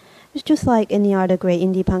digest. It's just like any other great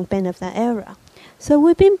indie punk band of that era. So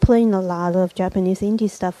we've been playing a lot of Japanese indie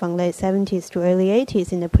stuff from late 70s to early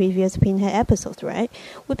 80s in the previous Pinhead episodes, right?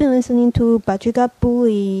 We've been listening to Bajiga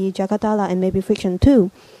Bully, Jagadala, and maybe Friction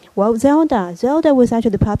too. Well, Zelda was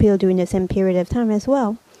actually popular during the same period of time as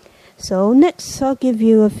well. So next, I'll give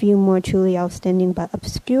you a few more truly outstanding but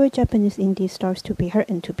obscure Japanese indie stars to be heard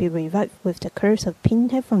and to be revived with the curse of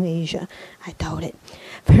Pinhead from Asia. I doubt it.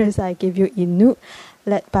 First, I give you Inu,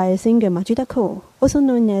 led by singer Majida Ko, also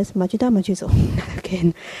known as Majida Majizo.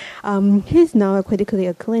 Again, he's now a critically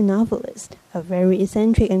acclaimed novelist, a very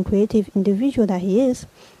eccentric and creative individual that he is.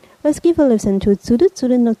 Let's give a listen to Tsuru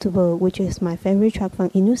Tsuru no Tsubo, which is my favorite track from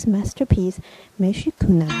Inu's masterpiece,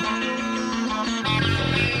 Meshikuna.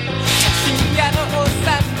 深夜のおっ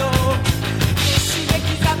さんの刺激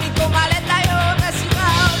刻み込まれたような島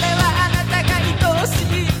俺はあなたが愛おし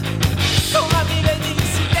いそまみれに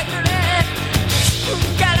してくれ自分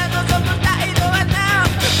から望む態度は Now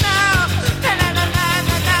Now なななな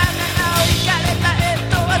なななな行かれた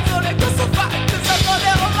はそれこそファックそこで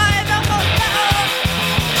お前の本当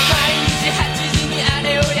毎日8時にあ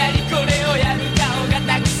れをやりこれをやる顔が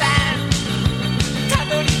たくさんた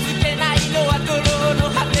どり着けないのは泥の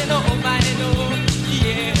果てのお前の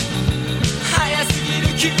家早すぎる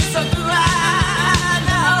休息は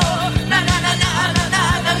なおなななななな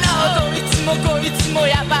ななおどいつもこいつも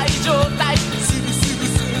やばい状態すぐすぐ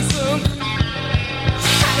すんすん最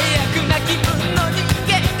悪な気分の人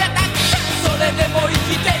間がたくさんそれでも生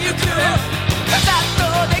きてゆくざっ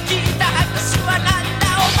とで聞いた拍手はなんだ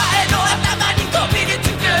お前の頭にこびりつ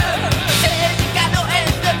く政治家の演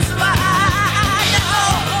説は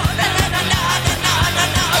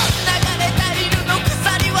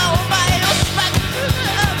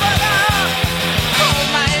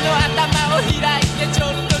開いてちょ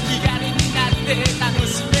っと気軽になって楽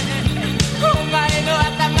しめお前の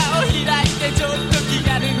頭を開いてちょっと気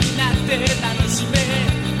軽になって楽しめ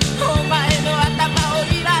お前の頭を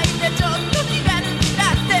開いてちょっと気軽にな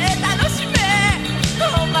って楽しめお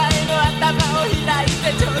前の頭を開いて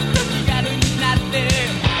ちょっと気軽になっ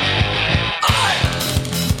て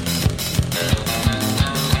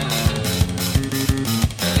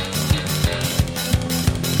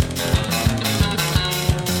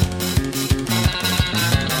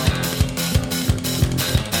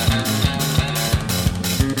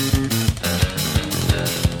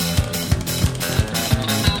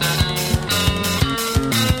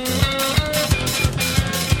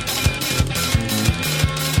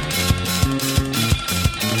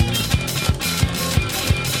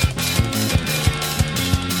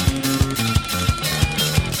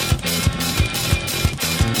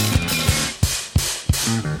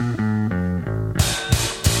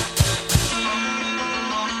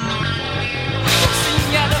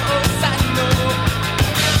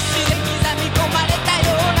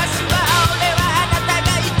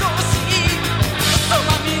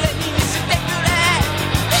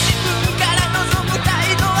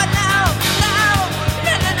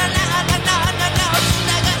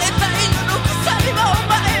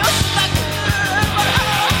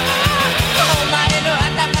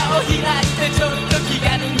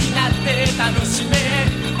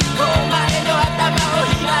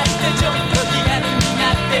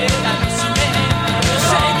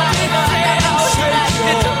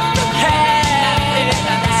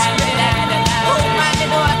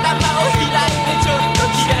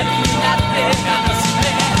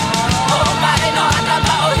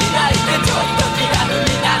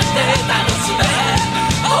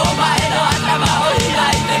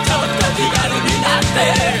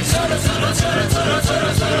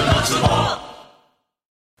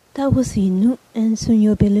That was Inu, and soon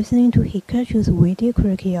you'll be listening to Hikachu's witty,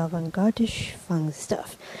 quirky, avant-garde-ish fun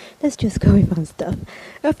stuff. Let's just go with fun stuff.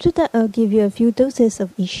 After that, I'll give you a few doses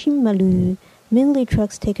of Ishimaru, mainly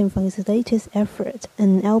tracks taken from his latest effort,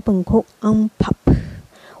 an album called Pop.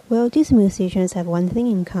 Well, these musicians have one thing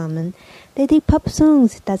in common. They dig pop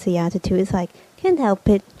songs. That's the attitude. It's like, can't help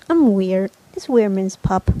it, I'm weird. This weird means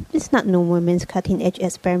pop. It's not normal means cutting-edge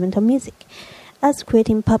experimental music. as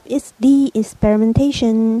creating pop is the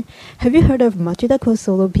experimentation. Have you heard of Machida-ko's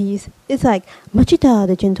solo piece? It's like Machida,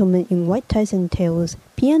 the gentleman in white ties and tails,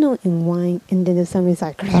 piano and wine, and then the song is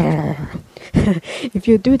like if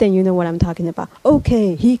you do, then you know what I'm talking about.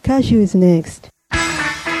 Okay, Hikashu is next.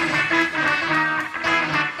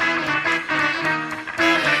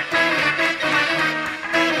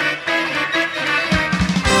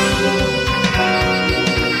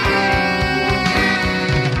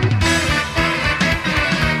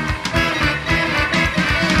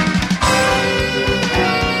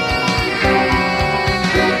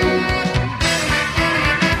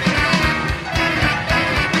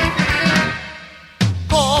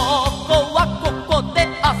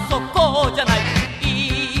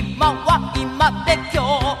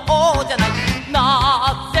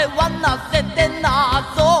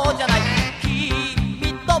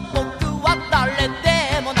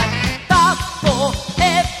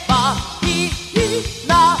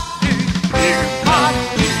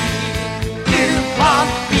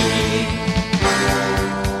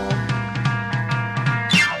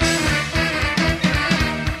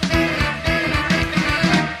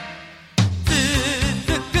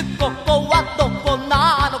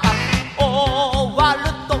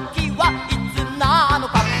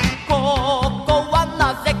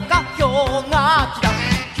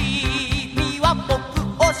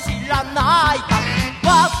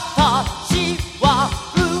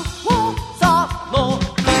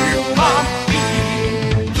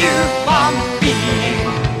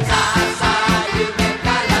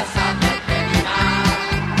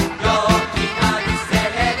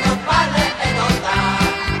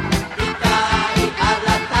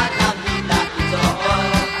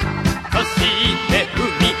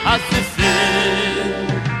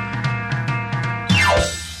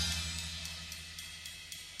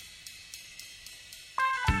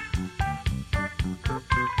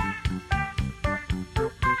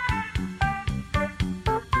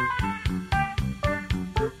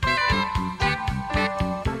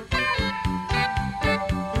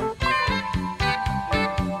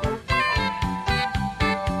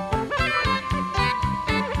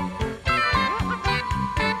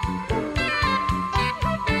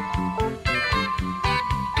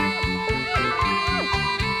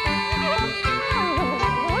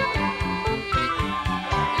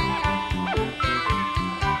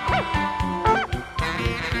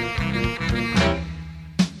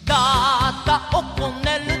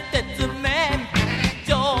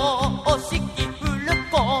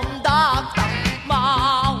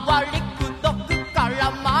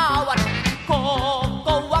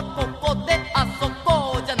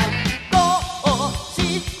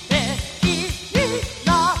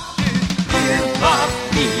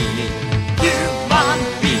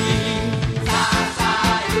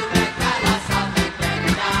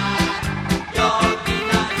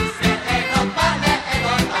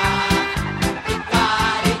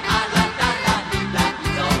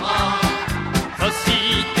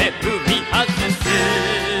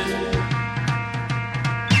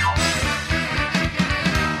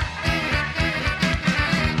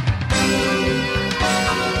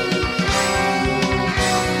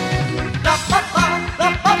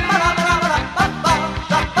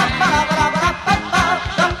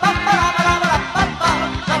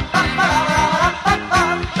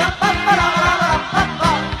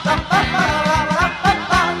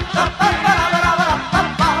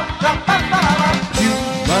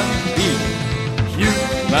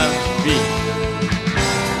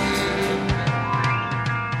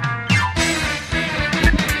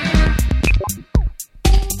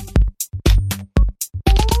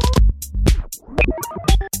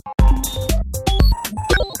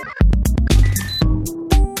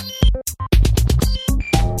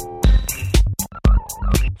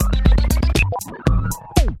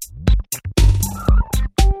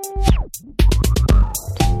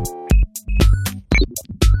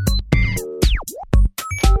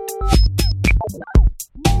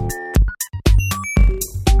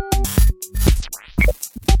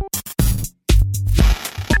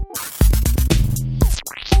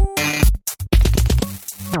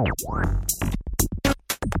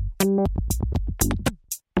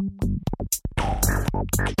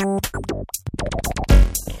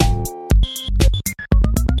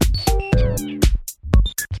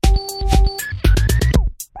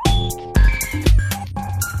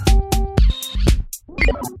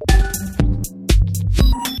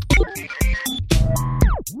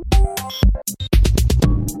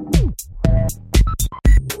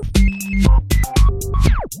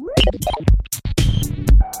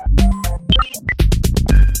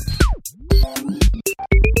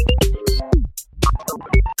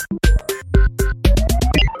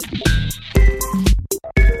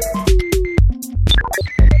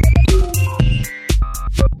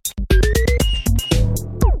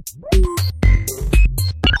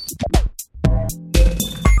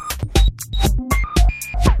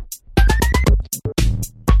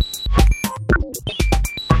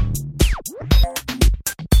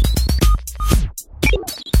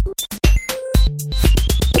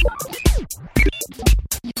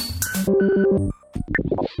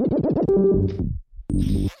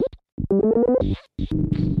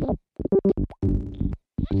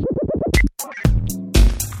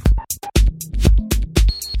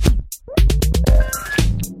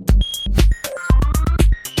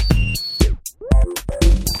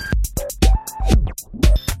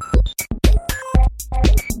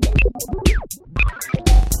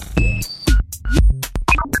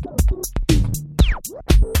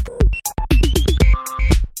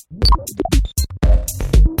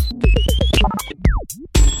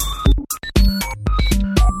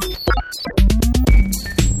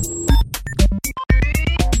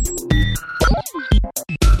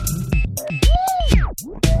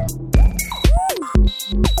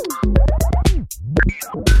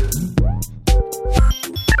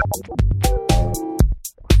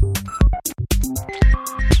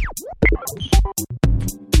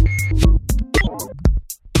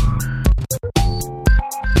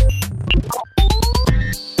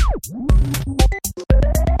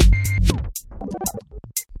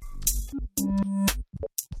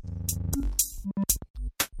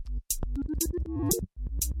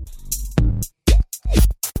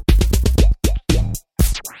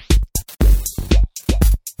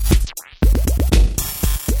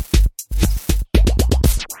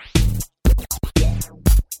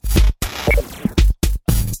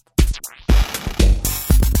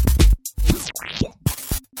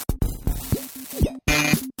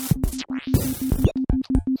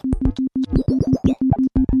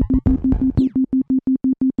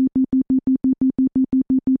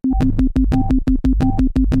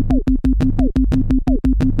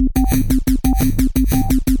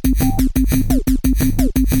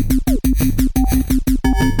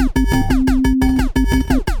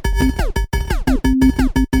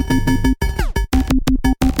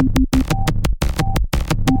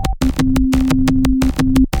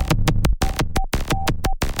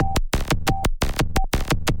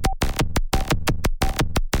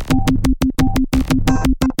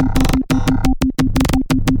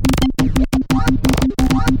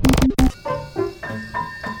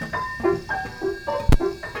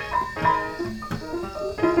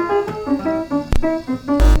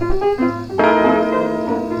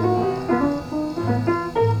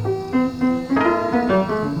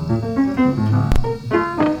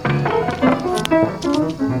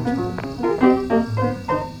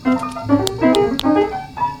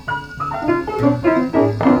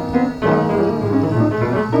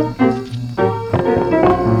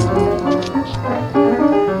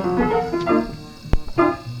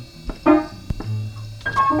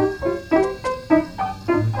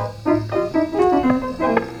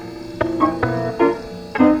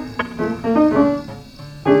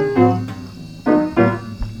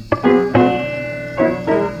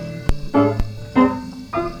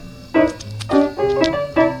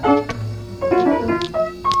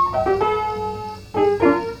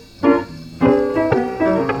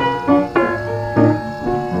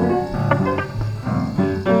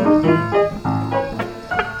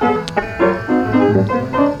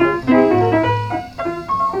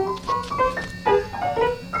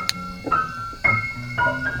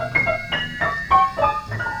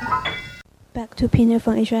 Pinhead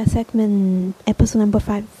from Asia segment, episode number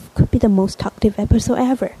 5 could be the most talkative episode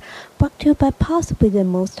ever, brought to you by possibly the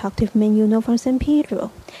most talkative man you know from San Pedro.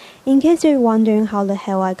 In case you're wondering how the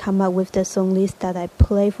hell I come up with the song list that I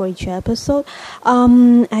play for each episode,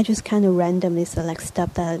 I just kind of randomly select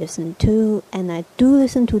stuff that I listen to, and I do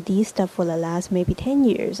listen to these stuff for the last maybe 10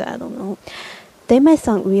 years, I don't know. They might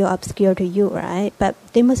sound real obscure to you, right? But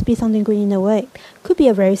they must be something good in a way. Could be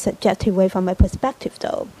a very subjective way from my perspective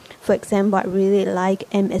though. For example, I really like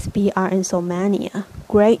MSBR and Soulmania.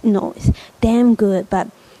 Great noise, damn good, but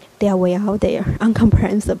they are way out there,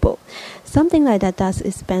 incomprehensible. Something like that does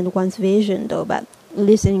expand one's vision though, but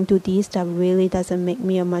listening to these stuff really doesn't make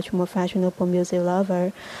me a much more fashionable music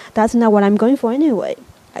lover. That's not what I'm going for anyway.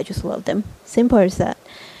 I just love them. Simple as that.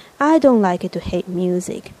 I don't like it to hate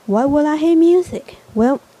music. Why would I hate music?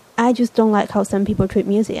 Well, I just don't like how some people treat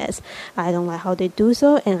music as. I don't like how they do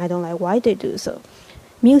so, and I don't like why they do so.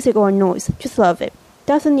 Music or noise, just love it.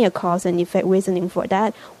 Doesn't need a cause and effect reasoning for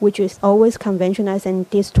that, which is always conventionalized and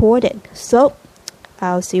distorted. So,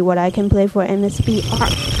 I'll see what I can play for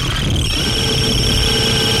MSBR.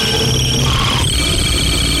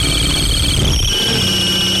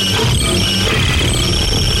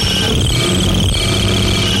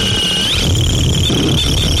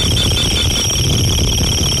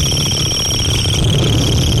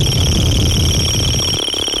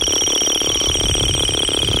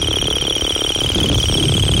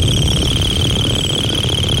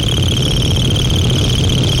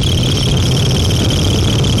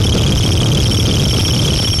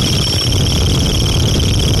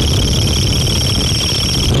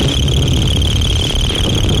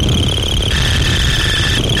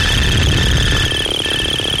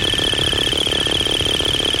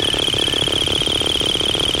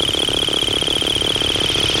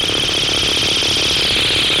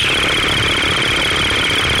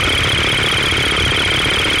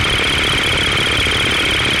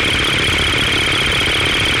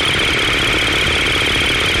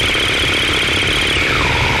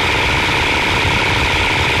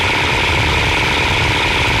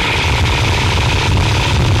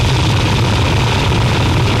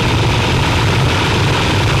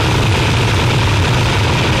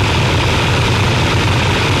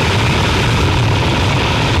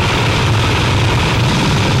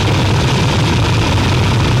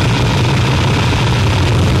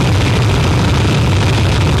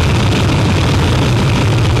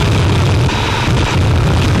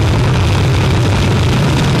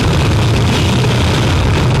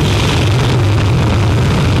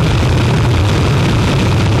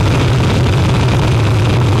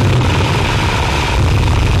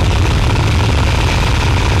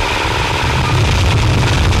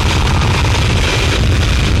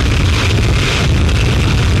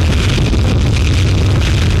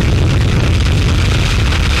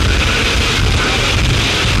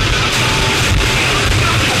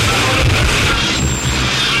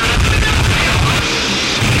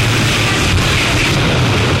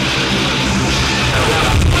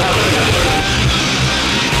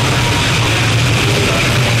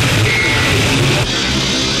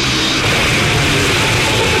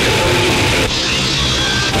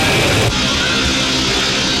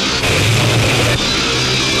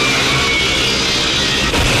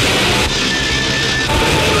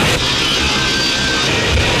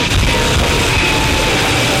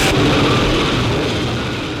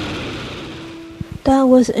 That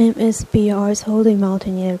was MSBR's Holy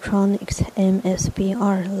Mountain Electronics.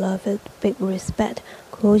 MSBR, love it, big respect.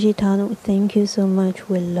 Kojitano, thank you so much,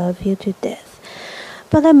 we love you to death.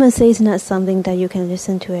 But I must say it's not something that you can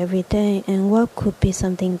listen to every day, and what could be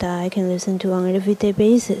something that I can listen to on an everyday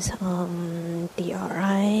basis? DRI,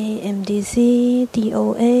 MDC,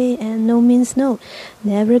 DOA, and No Means No.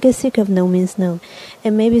 Never get sick of No Means No.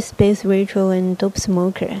 And maybe Space Ritual and Dope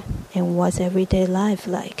Smoker. And what's everyday life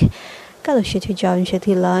like? Got a shitty job and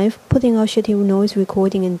shitty life, putting out shitty noise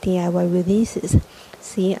recording and DIY releases.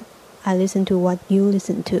 See, I listen to what you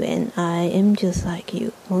listen to, and I am just like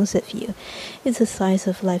you, most of you. It's a slice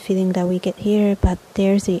of life feeling that we get here, but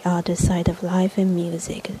there's the other side of life and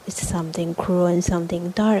music. It's something cruel and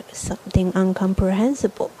something dark, something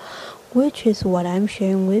incomprehensible, which is what I'm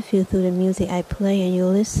sharing with you through the music I play and you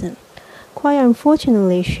listen. Quite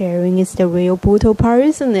unfortunately, sharing is the real brutal part,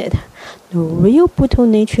 isn't it? The real brutal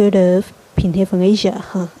nature of Pinhead from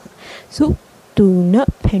Asia. So, do not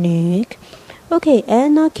panic. Okay,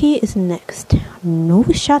 Anarchy is next. No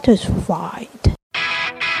Satisfied.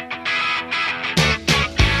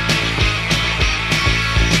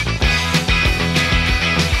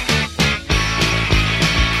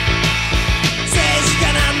 Says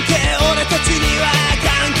なんて俺たちには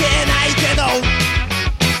関係ないけど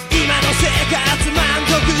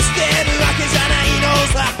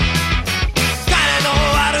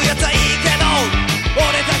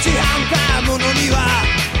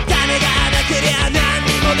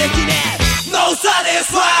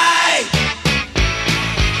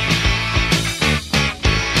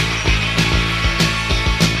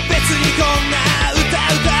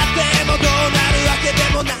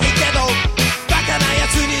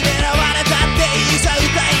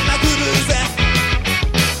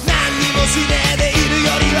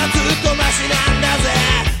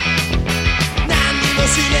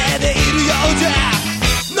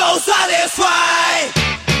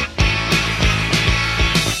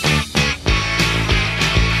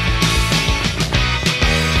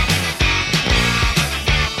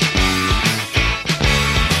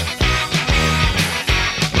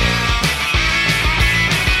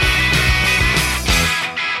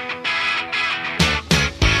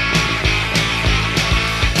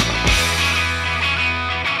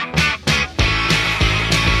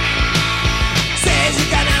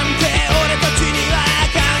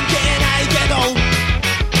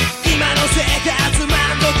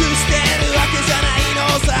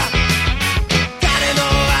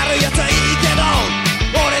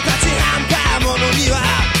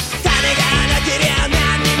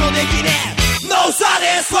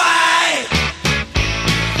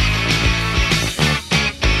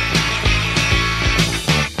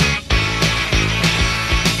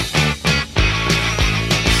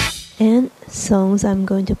Songs I'm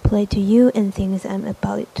going to play to you and things I'm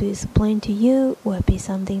about to explain to you will be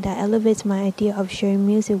something that elevates my idea of sharing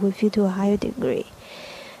music with you to a higher degree.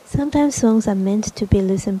 Sometimes songs are meant to be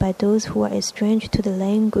listened by those who are estranged to the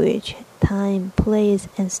language, time, place,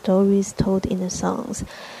 and stories told in the songs.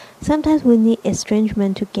 Sometimes we need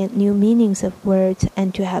estrangement to get new meanings of words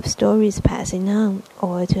and to have stories passing on,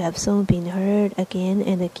 or to have songs being heard again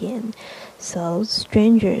and again. So,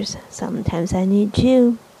 strangers, sometimes I need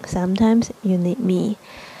you, sometimes you need me.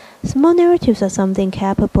 Small narratives are something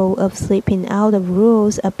capable of slipping out of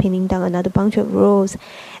rules, of pinning down another bunch of rules,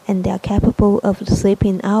 and they are capable of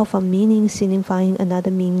slipping out from meaning, signifying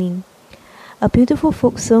another meaning. A beautiful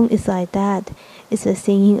folk song is like that. It's a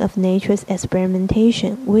singing of nature's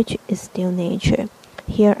experimentation, which is still nature.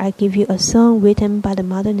 Here I give you a song written by the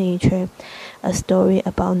Mother Nature, a story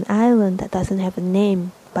about an island that doesn't have a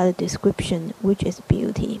name, but a description, which is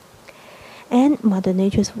beauty. And Mother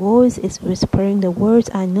Nature's voice is whispering the words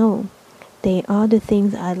I know. They are the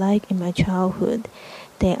things I like in my childhood.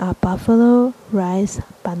 They are buffalo, rice,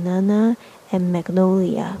 banana, and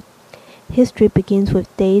magnolia. History begins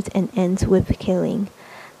with dates and ends with killing,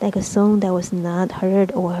 like a song that was not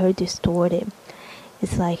heard or heard distorted.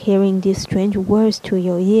 It's like hearing these strange words to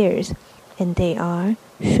your ears, and they are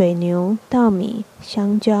水牛、稻米、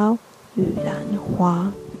香蕉、玉兰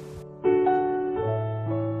花。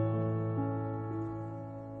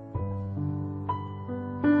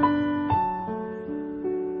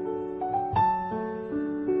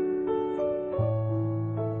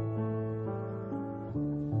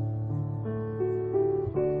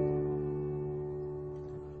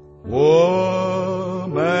我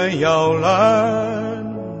们摇篮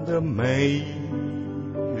的美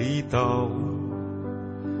丽岛，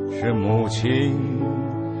是母亲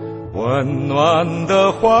温暖的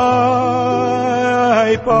怀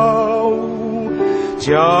抱，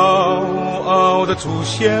骄傲的祖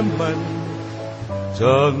先们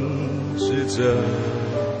正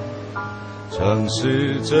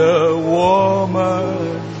视着我们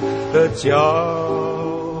的脚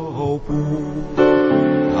步，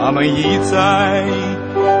他们一再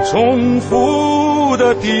重复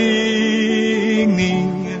的叮咛，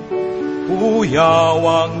不要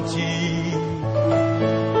忘记，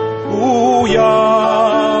不要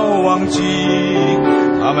忘记，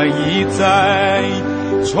他们一再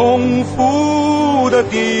重复的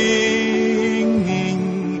叮咛，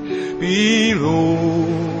筚路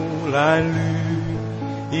蓝缕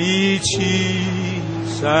一起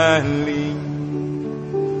闪灵。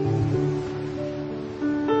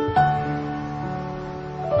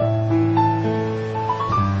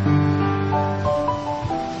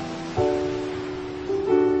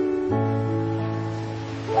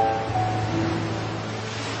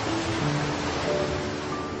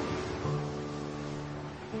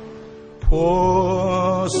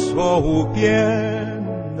婆娑无边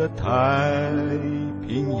的太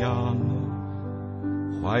平洋，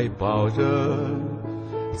怀抱着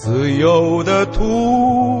自由的土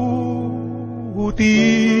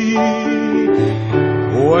地，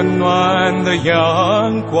温暖的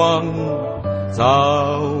阳光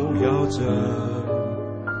照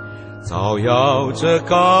耀着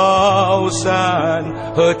高山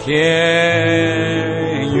和田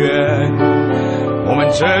园。我们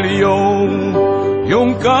这里有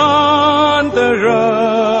勇敢的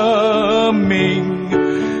人民，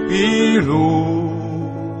筚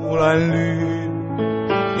路蓝缕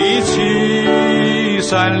一起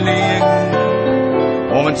闪灵。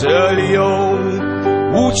我们这里有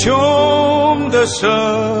无穷的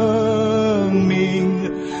生命，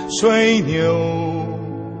水牛、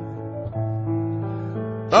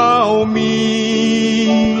稻米、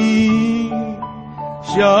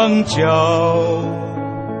香蕉、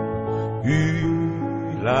玉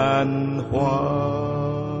兰花。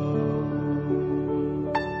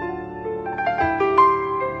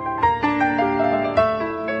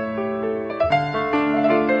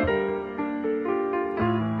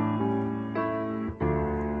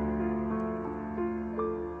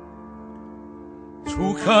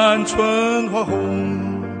初看春花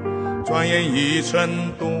红，转眼已成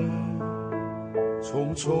冬。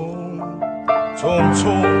匆匆匆匆，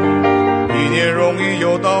一年容易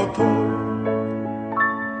又到头，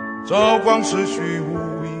朝光逝去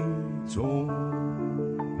无影踪。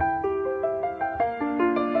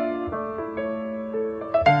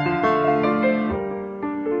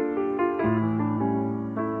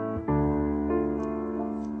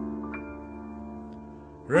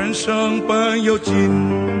人生本有尽，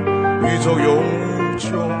宇宙永无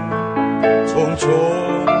穷，匆匆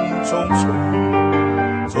匆匆，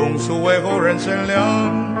总是为后人乘凉，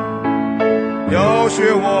要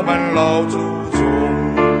学我们老祖宗。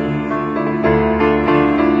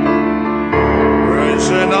人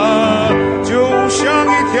生啊，就像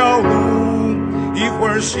一条路，一会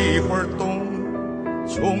儿西一会儿东，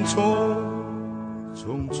匆匆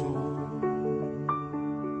匆匆。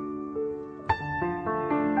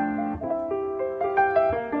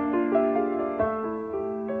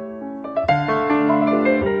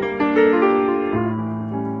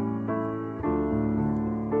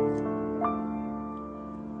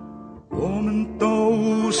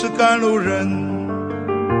是赶路人，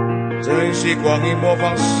珍惜光阴莫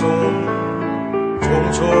放松，匆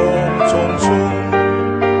匆匆匆，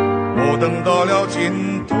莫等到了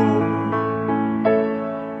尽头，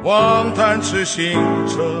望叹痴心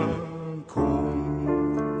成空。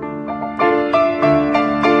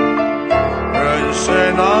人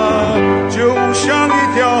生啊，就像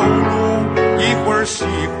一条路，一会儿西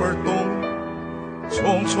一会儿东，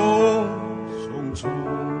匆匆匆匆。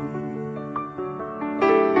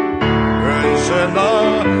人生啊，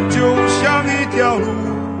就像一条路，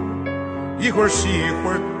一会儿西一会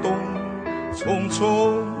儿东，匆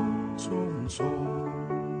匆匆匆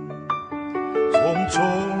匆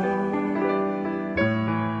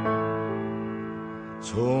匆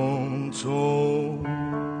匆匆。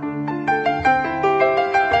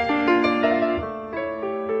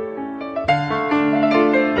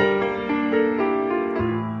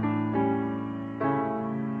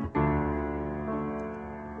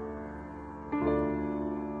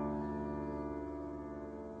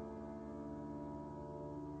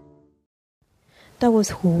That was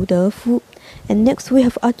Hu Defu. And next we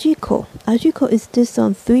have Ajiko. Ajiko is this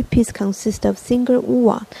three-piece consists of singer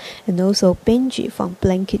Uwa and also Benji from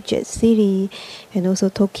Blanket Jet City and also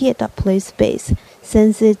Tokia that plays bass.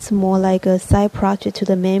 Since it's more like a side project to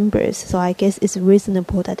the members, so I guess it's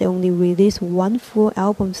reasonable that they only released one full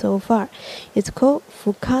album so far. It's called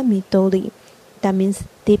Fukamidori. That means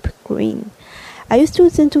deep green. I used to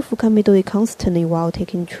listen to Fukamidori constantly while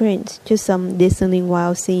taking trains, just listening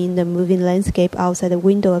while seeing the moving landscape outside the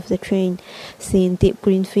window of the train, seeing deep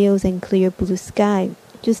green fields and clear blue sky,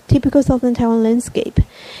 just typical southern Taiwan landscape.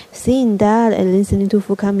 Seeing that and listening to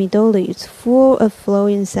Fukamidori, it's full of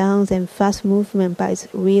flowing sounds and fast movement, but it's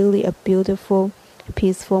really a beautiful,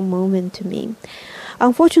 peaceful moment to me.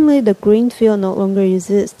 Unfortunately, the green field no longer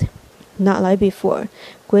exists, not like before.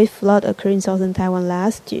 Great flood occurred in southern Taiwan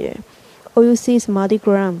last year. All you see is muddy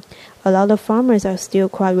ground. A lot of farmers are still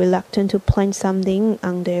quite reluctant to plant something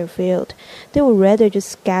on their field. They would rather just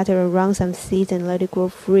scatter around some seeds and let it grow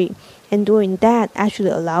free. And doing that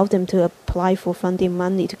actually allowed them to apply for funding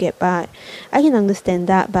money to get by. I can understand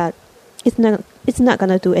that, but it's not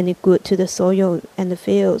gonna do any good to the soil and the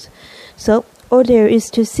fields. So all there is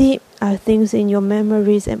to see are things in your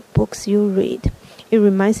memories and books you read. It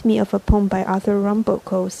reminds me of a poem by Arthur Rimbaud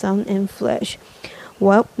called Sun and Flesh.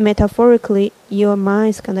 Well, metaphorically, your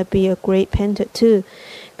mind's gonna be a great painter too,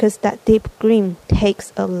 because that deep green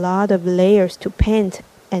takes a lot of layers to paint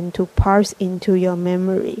and to parse into your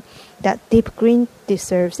memory. That deep green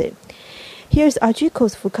deserves it. Here's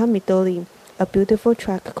Ajiko's Fukamidori, a beautiful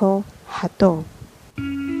track called Hato.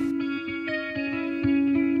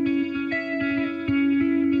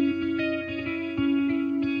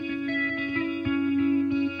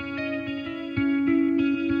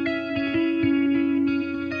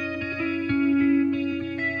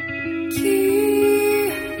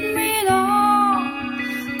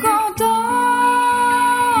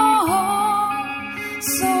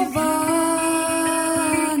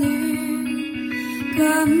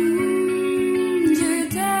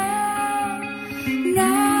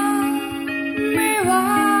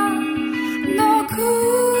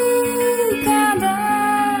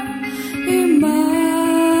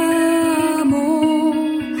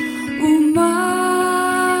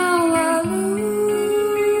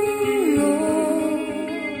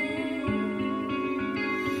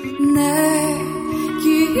 내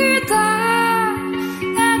기다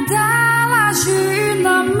나다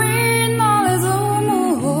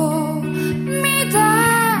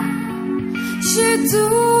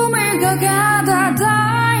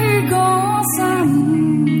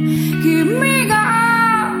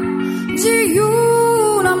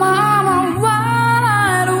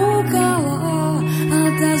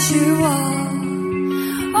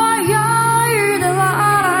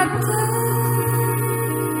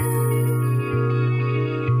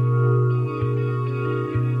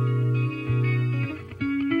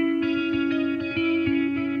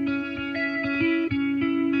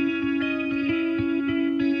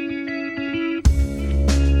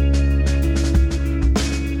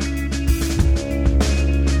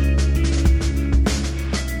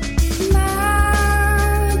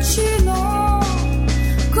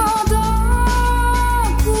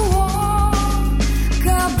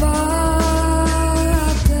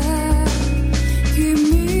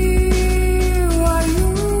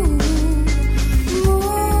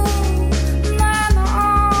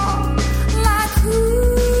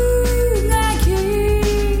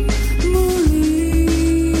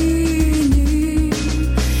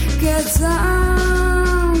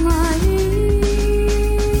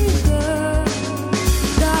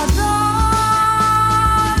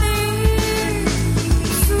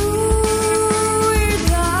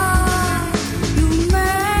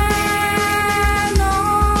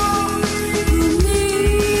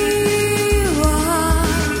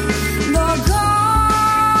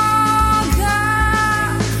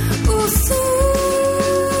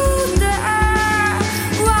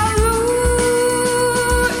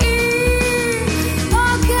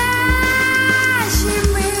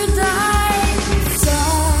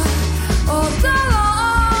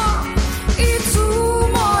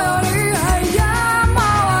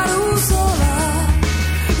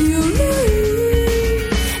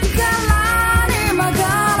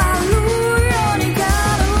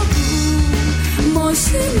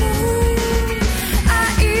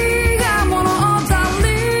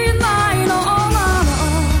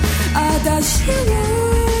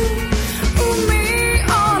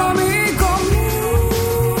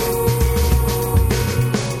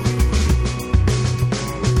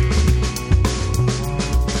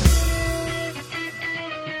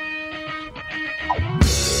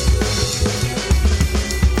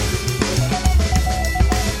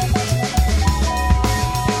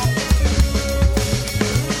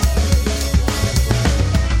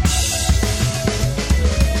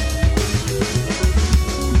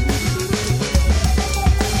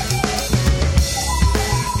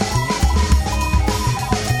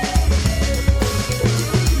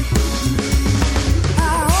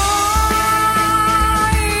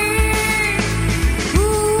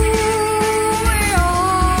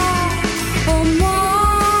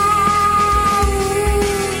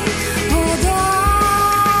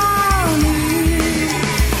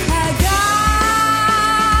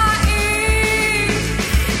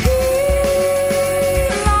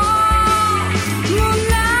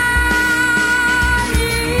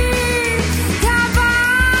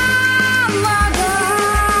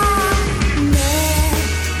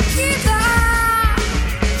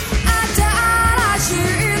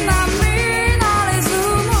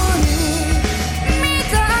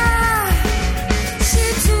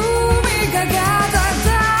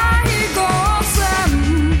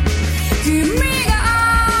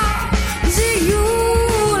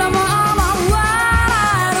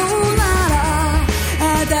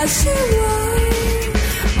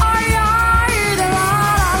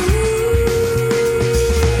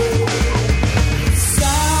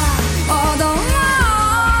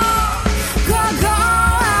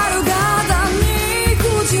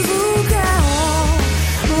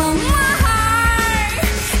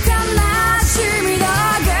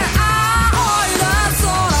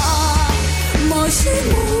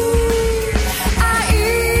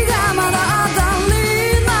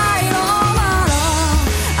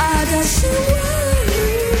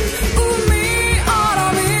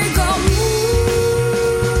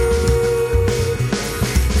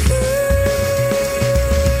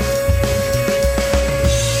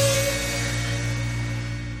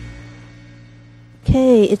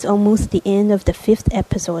it's almost the end of the 5th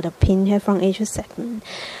episode of Pinhead from Asia segment.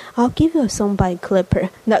 I'll give you a song by Clipper,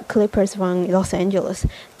 not Clippers from Los Angeles.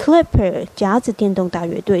 Clipper, 夹子电动大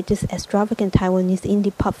乐队, this extravagant Taiwanese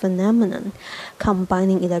indie pop phenomenon,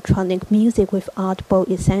 combining electronic music with oddball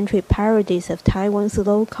eccentric parodies of Taiwan's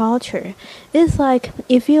low culture. It's like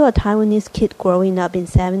if you're a Taiwanese kid growing up in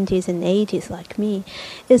 70s and 80s like me,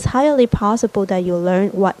 it's highly possible that you learn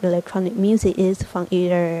what electronic music is from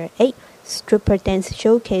either A, stripper dance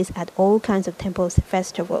showcase at all kinds of temples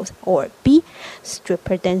festivals, or B,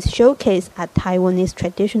 stripper dance showcase at Taiwanese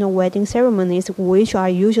traditional wedding ceremonies, which are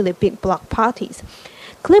usually big block parties.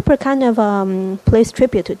 Clipper kind of plays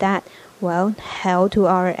tribute to that. Well, hell to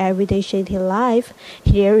our everyday shady life.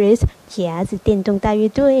 Here is 夹子电动大乐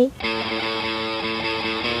队。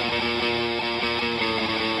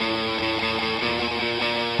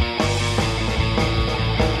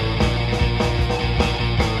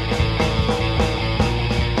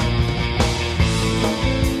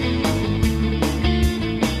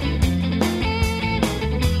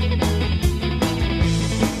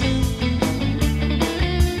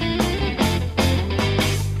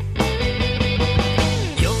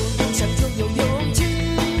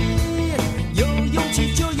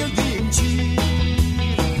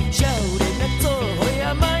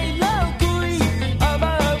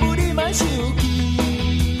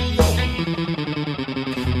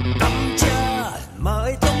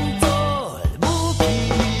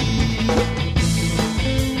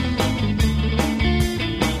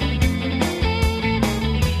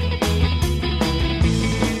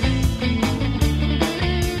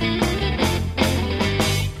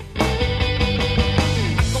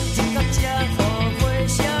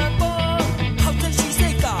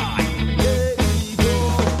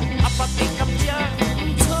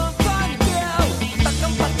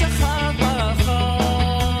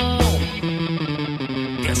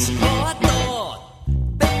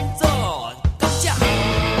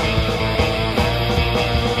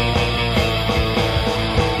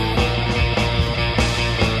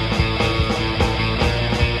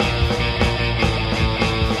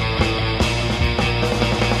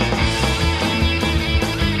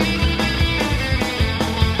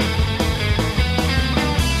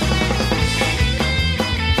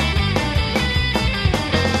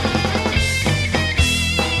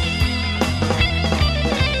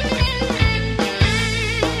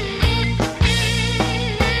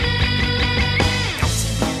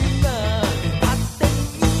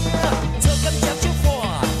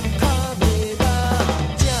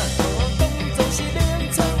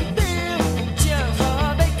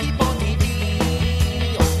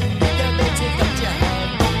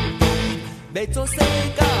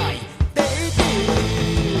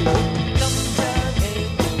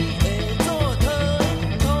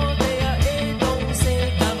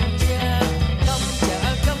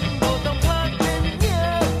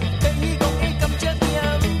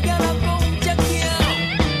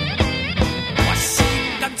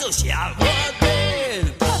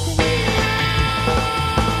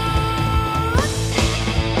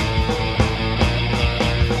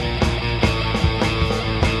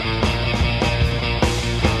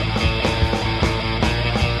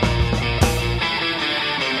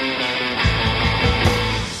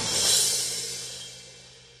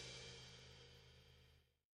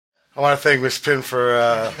I want to thank Miss Pin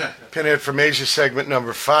for Pinhead from Asia segment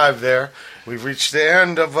number 5 there. We've reached the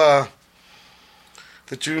end of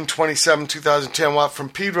the June 27, 2010 Watt from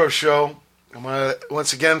Pedro Show. I want to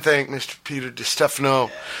once again thank Mr. Peter Distefano,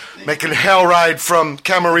 making a hell ride from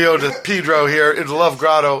Camarillo to Pedro here in the Love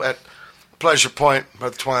Grotto at Pleasure Point.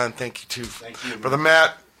 Brother Twine, thank you too. Thank you. Brother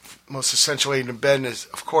Matt, most essential aid in bed is,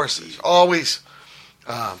 of course, as always,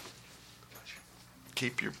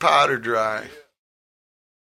 keep your powder dry.